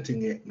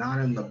presenting it not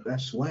in the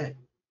best way.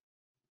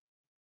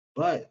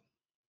 But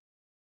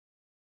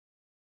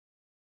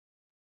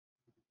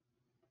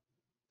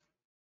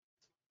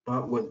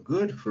with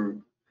good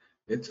fruit,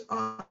 it's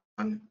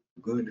on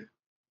good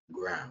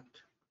ground.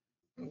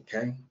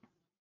 Okay?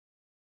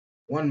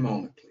 One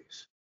moment,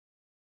 please.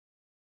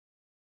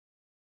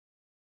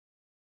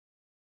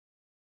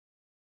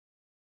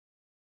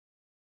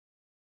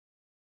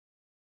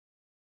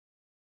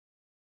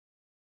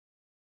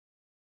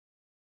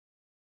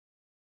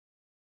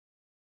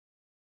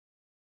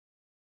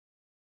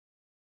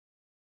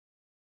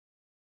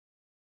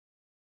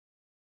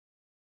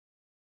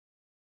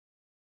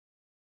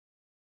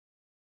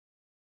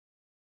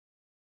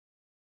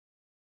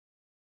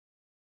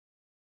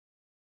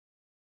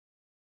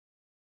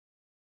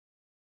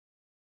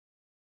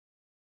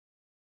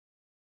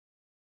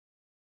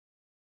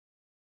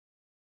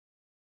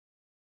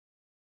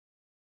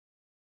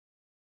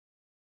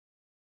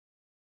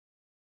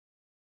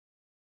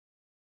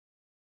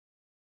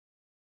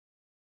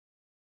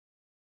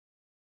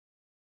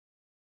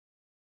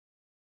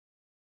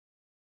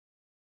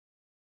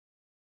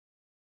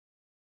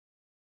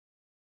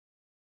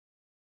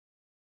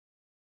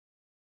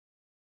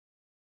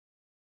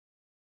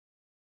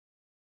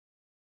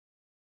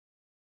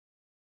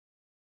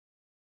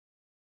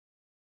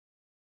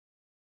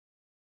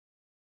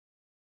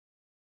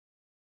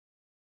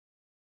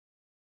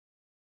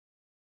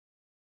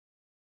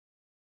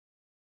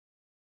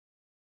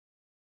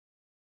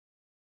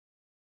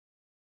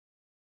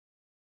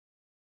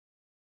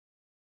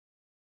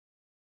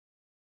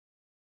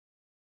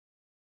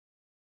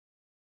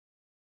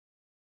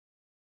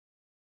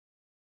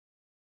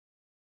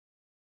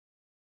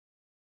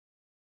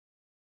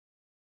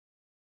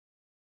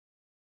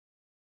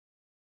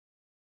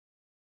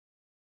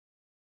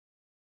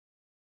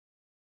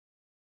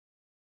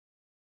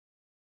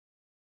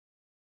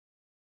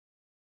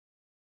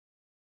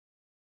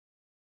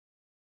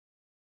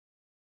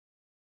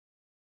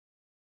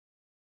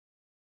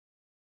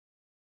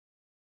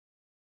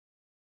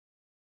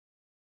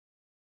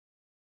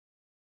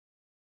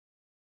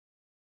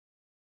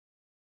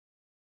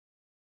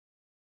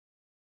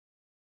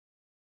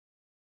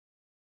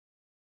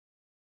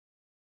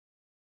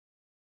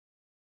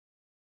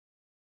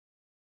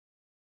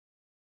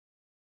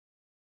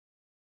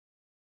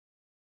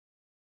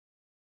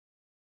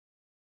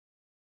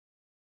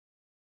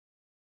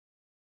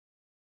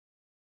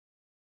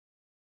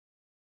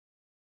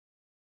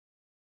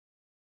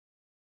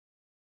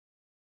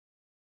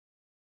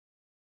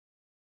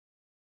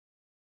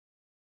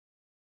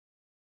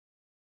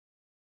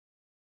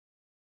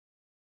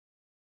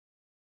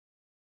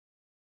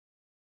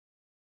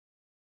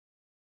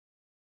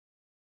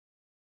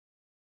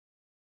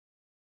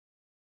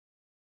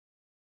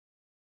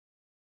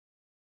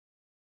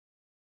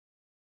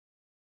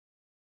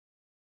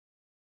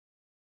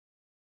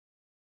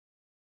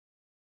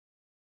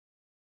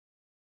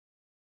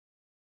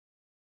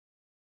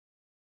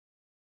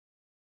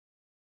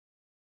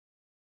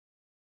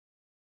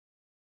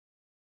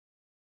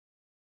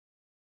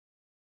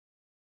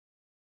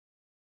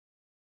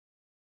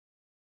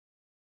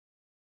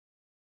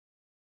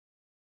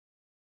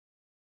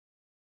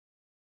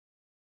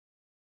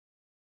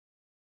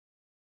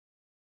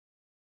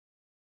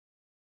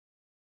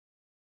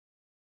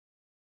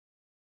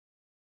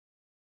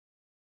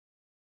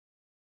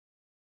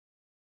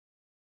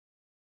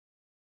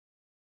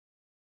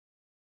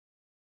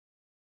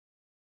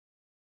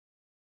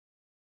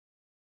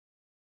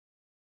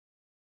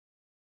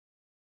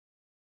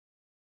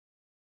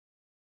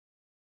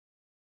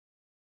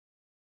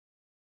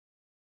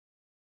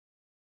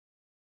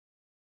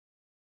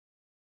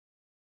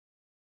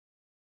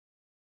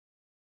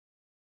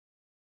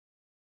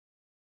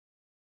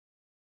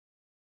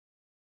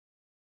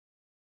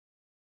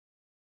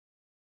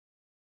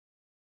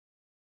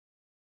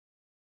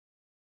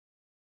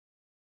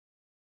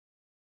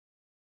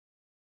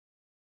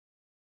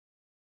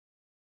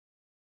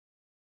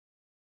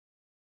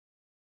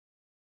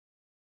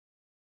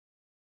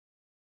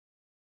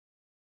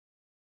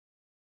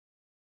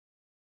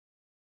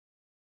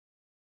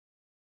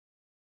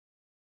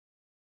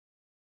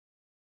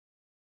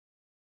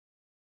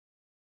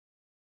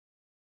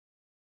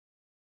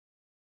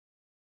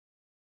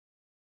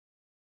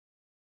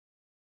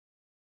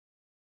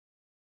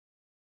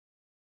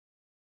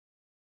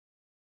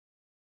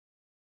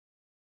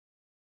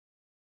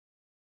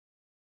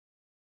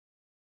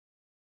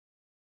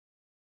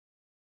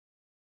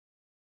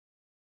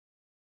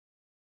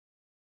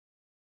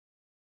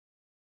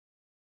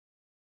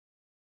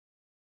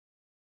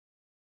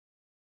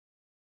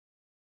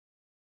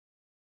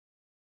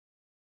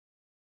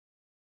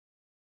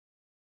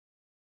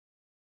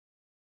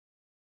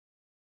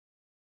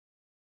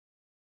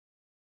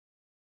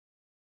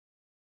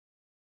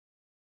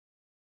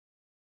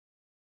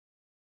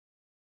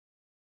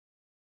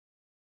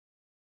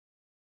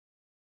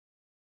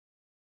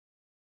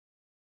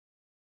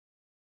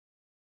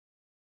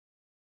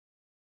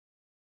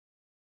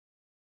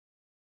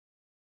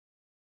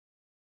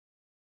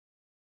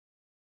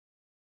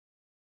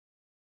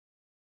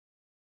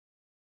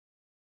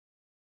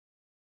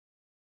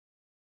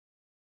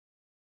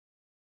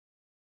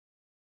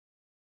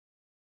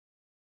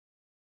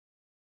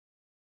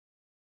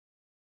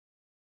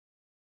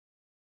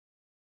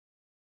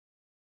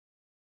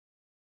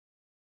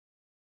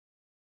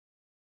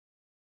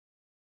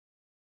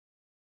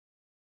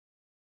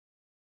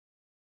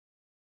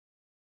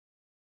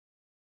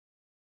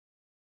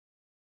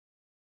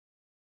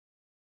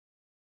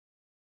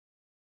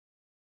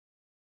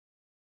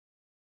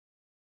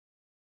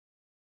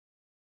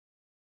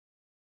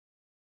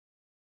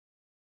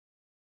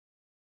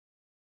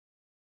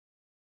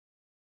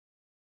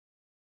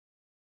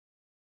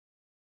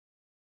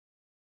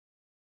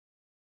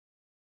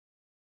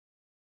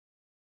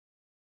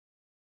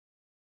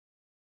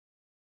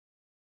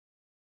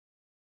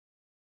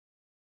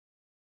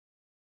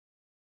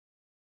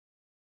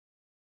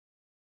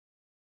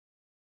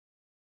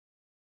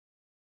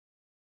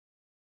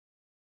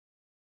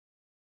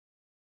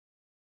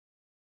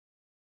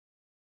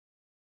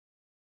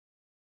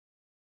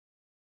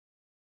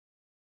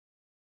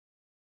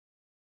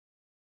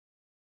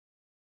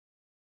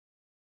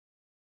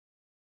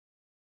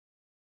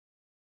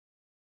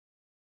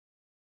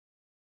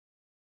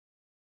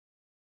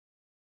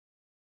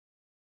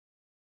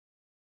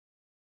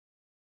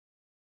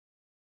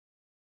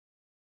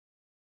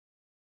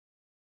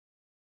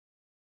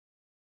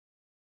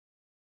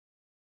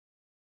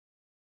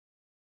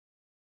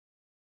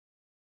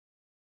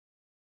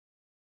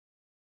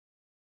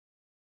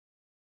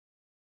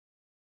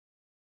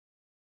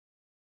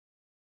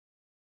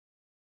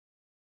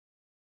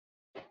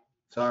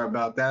 Sorry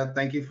about that.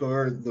 Thank you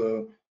for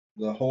the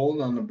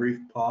hold on the brief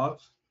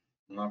pause.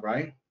 All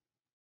right.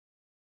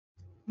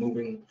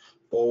 Moving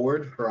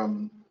forward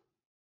from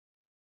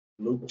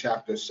Luke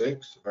chapter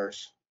 6,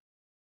 verse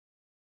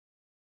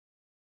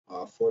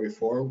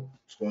 44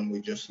 is when we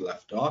just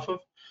left off of.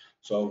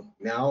 So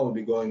now we'll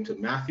be going to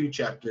Matthew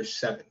chapter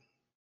 7.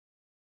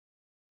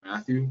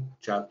 Matthew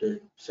chapter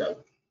 7.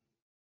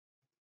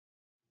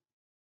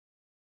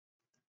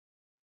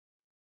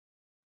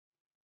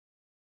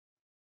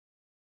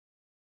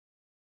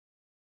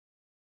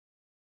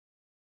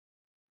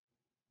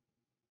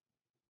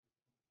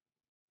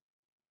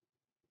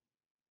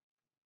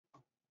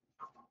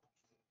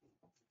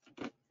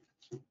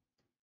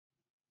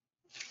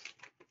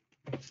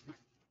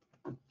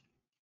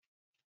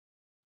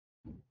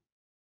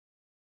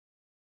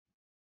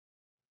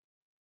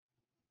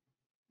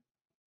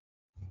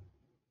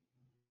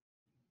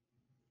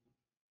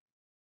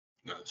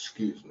 No,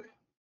 excuse me.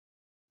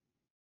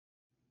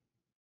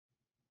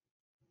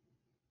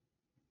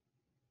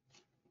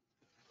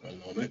 One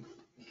moment.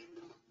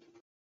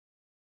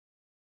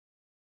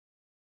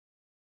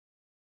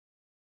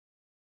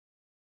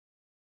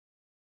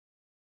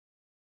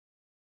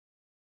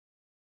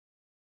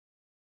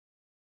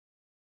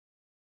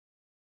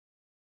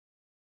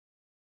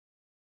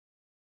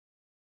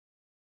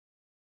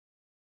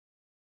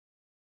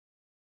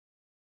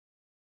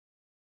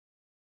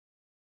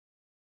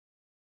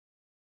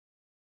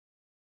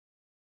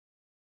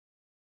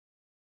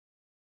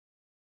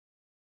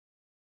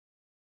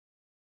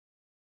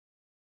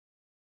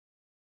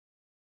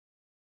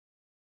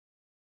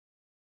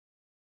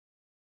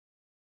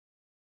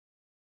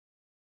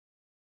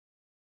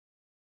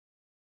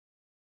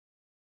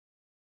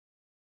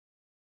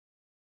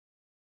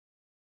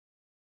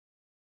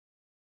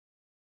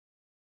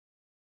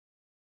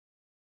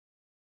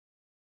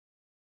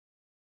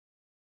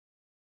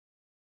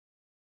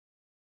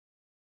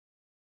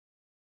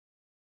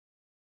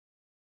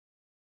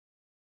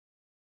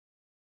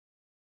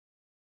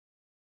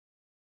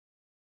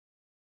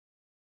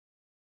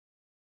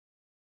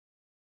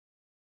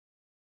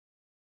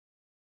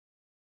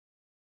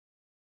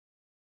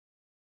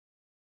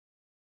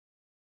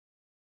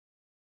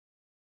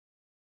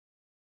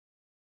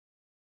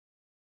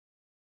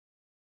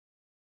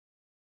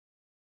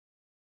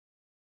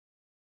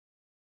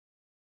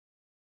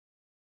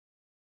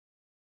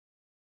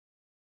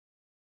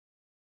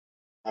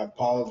 I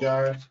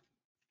apologize.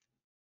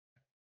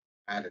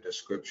 Added a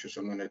scripture,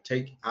 so I'm going to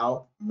take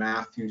out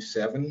Matthew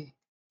 7.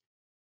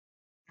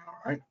 All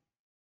right.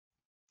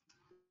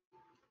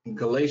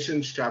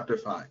 Galatians chapter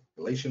 5.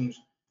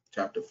 Galatians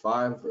chapter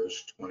 5,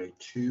 verse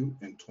 22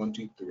 and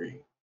 23.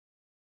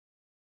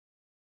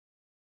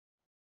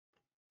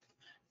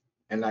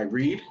 And I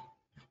read,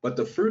 but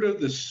the fruit of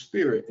the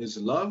Spirit is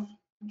love,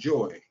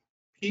 joy,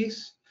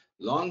 peace,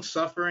 long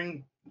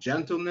suffering,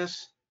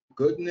 gentleness,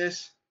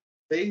 goodness,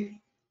 faith,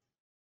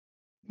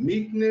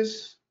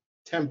 meekness,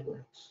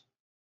 temperance.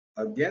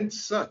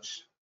 Against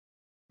such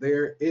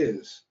there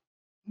is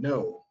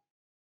no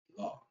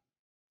law.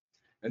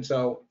 And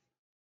so,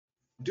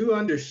 do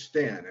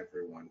understand,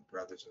 everyone,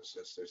 brothers and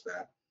sisters,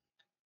 that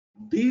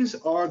these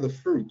are the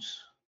fruits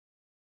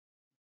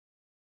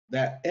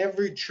that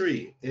every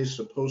tree is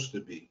supposed to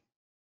be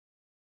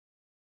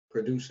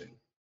producing.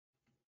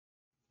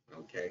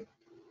 Okay?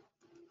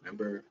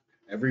 Remember,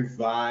 every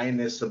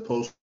vine is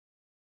supposed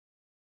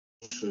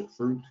to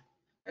fruit,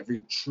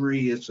 every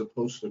tree is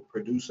supposed to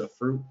produce a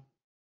fruit.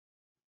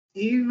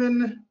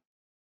 Even,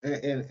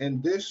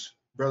 and this,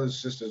 brothers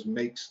and sisters,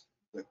 makes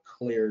the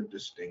clear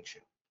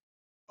distinction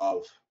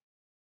of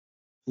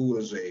who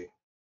is a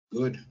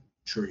good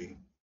tree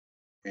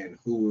and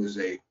who is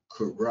a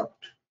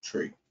corrupt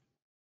tree.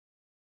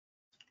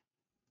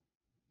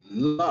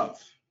 Love,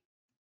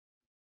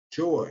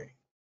 joy,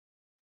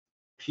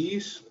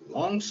 peace,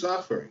 long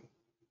suffering,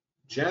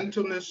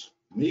 gentleness,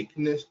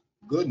 meekness,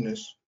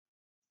 goodness,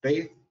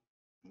 faith,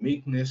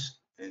 meekness,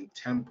 and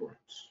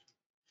temperance.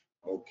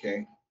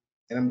 Okay.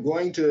 And I'm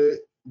going to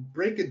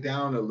break it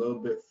down a little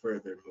bit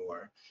further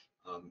more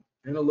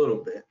in a little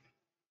bit.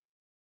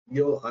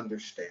 You'll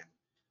understand.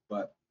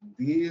 But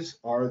these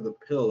are the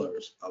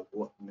pillars of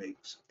what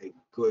makes a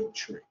good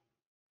tree.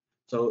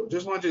 So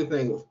just want you to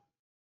think,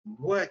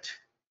 what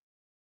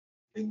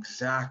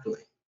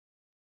exactly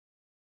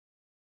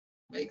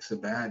makes a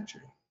bad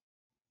tree?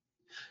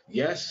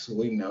 Yes,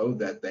 we know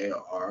that they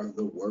are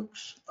the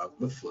works of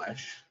the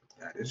flesh.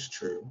 That is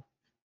true.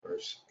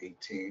 Verse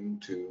 18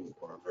 to,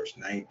 or verse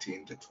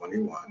 19 to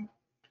 21.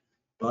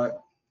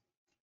 But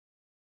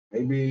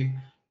maybe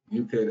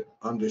you could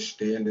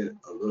understand it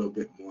a little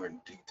bit more in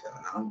detail.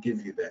 And I'll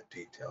give you that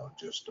detail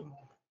in just a moment.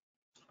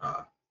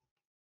 Uh,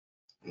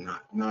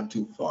 not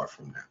too far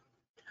from now.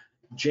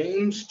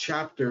 James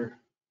chapter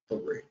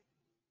 3.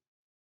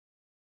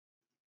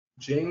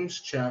 James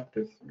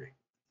chapter 3.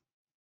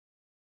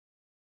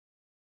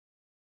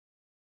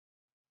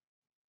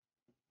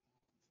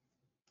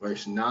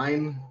 Verse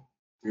 9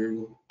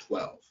 through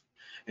 12.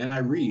 And I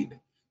read,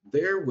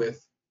 therewith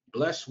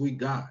bless we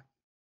God,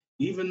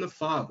 even the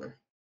Father,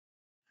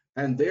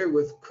 And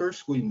therewith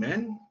curse we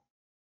men,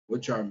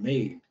 which are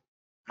made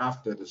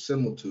after the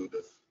similitude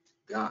of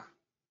God.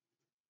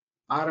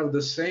 Out of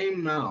the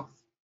same mouth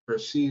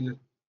proceeded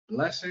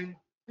blessing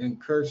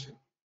and cursing.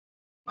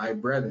 My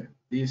brethren,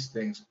 these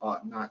things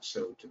ought not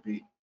so to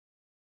be.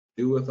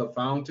 Doeth a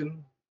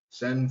fountain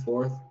send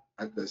forth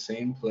at the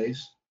same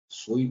place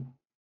sweet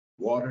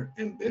water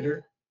and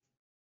bitter?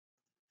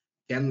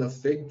 Can the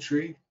fig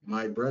tree,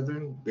 my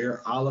brethren,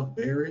 bear olive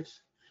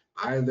berries,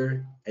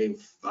 either a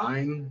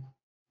vine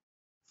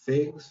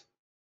figs?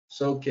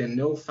 So can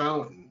no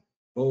fountain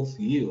both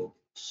yield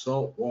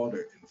salt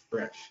water and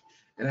fresh.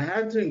 And I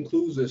had to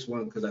include this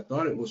one because I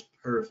thought it was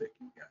perfect,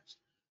 you guys.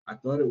 I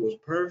thought it was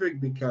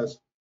perfect because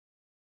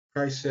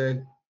Christ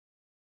said,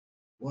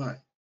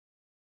 what?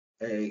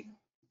 A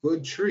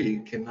good tree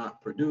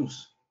cannot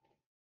produce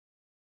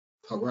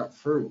corrupt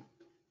fruit,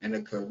 and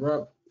a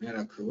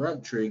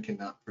corrupt tree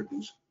cannot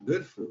produce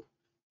good fruit,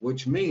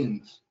 which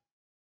means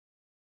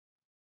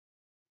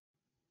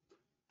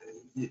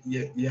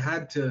you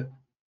had to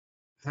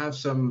have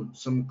some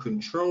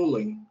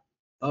controlling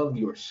of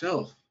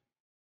yourself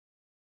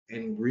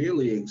and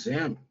really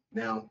examine.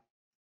 Now,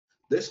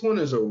 this one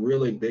is a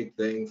really big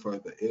thing for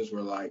the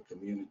Israelite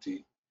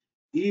community,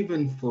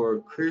 even for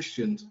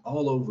Christians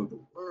all over the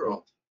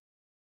world,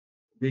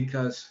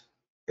 because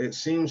it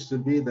seems to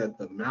be that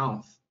the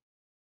mouth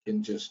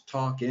can just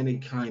talk any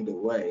kind of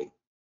way,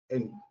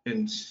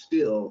 and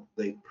still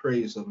they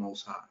praise the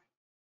Most High,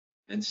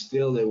 and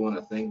still they want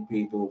to thank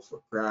people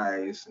for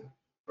Christ and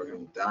for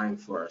Him dying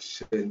for our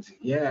sins.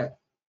 Yet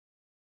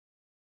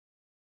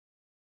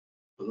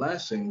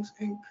blessings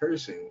and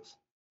cursings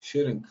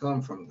shouldn't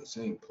come from the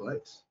same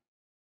place,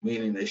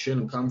 meaning they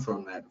shouldn't come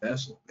from that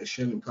vessel. They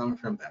shouldn't come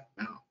from that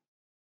mouth.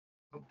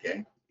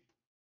 Okay.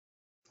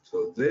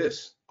 So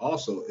this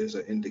also is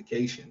an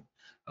indication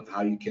of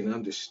how you can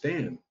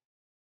understand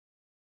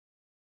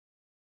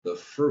the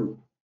fruit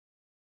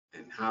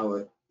and how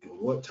it and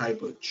what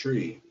type of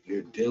tree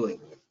you're dealing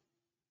with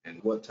and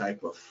what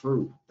type of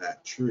fruit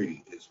that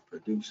tree is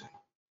producing.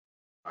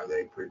 Are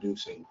they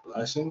producing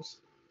blessings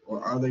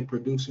or are they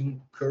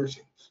producing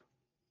cursings?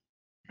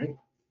 Right?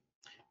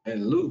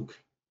 And Luke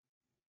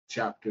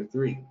chapter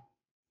 3.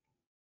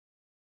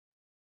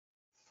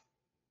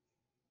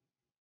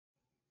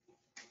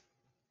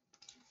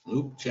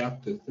 Luke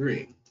chapter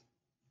 3,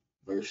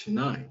 verse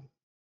 9.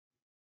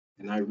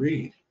 And I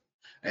read,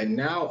 and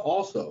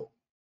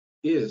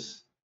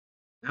is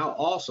now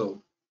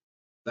also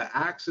the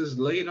axe is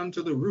laid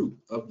unto the root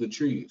of the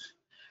trees.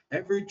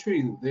 Every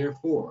tree,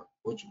 therefore,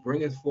 which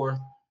bringeth forth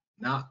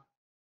not,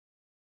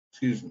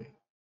 excuse me,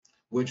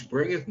 which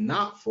bringeth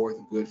not forth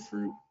good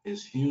fruit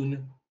is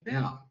hewn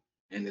down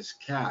and is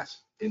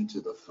cast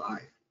into the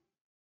fire.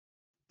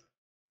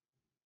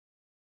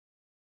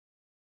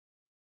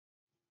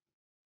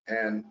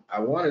 And I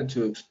wanted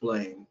to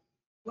explain,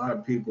 a lot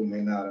of people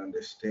may not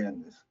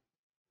understand this.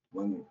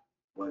 When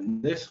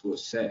when this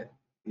was said,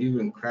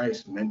 even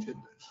Christ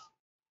mentioned this.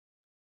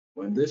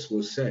 When this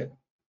was said,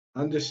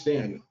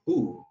 understand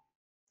who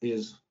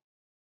is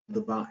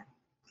the vine.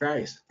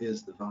 Christ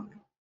is the vine.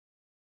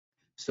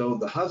 So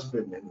the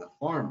husbandman, the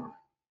farmer,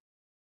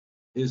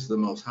 is the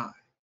Most High.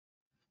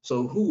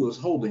 So who is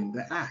holding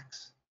the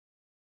axe?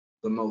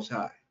 The Most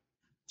High.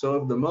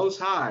 So if the Most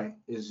High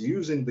is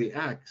using the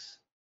axe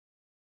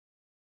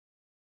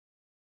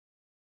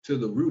to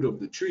the root of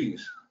the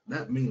trees,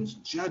 that means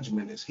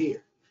judgment is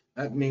here.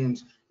 That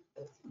means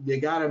you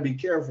got to be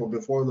careful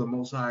before the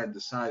Most High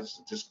decides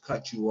to just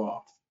cut you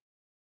off.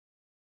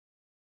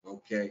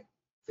 Okay?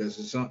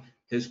 Because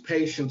his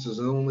patience is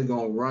only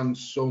going to run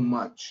so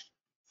much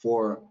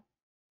for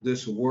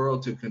this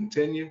world to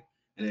continue.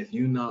 And if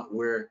you're not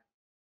where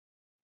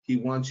he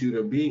wants you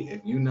to be,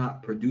 if you're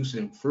not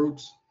producing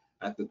fruits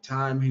at the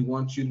time he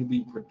wants you to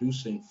be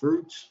producing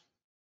fruits,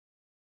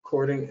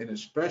 according and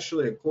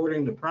especially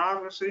according to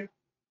prophecy,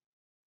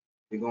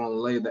 they're going to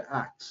lay the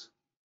axe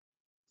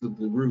to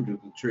the root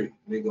of the tree.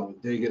 They're going to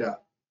dig it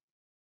up.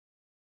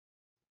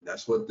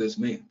 That's what this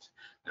means.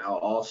 Now,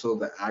 also,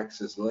 the axe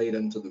is laid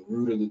into the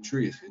root of the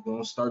trees. He's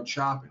going to start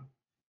chopping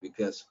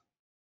because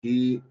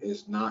he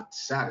is not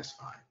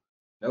satisfied.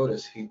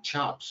 Notice he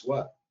chops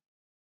what?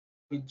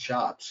 He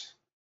chops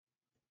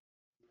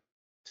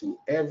to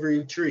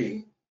every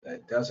tree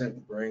that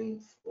doesn't bring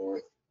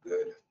forth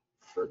good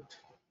fruit.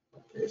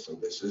 Okay, so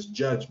this is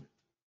judgment.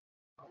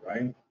 All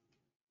right.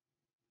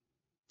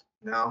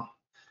 Now,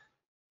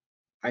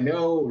 I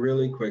know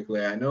really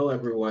quickly, I know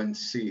everyone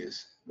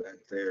sees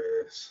that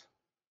there's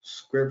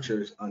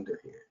scriptures under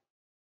here.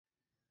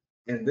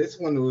 And this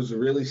one was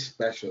really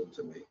special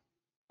to me,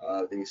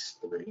 these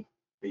three,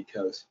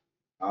 because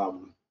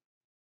um,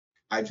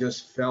 I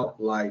just felt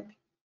like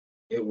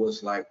it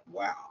was like,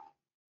 wow.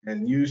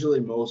 And usually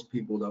most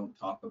people don't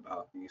talk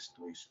about these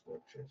three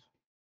scriptures,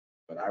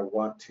 but I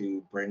want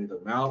to bring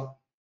them out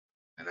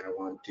and I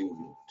want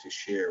to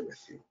share with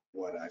you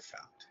what I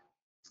found.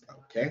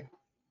 Okay.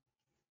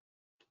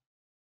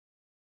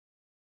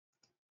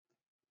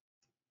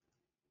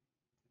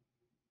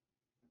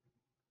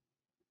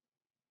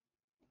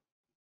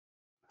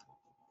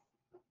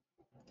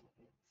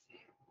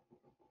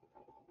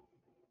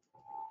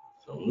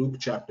 So Luke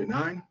chapter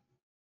 9,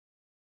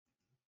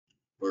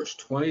 verse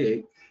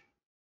 28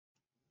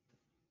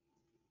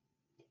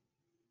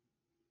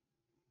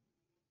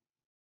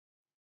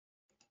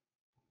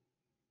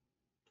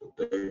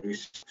 to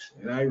 36.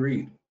 And I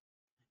read,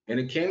 and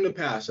it came to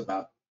pass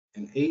about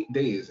in 8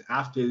 days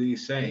after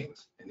these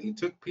sayings, and he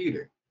took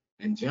Peter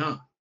and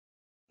John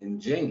and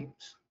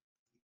James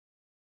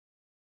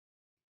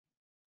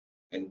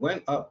and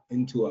went up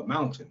into a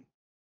mountain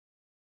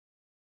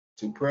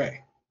to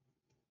pray.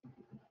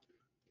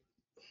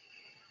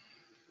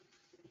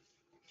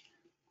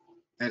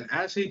 And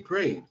as he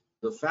prayed,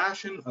 the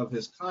fashion of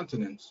his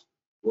countenance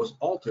was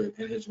altered,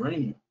 and his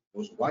raiment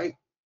was white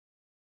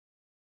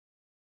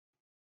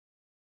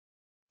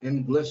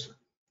and glistered.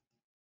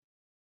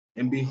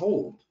 And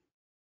behold,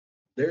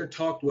 there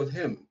talked with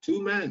him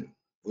 2 men,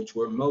 which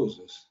were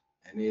Moses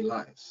and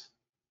Elias,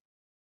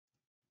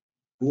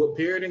 who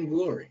appeared in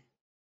glory,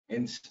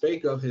 and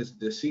spake of his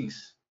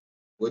decease,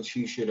 which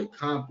he should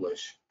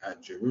accomplish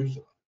at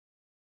Jerusalem.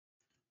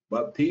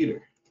 But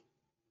Peter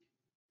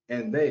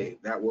and they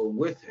that were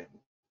with him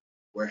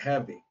were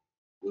heavy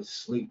with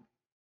sleep.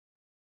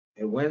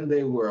 And when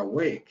they were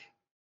awake,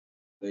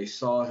 they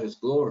saw his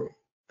glory,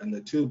 and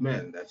the 2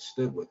 men that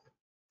stood with him.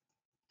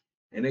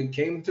 And it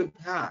came to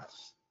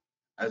pass,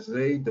 as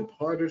they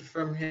departed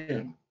from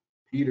him,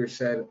 Peter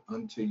said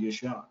unto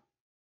Yeshua,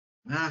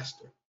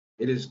 Master,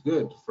 it is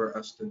good for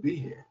us to be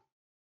here,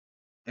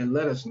 and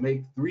let us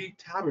make 3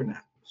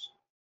 tabernacles,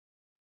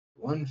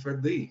 one for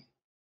thee,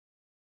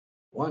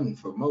 one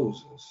for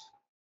Moses,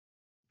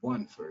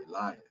 one for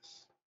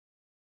Elias.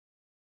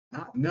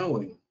 Not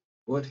knowing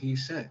what he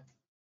said.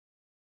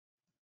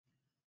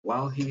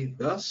 While he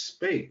thus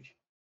spake,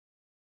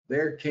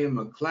 there came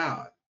a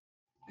cloud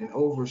and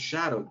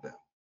overshadowed them,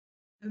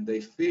 and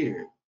they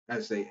feared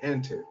as they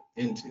entered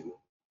into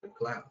the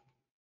cloud.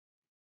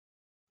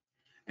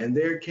 And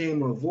there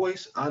came a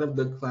voice out of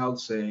the cloud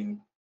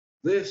saying,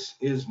 This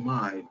is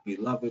my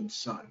beloved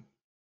Son,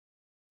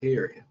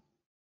 hear him.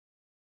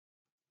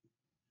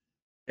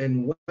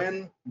 And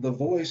when the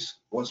voice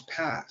was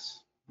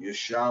past,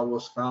 Yeshua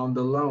was found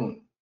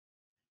alone,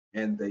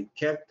 and they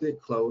kept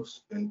it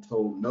close and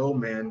told no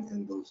man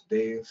in those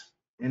days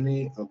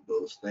any of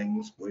those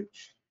things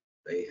which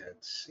they had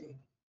seen.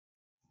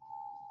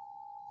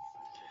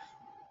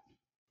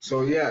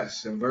 So,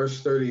 yes, in verse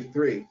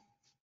 33,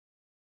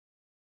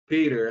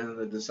 Peter and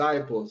the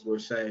disciples were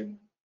saying,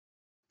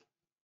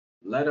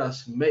 Let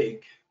us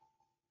make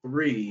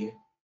 3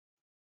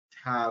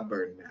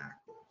 tabernacles,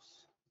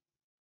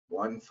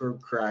 one for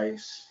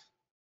Christ,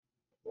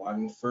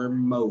 one for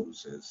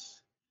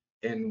Moses,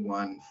 and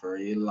one for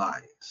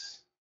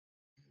Elias.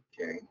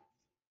 Okay.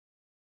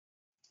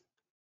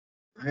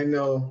 I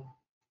know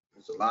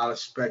there's a lot of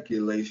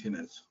speculation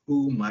as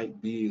who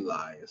might be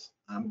Elias.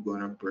 I'm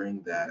going to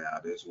bring that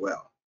out as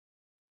well.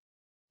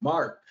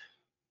 Mark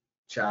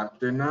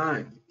chapter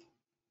 9. I'm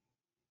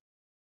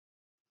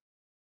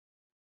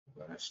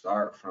going to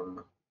start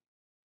from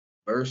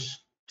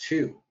verse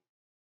 2.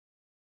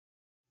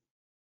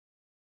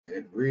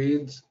 It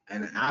reads,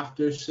 And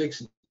after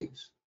 6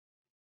 days,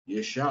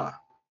 Yeshua,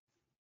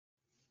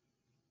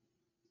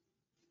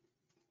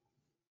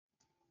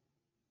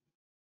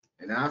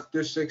 and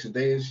after 6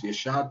 days,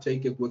 Yeshua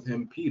taketh with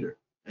him Peter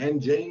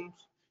and James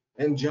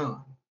and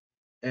John,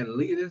 and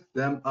leadeth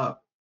them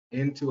up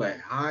into a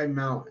high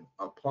mountain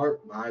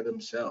apart by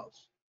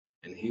themselves,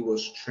 and he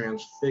was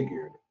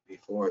transfigured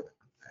before them.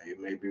 Now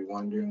you may be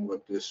wondering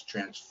what this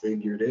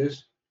transfigured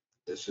is.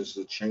 This is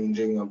the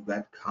changing of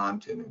that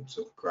countenance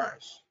of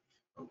Christ.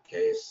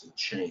 Okay, it's a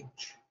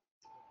change.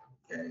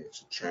 Okay,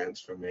 it's a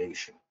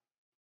transformation.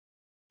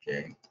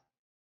 Okay.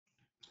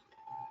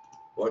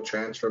 What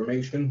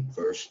transformation?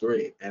 Verse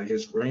 3. And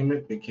his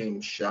raiment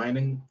became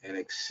shining and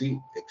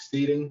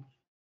exceeding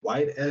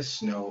white as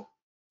snow,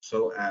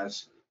 so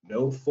as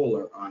no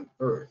fuller on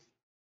earth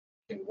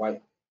can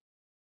whiten.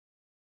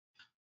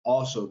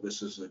 Also,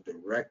 this is a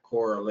direct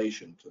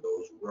correlation to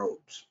those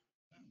robes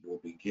that will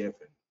be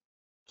given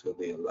to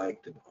the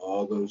elect and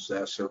all those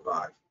that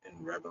survive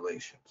in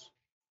Revelations.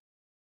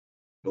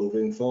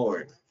 Moving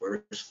forward,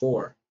 verse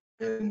 4.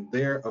 And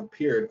there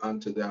appeared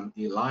unto them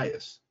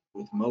Elias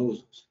with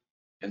Moses,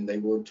 and they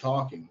were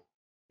talking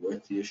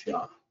with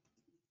Yeshua.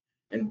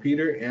 And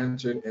Peter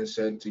answered and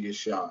said to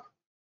Yeshua,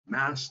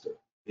 Master,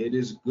 it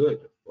is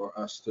good for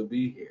us to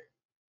be here,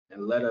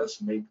 and let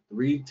us make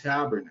 3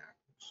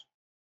 tabernacles,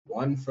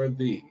 one for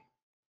thee,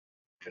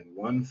 and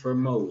one for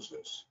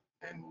Moses,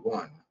 and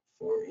one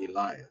for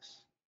Elias.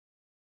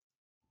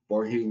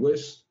 For he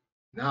wist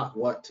not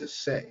what to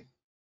say,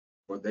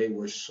 for they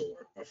were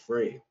sore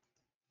afraid.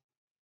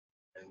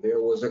 And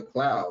there was a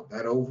cloud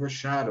that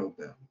overshadowed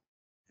them,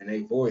 and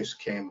a voice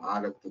came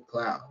out of the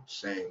cloud,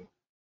 saying,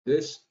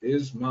 This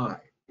is my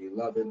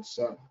beloved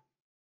Son,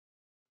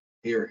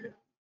 hear him.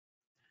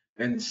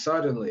 And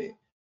suddenly,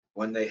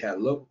 when they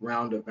had looked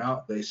round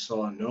about, they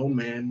saw no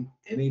man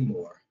any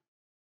more,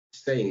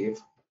 save,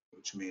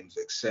 which means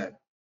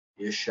except,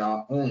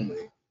 Yeshua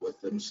only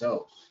with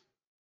themselves.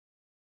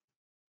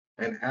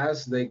 And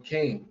as they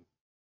came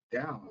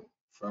down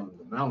from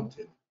the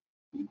mountain,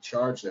 he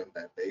charged them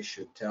that they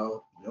should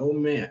tell no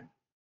man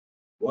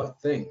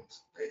what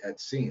things they had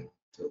seen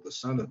till the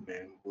Son of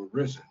Man were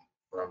risen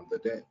from the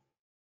dead.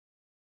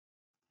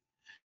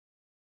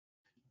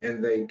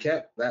 And they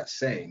kept that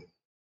saying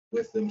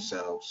with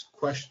themselves,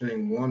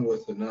 questioning one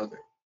with another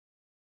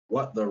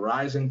what the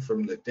rising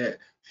from the dead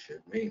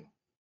should mean.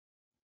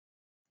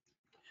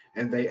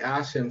 And they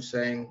asked him,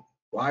 saying,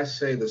 why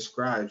say the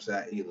scribes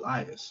that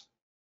Elias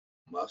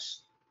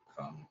must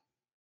come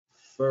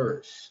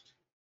first?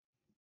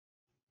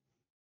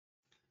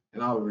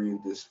 And I'll read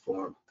this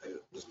part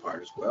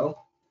as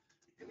well.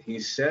 And he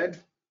said,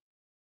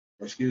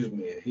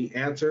 he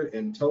answered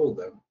and told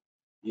them,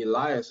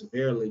 Elias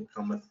verily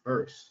cometh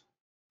first,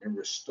 and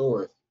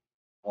restoreth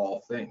all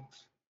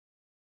things.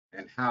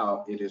 And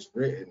how it is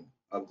written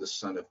of the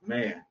Son of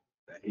Man,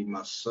 that he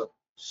must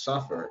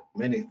suffer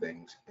many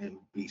things and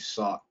be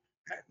sought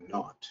at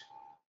naught,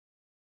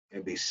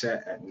 and be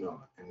set at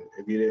naught. And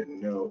if you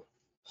didn't know,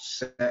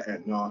 set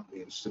at naught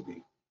means to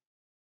be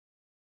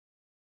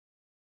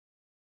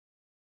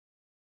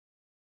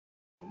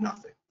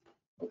nothing,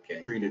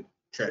 okay, treated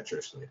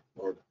treacherously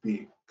or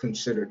be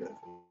considered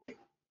a.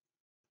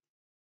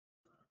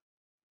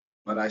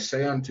 But I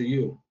say unto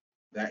you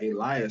that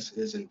Elias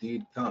is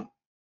indeed come,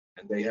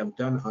 and they have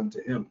done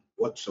unto him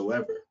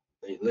whatsoever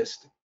they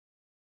listed,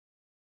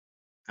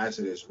 as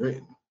it is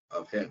written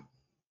of him.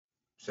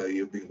 So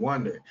you'll be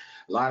wondering.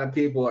 A lot of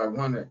people are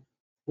wondering,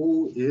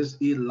 who is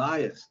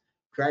Elias?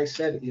 Christ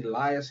said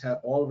Elias had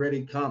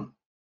already come.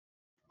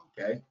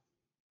 Okay.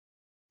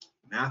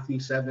 Matthew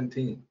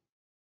 17,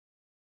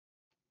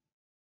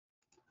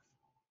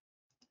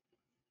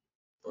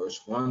 verse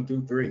 1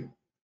 through 3.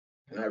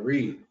 And I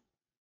read,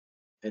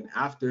 and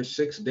after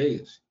 6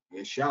 days,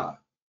 Yeshua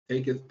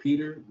taketh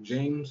Peter,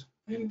 James,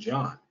 and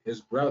John, his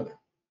brother,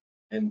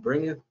 and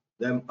bringeth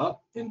them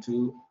up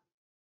into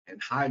an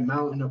high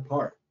mountain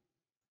apart,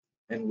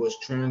 and was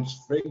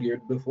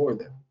transfigured before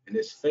them, and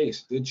his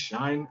face did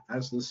shine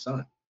as the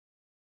sun,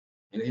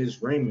 and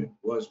his raiment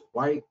was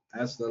white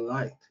as the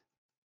light.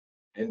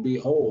 And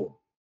behold,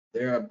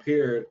 there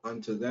appeared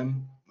unto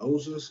them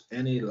Moses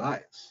and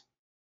Elias,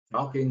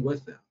 talking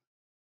with them.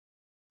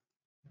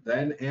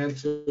 Then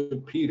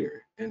answered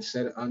Peter and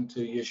said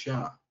unto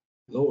Yeshua,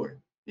 Lord,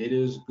 it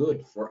is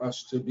good for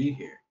us to be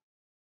here.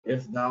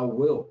 If thou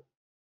wilt,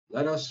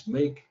 let us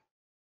make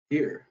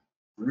here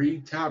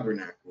 3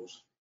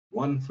 tabernacles,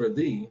 one for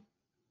thee,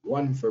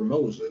 one for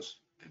Moses,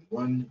 and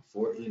one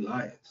for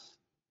Elias.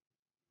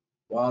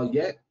 While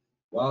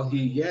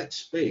he yet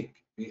spake,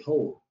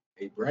 behold,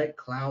 a bright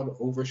cloud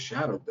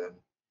overshadowed them,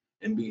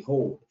 and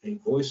behold, a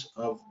voice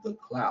of the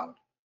cloud,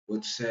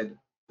 which said,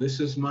 This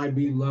is my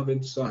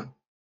beloved Son,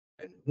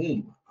 in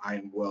whom I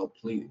am well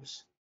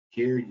pleased.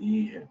 Hear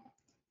ye him.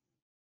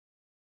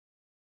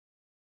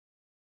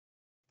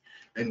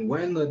 And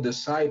when the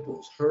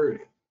disciples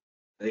heard it,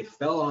 they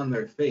fell on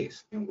their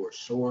face and were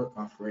sore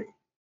afraid.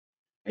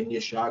 And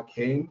Yeshua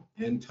came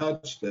and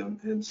touched them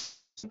and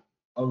said,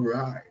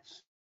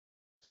 Arise,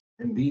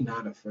 and be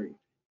not afraid.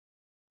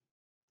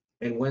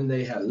 And when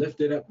they had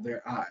lifted up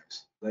their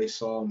eyes, they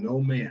saw no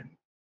man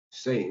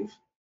save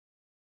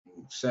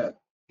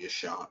except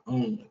Yeshua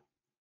only.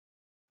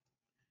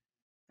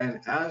 And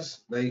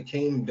as they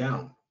came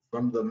down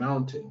from the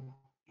mountain,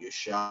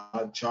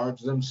 Yeshua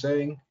charged them,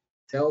 saying,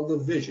 Tell the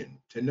vision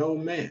to no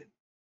man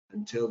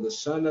until the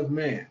Son of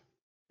Man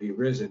be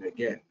risen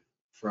again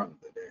from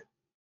the dead.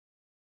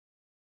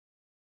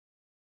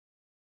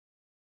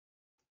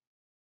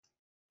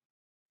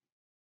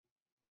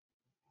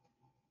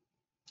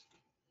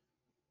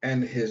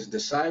 And his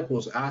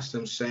disciples asked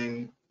him,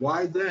 saying,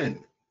 Why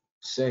then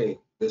say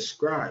the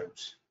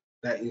scribes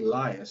that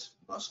Elias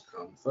must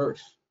come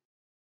first?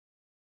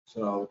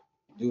 So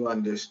do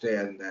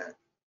understand that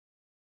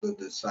the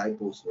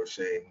disciples were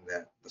saying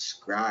that the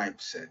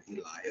scribes said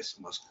Elias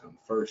must come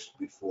first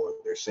before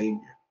their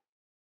Savior.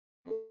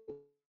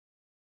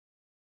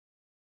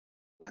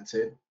 That's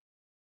it.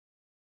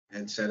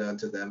 And said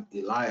unto them,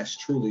 Elias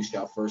truly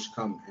shall first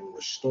come and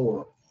restore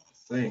all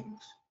things.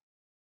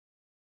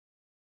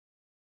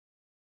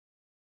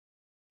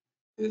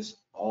 Is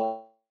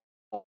all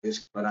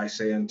is, but I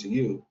say unto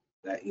you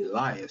that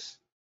Elias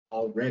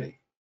already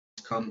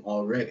come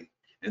already,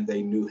 and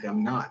they knew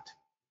him not,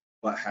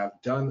 but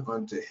have done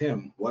unto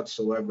him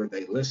whatsoever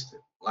they listed.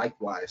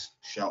 Likewise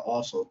shall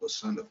also the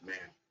Son of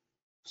Man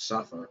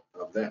suffer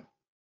of them.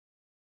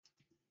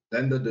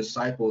 Then the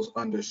disciples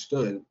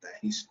understood that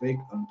he spake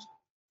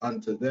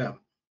unto them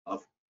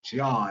of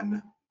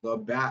John the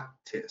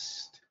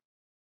Baptist.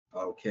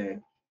 Okay,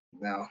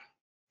 now,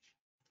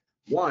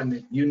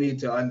 one, you need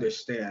to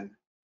understand,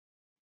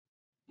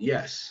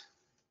 yes,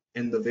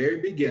 in the very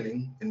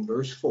beginning, in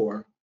verse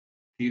 4,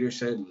 Peter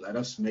said, Let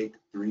us make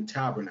 3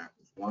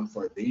 tabernacles, one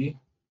for thee,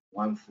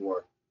 one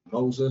for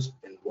Moses,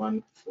 and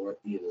one for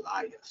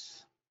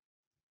Elias.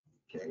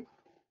 Okay.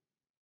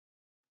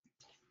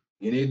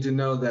 You need to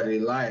know that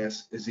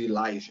Elias is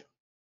Elijah,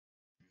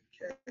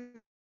 okay,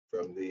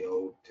 from the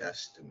Old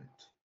Testament.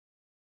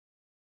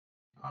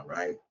 All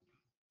right.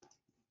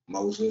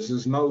 Moses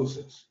is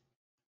Moses.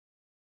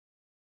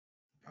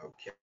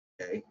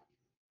 Okay.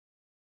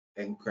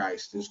 And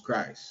Christ is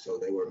Christ. So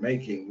they were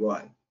making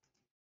what?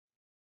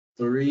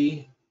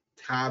 3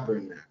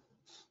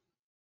 tabernacles.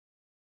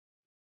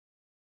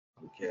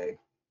 Okay.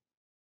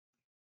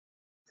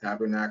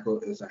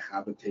 Tabernacle is a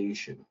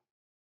habitation.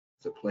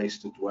 It's a place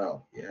to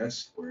dwell.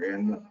 Yes, we're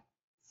in the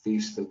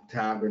Feast of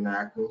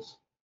Tabernacles.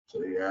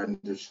 So you're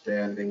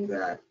understanding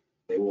that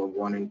they were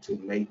wanting to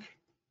make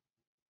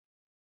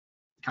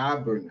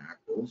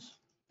tabernacles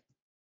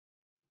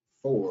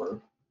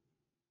for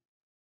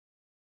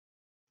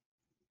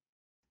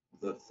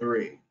the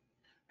 3.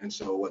 And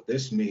so what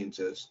this means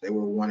is they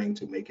were wanting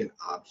to make an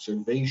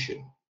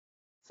observation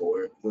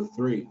for the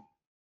 3,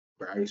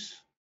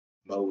 Christ,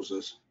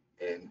 Moses,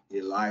 and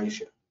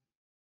Elijah.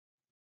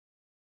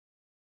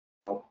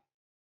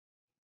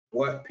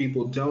 What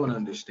people don't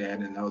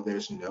understand and know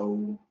there's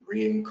no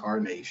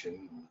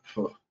reincarnation,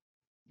 or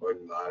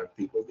a lot of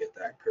people get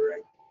that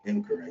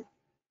incorrect.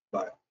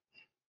 But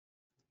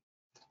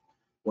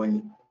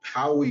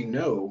how we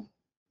know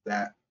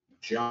that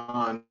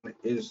John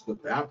is the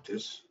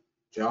Baptist,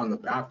 John the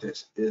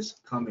Baptist is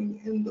coming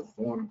in the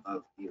form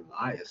of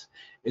Elias.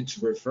 It's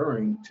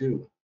referring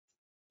to,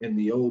 in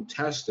the Old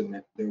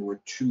Testament, there were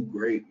 2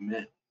 great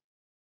men,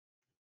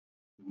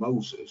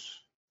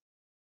 Moses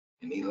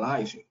and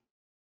Elijah.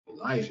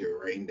 Elijah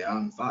rained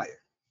down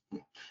fire.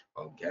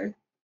 Okay.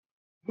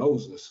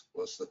 Moses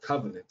was the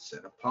covenant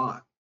set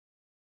upon,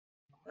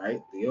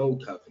 right? The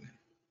old covenant.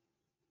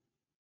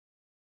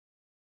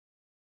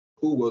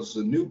 Who was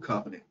the new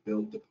covenant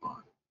built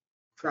upon?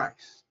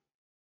 Christ.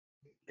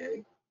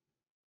 Okay.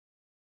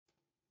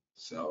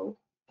 So,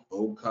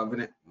 old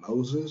covenant,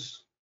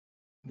 Moses,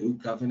 new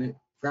covenant,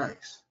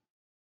 Christ.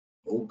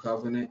 Old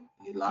covenant,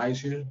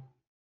 Elijah,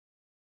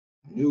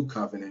 new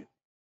covenant,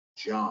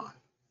 John.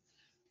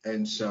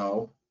 And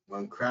so,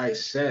 when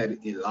Christ said,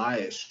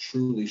 Elias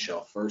truly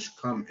shall first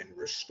come and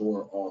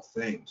restore all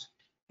things,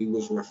 he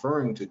was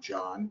referring to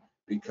John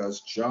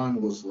because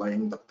John was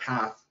laying the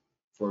path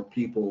for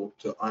people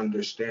to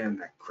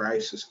understand that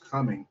Christ is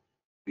coming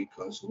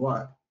because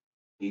what?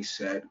 He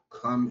said,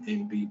 come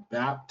and be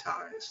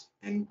baptized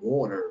in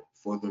water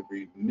for the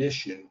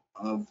remission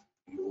of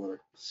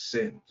your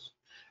sins.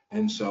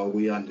 And so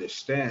we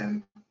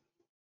understand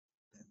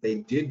that they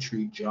did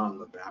treat John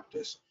the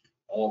Baptist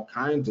all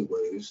kinds of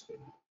ways.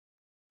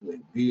 They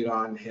beat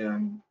on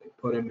him, they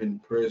put him in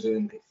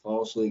prison, they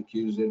falsely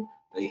accused him.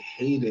 They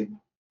hated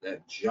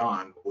that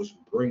John was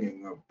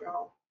bringing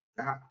about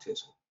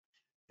baptism,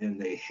 and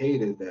they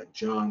hated that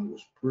John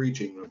was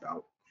preaching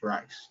about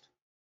Christ.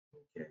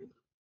 Okay,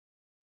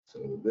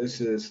 so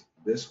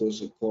this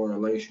was a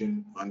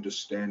correlation,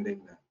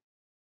 understanding that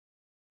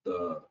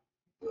the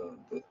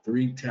the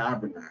 3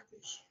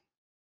 tabernacles,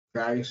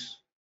 Christ,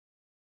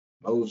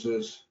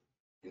 Moses,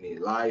 and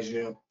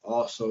Elijah,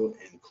 also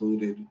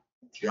included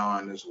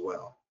John as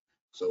well.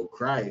 So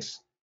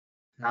Christ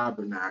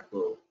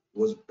tabernacle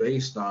was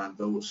based on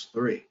those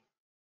 3,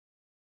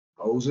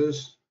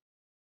 Moses,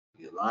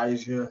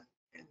 Elijah,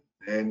 and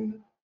then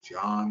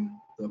John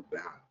the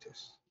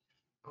Baptist.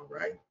 All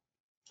right.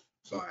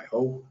 So I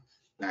hope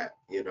that,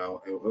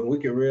 and we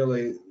can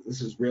really,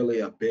 this is really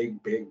a big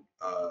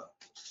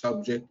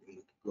subject, and we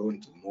can go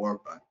into more,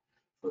 but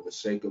for the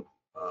sake of,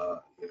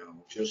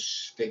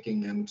 just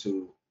sticking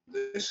into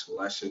this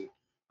lesson,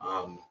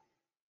 um,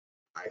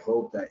 I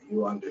hope that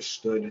you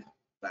understood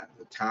that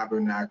the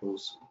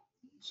tabernacles,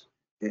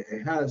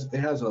 it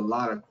has a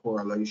lot of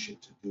correlation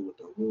to do with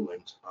the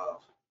rulings of,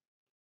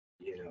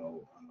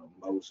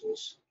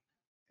 Moses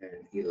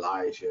and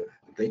Elijah.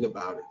 Think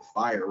about it,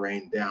 fire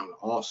rained down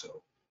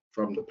also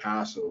from the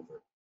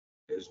Passover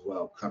as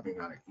well, coming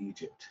out of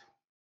Egypt.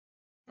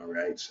 All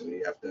right, so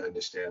you have to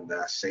understand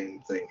that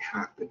same thing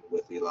happened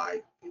with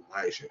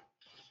Elijah.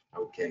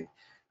 Okay,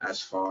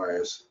 as far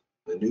as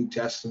the New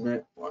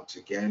Testament, once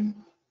again,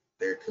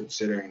 they're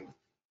considering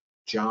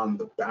John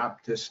the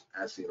Baptist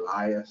as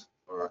Elias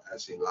or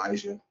as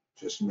Elijah,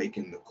 just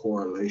making the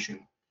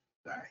correlation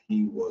that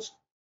he was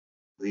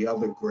the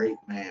other great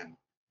man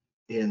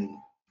in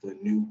the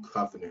new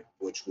covenant,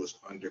 which was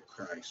under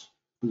Christ,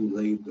 who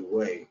laid the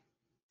way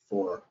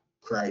for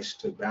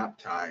Christ to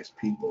baptize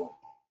people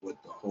with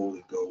the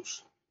Holy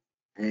Ghost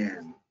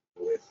and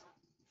with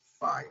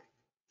fire.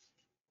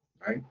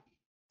 Right?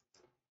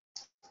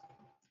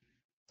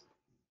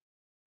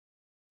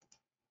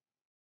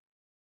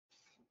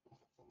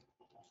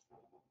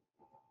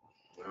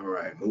 All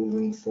right,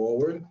 moving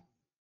forward.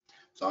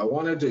 So I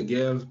wanted to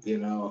give,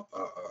 a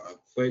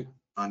quick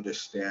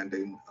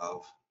understanding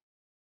of,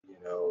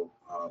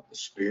 the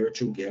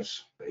spiritual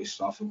gifts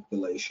based off of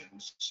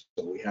Galatians.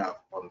 So we have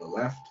on the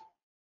left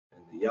in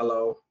the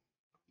yellow,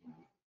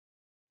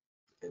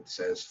 it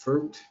says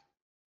fruit,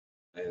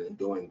 and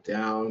going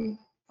down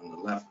on the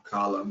left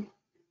column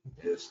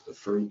is the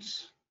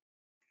fruits.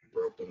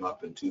 Broke them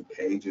up in 2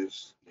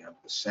 pages. You have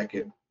the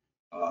second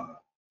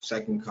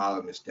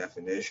column is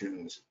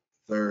definitions,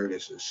 third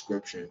is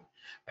description,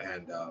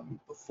 and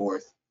the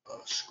fourth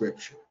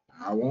scripture.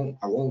 I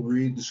won't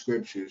read the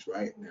scriptures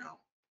right now,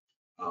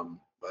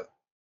 But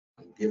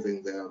I'm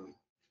giving them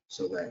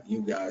so that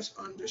you guys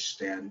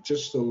understand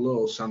just a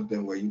little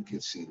something where you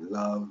can see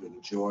love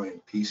and joy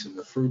and peace and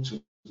the fruits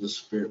of the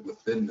Spirit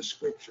within the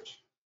scriptures.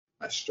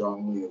 I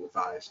strongly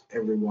advise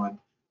everyone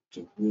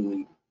to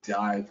really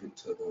dive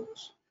into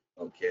those.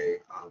 Okay,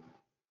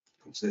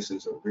 because this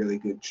is a really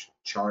good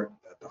chart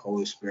that the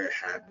Holy Spirit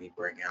had me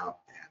bring out,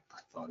 and I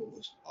thought it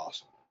was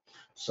awesome.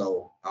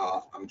 So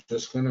I'm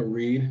just going to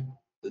read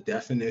the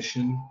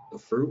definition, the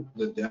fruit,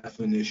 the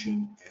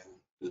definition, and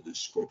the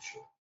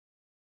description.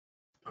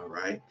 All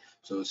right.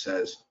 So it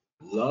says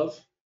love.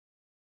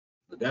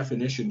 The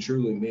definition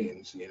truly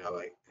means,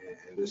 like,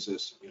 and this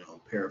is,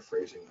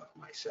 paraphrasing of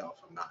myself.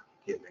 I'm not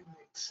giving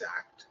the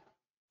exact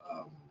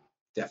um,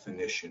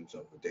 definitions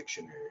of the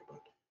dictionary,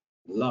 but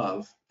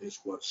love is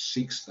what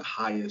seeks the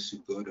highest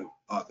good of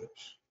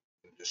others.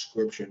 The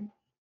description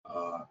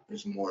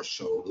is more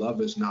so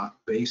love is not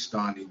based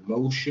on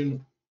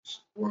emotions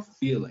or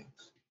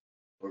feelings,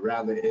 but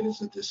rather it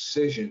is a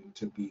decision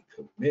to be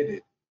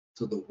committed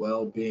to the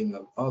well being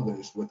of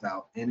others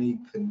without any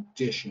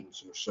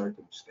conditions or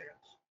circumstance.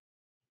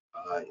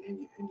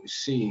 And you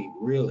see,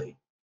 really,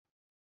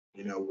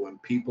 when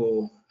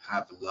people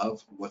have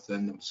love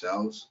within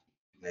themselves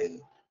and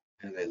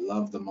they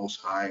love the Most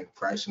High and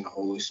Christ and the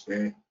Holy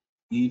Spirit,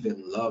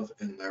 even love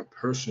in their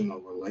personal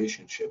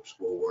relationships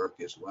will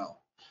work as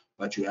well.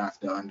 But you have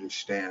to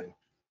understand,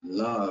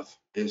 love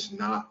is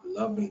not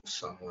loving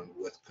someone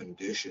with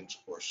conditions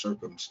or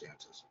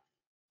circumstances.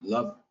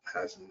 Love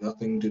has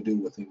nothing to do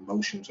with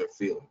emotions or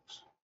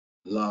feelings.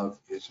 Love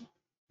is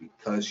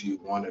because you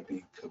want to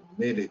be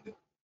committed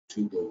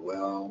to the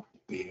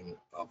well-being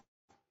of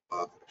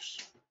others.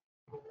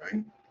 All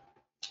right.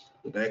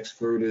 The next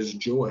fruit is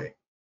joy.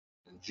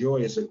 And joy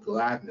is a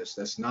gladness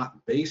that's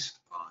not based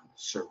on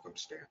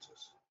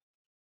circumstances.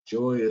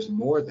 Joy is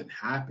more than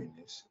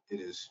happiness. It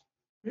is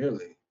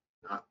merely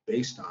not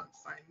based on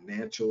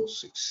financial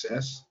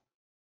success,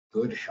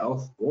 good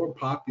health, or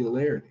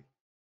popularity,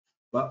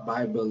 but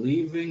by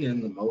believing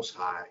in the Most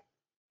High,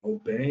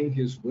 obeying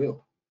His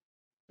will,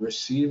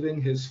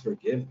 receiving His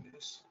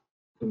forgiveness,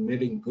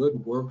 committing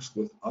good works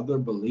with other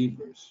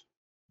believers,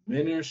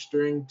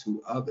 ministering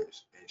to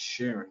others, and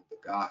sharing the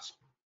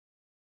gospel.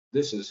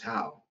 This is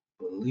how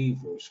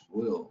believers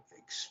will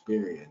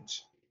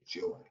experience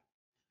joy.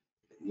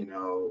 You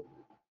know,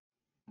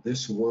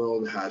 this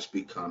world has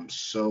become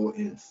so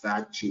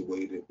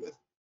infatuated with,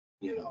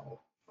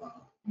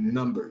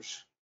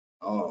 numbers.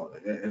 Oh,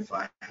 if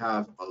I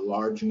have a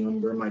large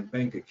number in my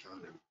bank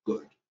account, I'm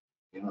good.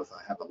 If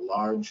I have a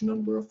large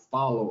number of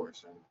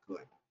followers, I'm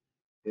good.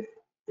 It,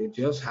 it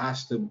just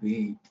has to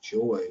be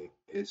joy.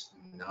 It's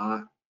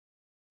not,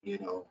 you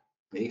know,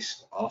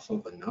 based off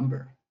of a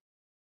number.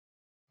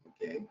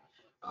 Okay.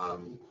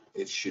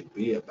 It should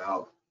be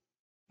about,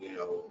 you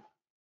know,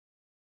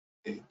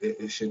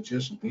 it should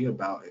just be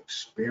about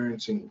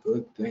experiencing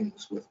good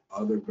things with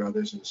other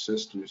brothers and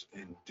sisters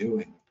and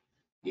doing,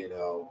 you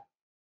know,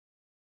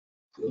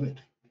 good.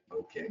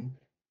 Okay.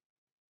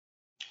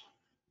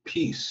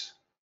 Peace.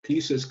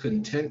 Peace is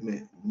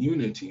contentment,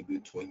 unity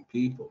between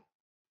people.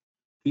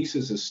 Peace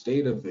is a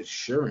state of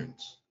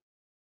assurance,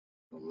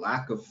 a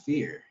lack of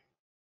fear,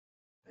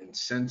 and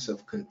sense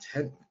of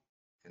contentment.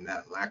 And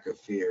that lack of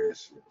fear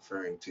is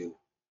referring to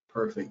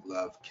perfect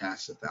love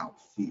casteth out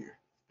fear.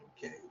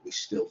 Okay, we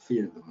still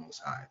fear the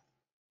Most High.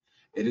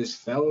 It is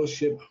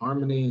fellowship,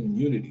 harmony, and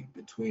unity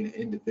between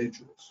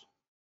individuals.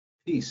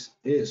 Peace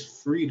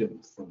is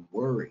freedom from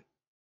worry,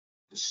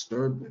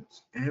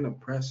 disturbance, and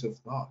oppressive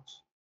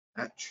thoughts.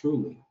 That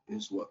truly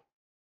is what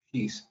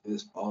peace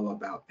is all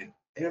about. And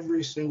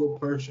every single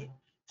person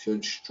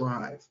should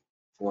strive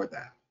for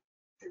that.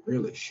 They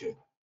really should.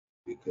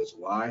 Because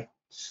why?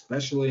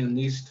 Especially in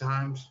these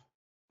times,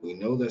 we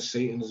know that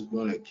Satan is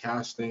going to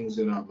cast things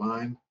in our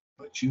mind,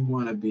 but you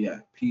want to be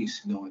at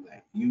peace knowing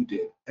that you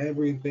did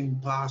everything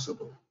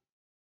possible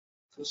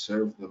to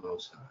serve the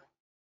Most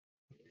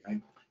High.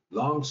 Right?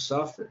 Long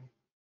suffering.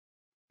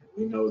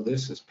 We know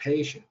this is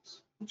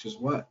patience, which is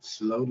what?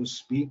 Slow to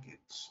speak and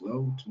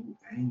slow to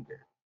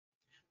anger.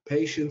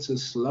 Patience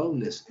is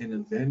slowness in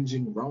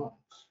avenging wrongs.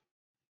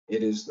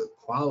 It is the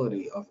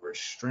quality of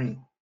restraint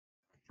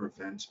that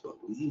prevents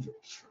believers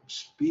from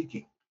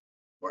speaking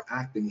or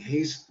acting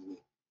hastily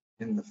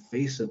in the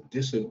face of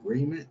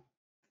disagreement,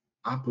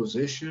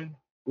 opposition,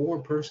 or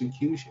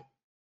persecution.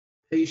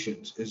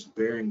 Patience is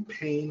bearing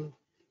pain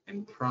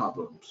and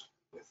problems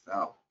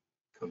without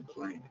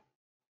complaining.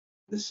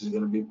 This is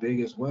going to be big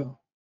as well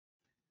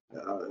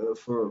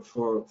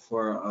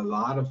for a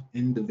lot of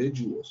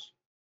individuals,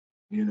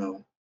 you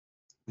know,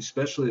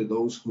 especially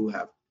those who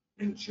have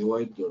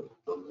enjoyed the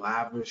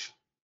lavish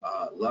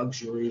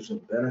luxuries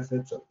and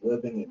benefits of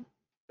living in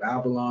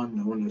Babylon,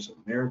 known as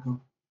America.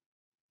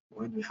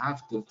 When you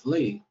have to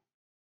flee,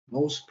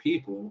 most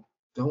people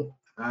don't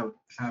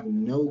have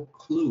no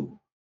clue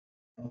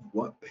of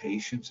what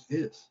patience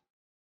is.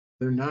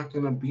 They're not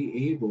going to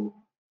be able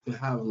to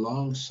have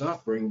long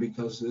suffering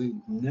because they've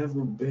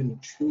never been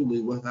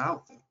truly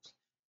without things,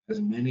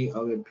 as many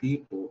other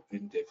people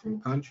in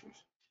different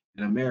countries.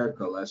 In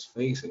America, let's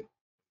face it,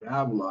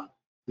 Babylon,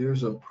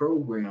 there's a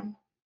program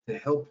to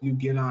help you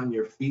get on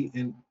your feet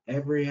in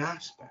every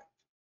aspect.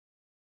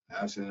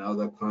 As in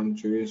other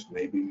countries,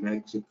 maybe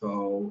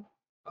Mexico,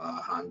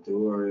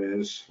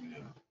 Honduras,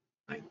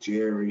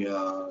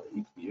 Nigeria,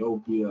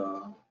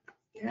 Ethiopia,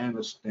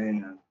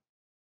 Afghanistan,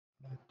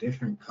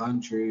 different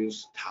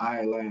countries,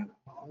 Thailand,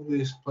 all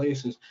these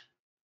places,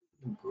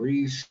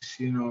 Greece,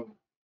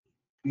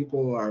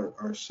 people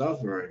are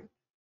suffering,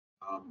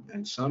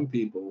 and some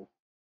people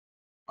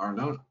are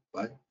not.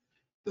 But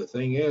the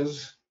thing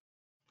is,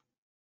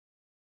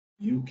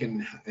 you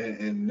can,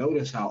 and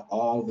notice how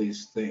all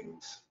these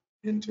things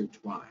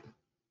intertwine.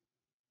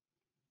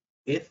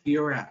 If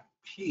you're at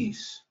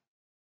peace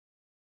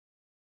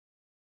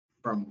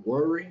from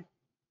worry,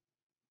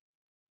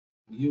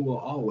 you will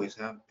always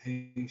have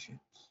patience.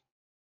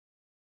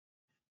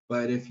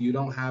 But if you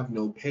don't have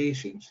no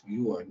patience,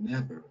 you are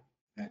never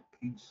at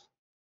peace.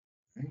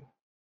 Right?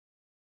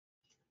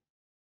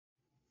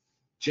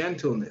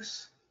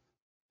 Gentleness,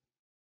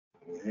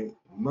 okay?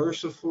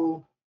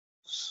 Merciful,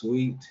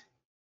 sweet,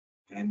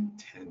 and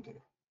tender.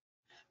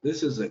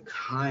 This is a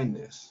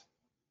kindness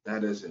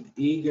that is an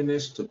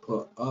eagerness to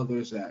put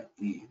others at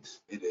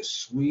ease. It is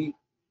sweet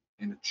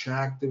and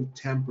attractive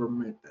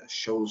temperament that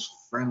shows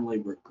friendly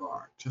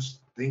regard,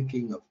 just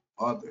thinking of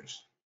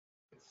others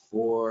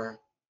before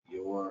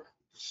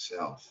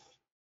yourself.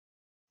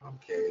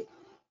 Okay,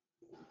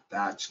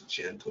 that's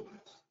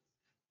gentleness.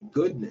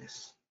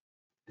 Goodness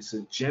is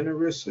a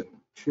generous and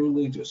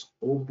truly just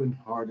open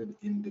hearted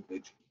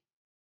individual.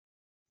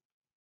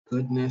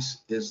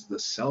 Goodness is the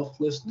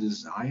selfless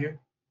desire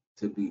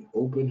to be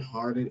open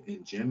hearted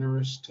and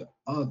generous to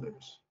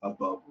others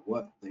above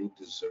what they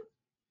deserve.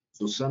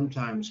 So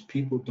sometimes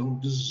people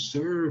don't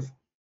deserve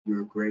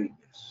your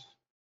greatness.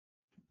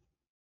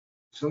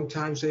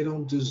 Sometimes they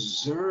don't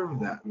deserve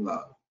that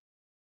love,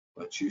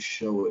 but you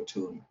show it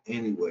to them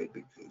anyway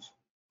because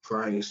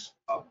Christ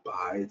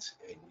abides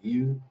in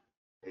you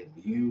and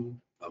you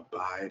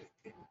abide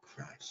in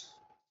Christ.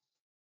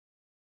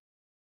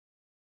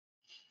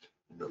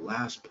 And the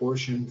last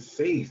portion,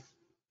 faith,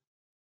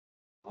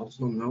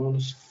 also known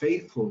as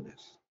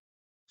faithfulness.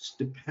 It's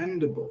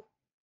dependable,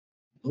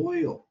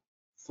 loyal,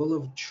 full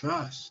of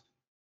trust.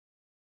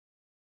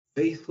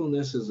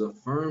 Faithfulness is a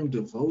firm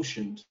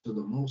devotion to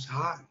the Most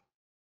High,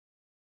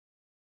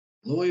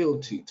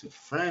 loyalty to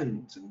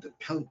friends, and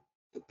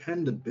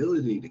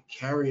dependability to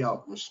carry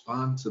out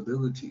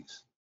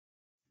responsibilities.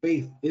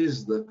 Faith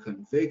is the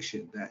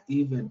conviction that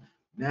even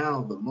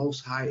now the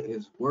Most High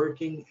is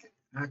working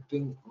and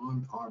acting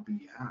on our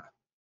behalf,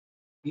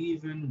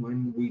 even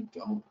when we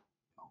don't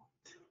know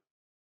it.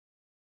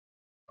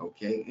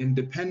 Okay, and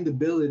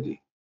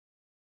dependability.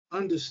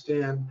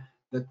 Understand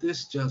that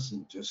this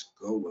doesn't just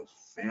go with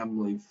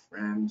family,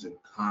 friends, and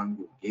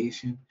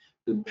congregation.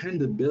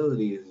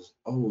 Dependability is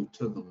owed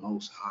to the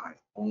Most High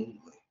only.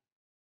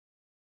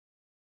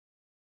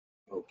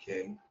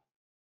 Okay,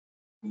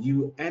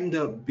 you end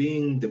up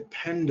being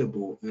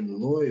dependable and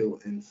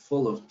loyal and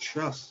full of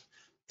trust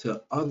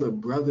to other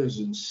brothers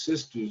and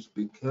sisters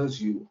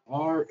because you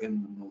are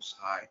in the Most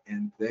High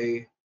and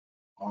they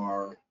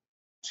are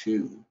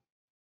too.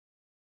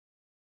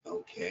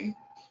 Okay,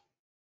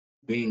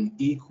 being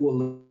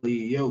equally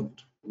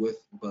yoked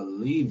with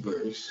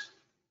believers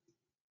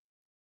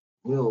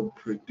will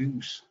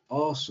produce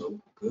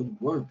also good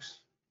works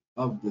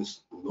of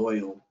this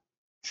loyal,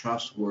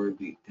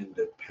 trustworthy, and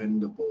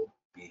dependable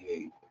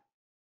behavior.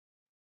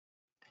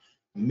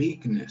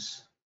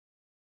 Meekness.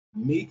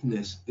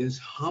 Meekness is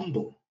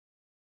humble.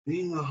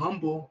 Being a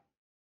humble,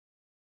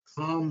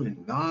 calm,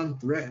 and non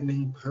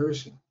threatening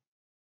person,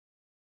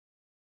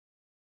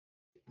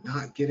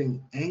 not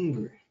getting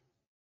angry.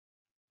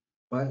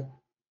 But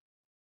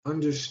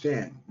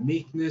understand,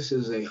 meekness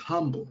is a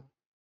humble,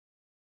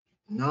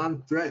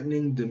 non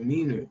threatening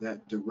demeanor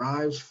that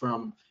derives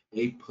from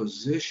a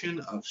position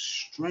of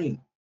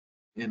strength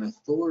and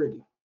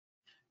authority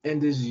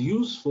and is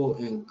useful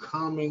in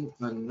calming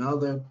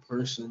another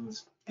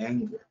person's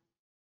anger.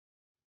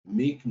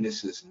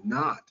 Meekness is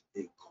not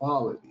a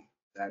quality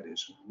that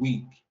is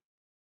weak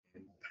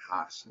and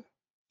passive,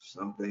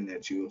 something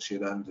that you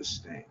should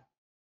understand.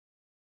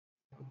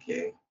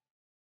 Okay,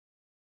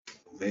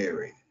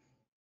 very.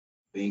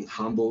 Being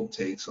humble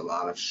takes a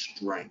lot of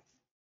strength.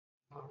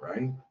 All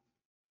right.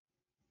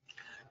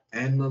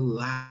 And the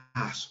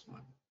last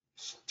one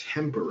is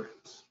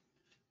temperance.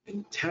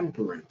 And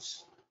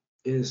temperance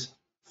is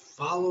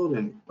followed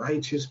in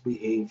righteous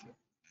behavior.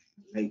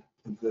 Like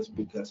this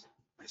because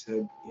I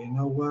said, you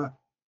know what?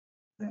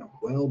 That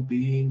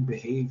well-being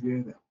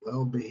behavior, that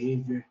well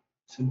behavior,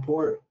 it's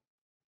important.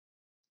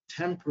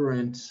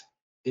 Temperance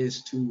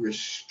is to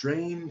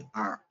restrain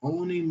our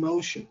own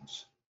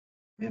emotions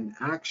and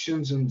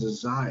actions and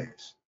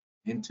desires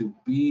and to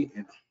be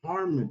in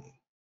harmony,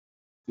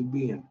 to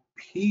be in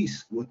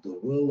peace with the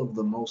will of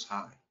the Most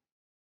High.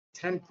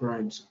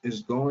 Temperance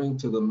is going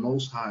to the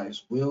Most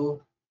High's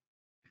will,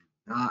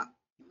 not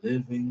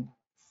living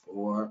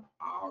for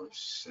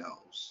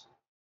ourselves,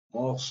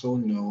 also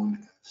known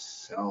as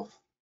self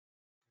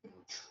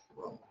control.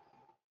 Well,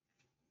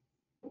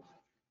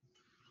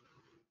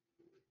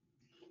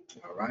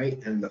 all right,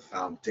 and the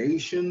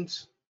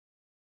foundations.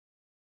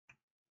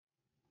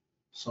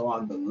 So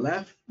on the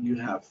left, you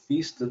have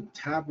Feast of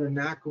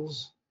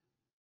Tabernacles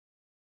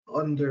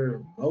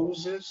under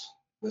Moses,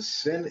 the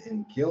sin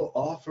and guilt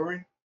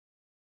offering.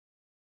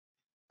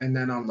 And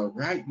then on the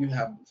right, you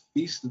have the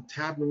Feast of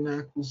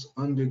Tabernacles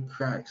under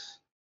Christ.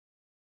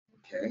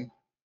 Okay.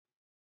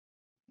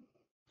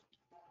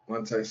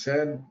 Once I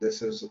said,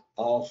 this is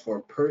all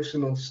for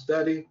personal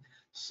study.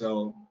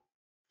 So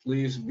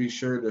please be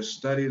sure to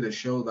study to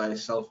show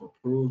thyself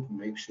approved.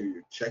 Make sure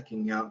you're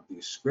checking out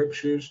these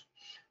scriptures.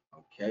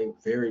 Okay.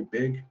 Very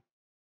big.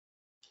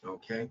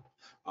 Okay.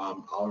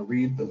 I'll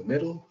read the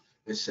middle.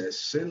 It says,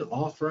 sin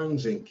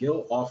offerings and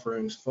guilt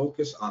offerings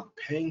focus on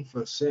paying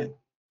for sin.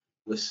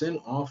 The sin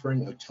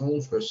offering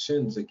atoned for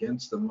sins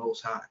against the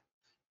Most High.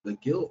 The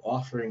guilt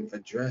offering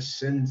addressed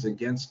sins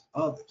against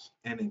others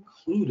and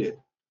included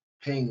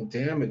paying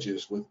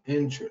damages with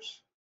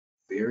interest.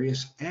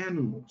 Various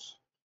animals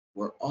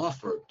were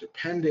offered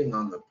depending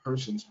on the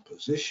person's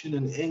position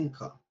and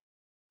income.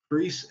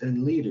 Priests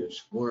and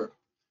leaders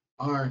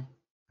are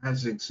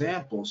as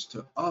examples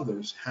to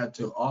others had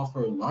to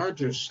offer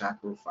larger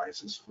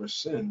sacrifices for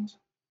sins,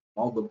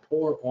 while the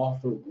poor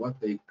offered what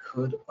they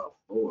could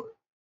afford.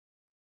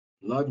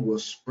 Blood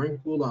was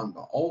sprinkled on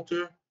the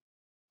altar.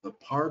 The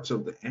parts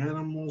of the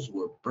animals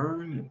were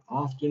burned and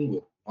often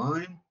with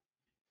wine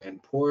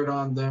and poured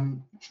on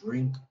them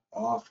drink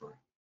offering.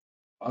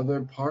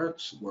 Other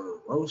parts were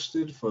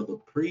roasted for the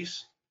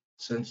priests,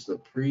 since the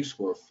priests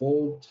were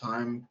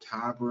full-time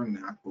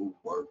tabernacle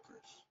workers.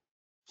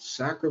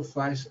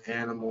 Sacrifice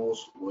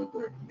animals were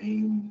their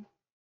main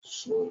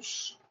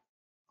source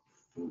of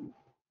food.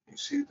 You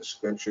see the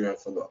scripture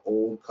for the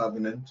old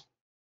covenant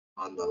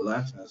on the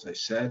left, as I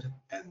said,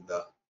 and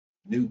the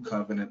new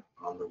covenant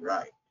on the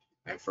right.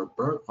 And for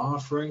burnt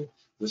offering,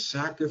 the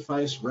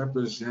sacrifice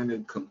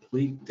represented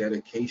complete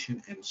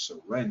dedication and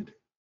surrender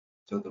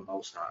to the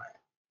Most High.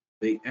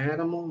 The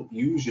animal,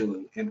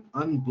 usually an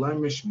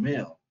unblemished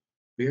male,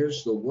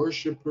 bears the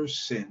worshipper's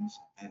sins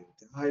and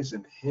dies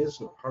in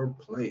his or her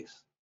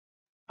place.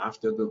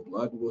 After the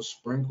blood was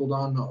sprinkled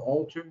on the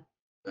altar,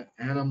 the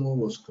animal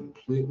was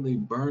completely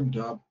burned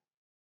up.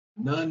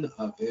 None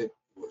of it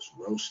was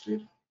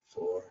roasted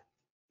for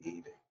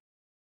eating.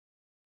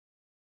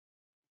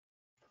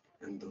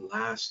 And the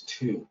last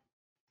two,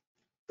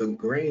 the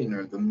grain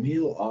or the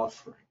meal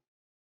offering.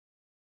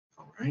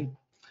 All right.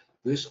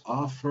 This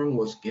offering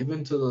was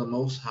given to the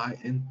Most High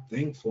in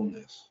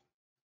thankfulness.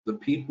 The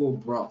people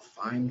brought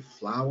fine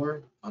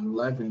flour,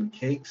 unleavened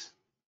cakes,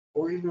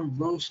 or even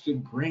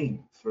roasted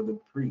grain for the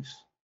priest.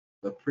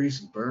 The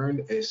priest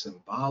burned a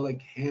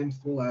symbolic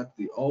handful at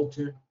the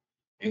altar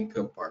and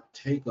could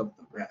partake of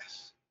the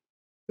rest.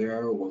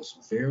 There was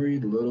very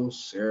little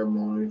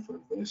ceremony for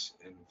this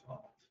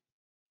involved.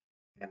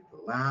 And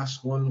the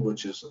last one,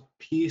 which is a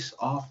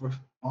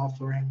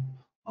offering,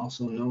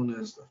 also known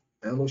as the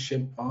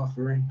fellowship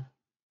offering.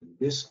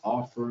 This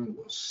offering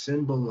was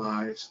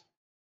symbolized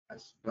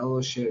as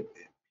fellowship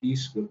and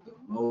peace with the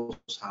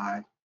Most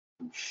High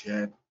who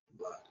shed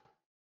blood.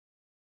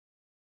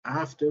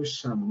 After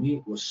some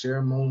meat was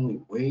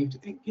ceremonially waved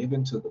and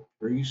given to the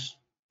priests,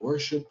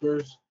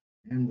 worshippers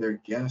and their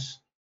guests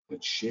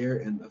could share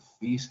in the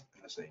feast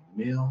as a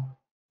meal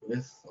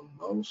with the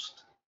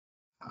Most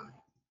High.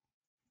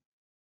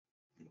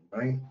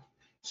 Right?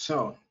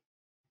 So,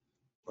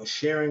 for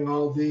sharing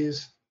all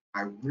these,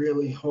 I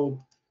really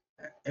hope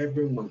that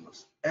everyone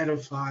was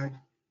edified.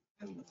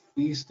 And the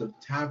Feast of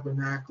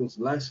Tabernacles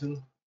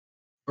lesson,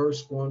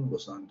 first one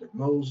was under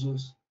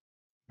Moses,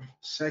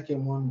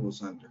 second one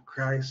was under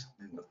Christ,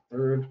 and the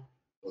third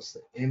was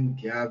the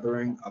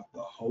ingathering of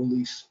the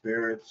Holy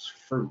Spirit's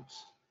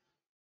fruits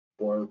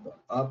for the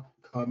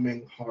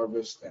upcoming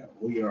harvest that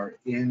we are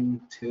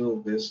in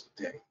till this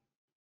day.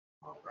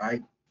 All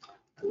right.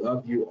 I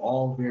love you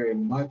all very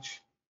much.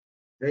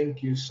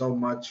 Thank you so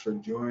much for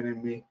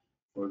joining me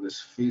for this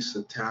Feast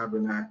of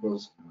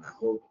Tabernacles, and I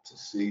hope to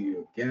see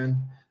you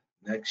again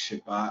next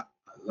Shabbat.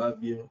 I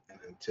love you, and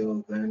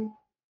until then,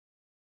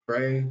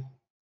 pray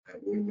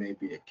that we may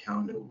be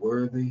accounted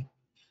worthy,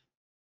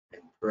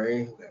 and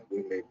pray that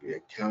we may be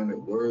accounted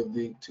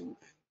worthy to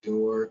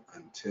endure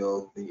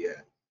until the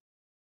end.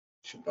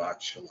 Shabbat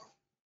Shalom.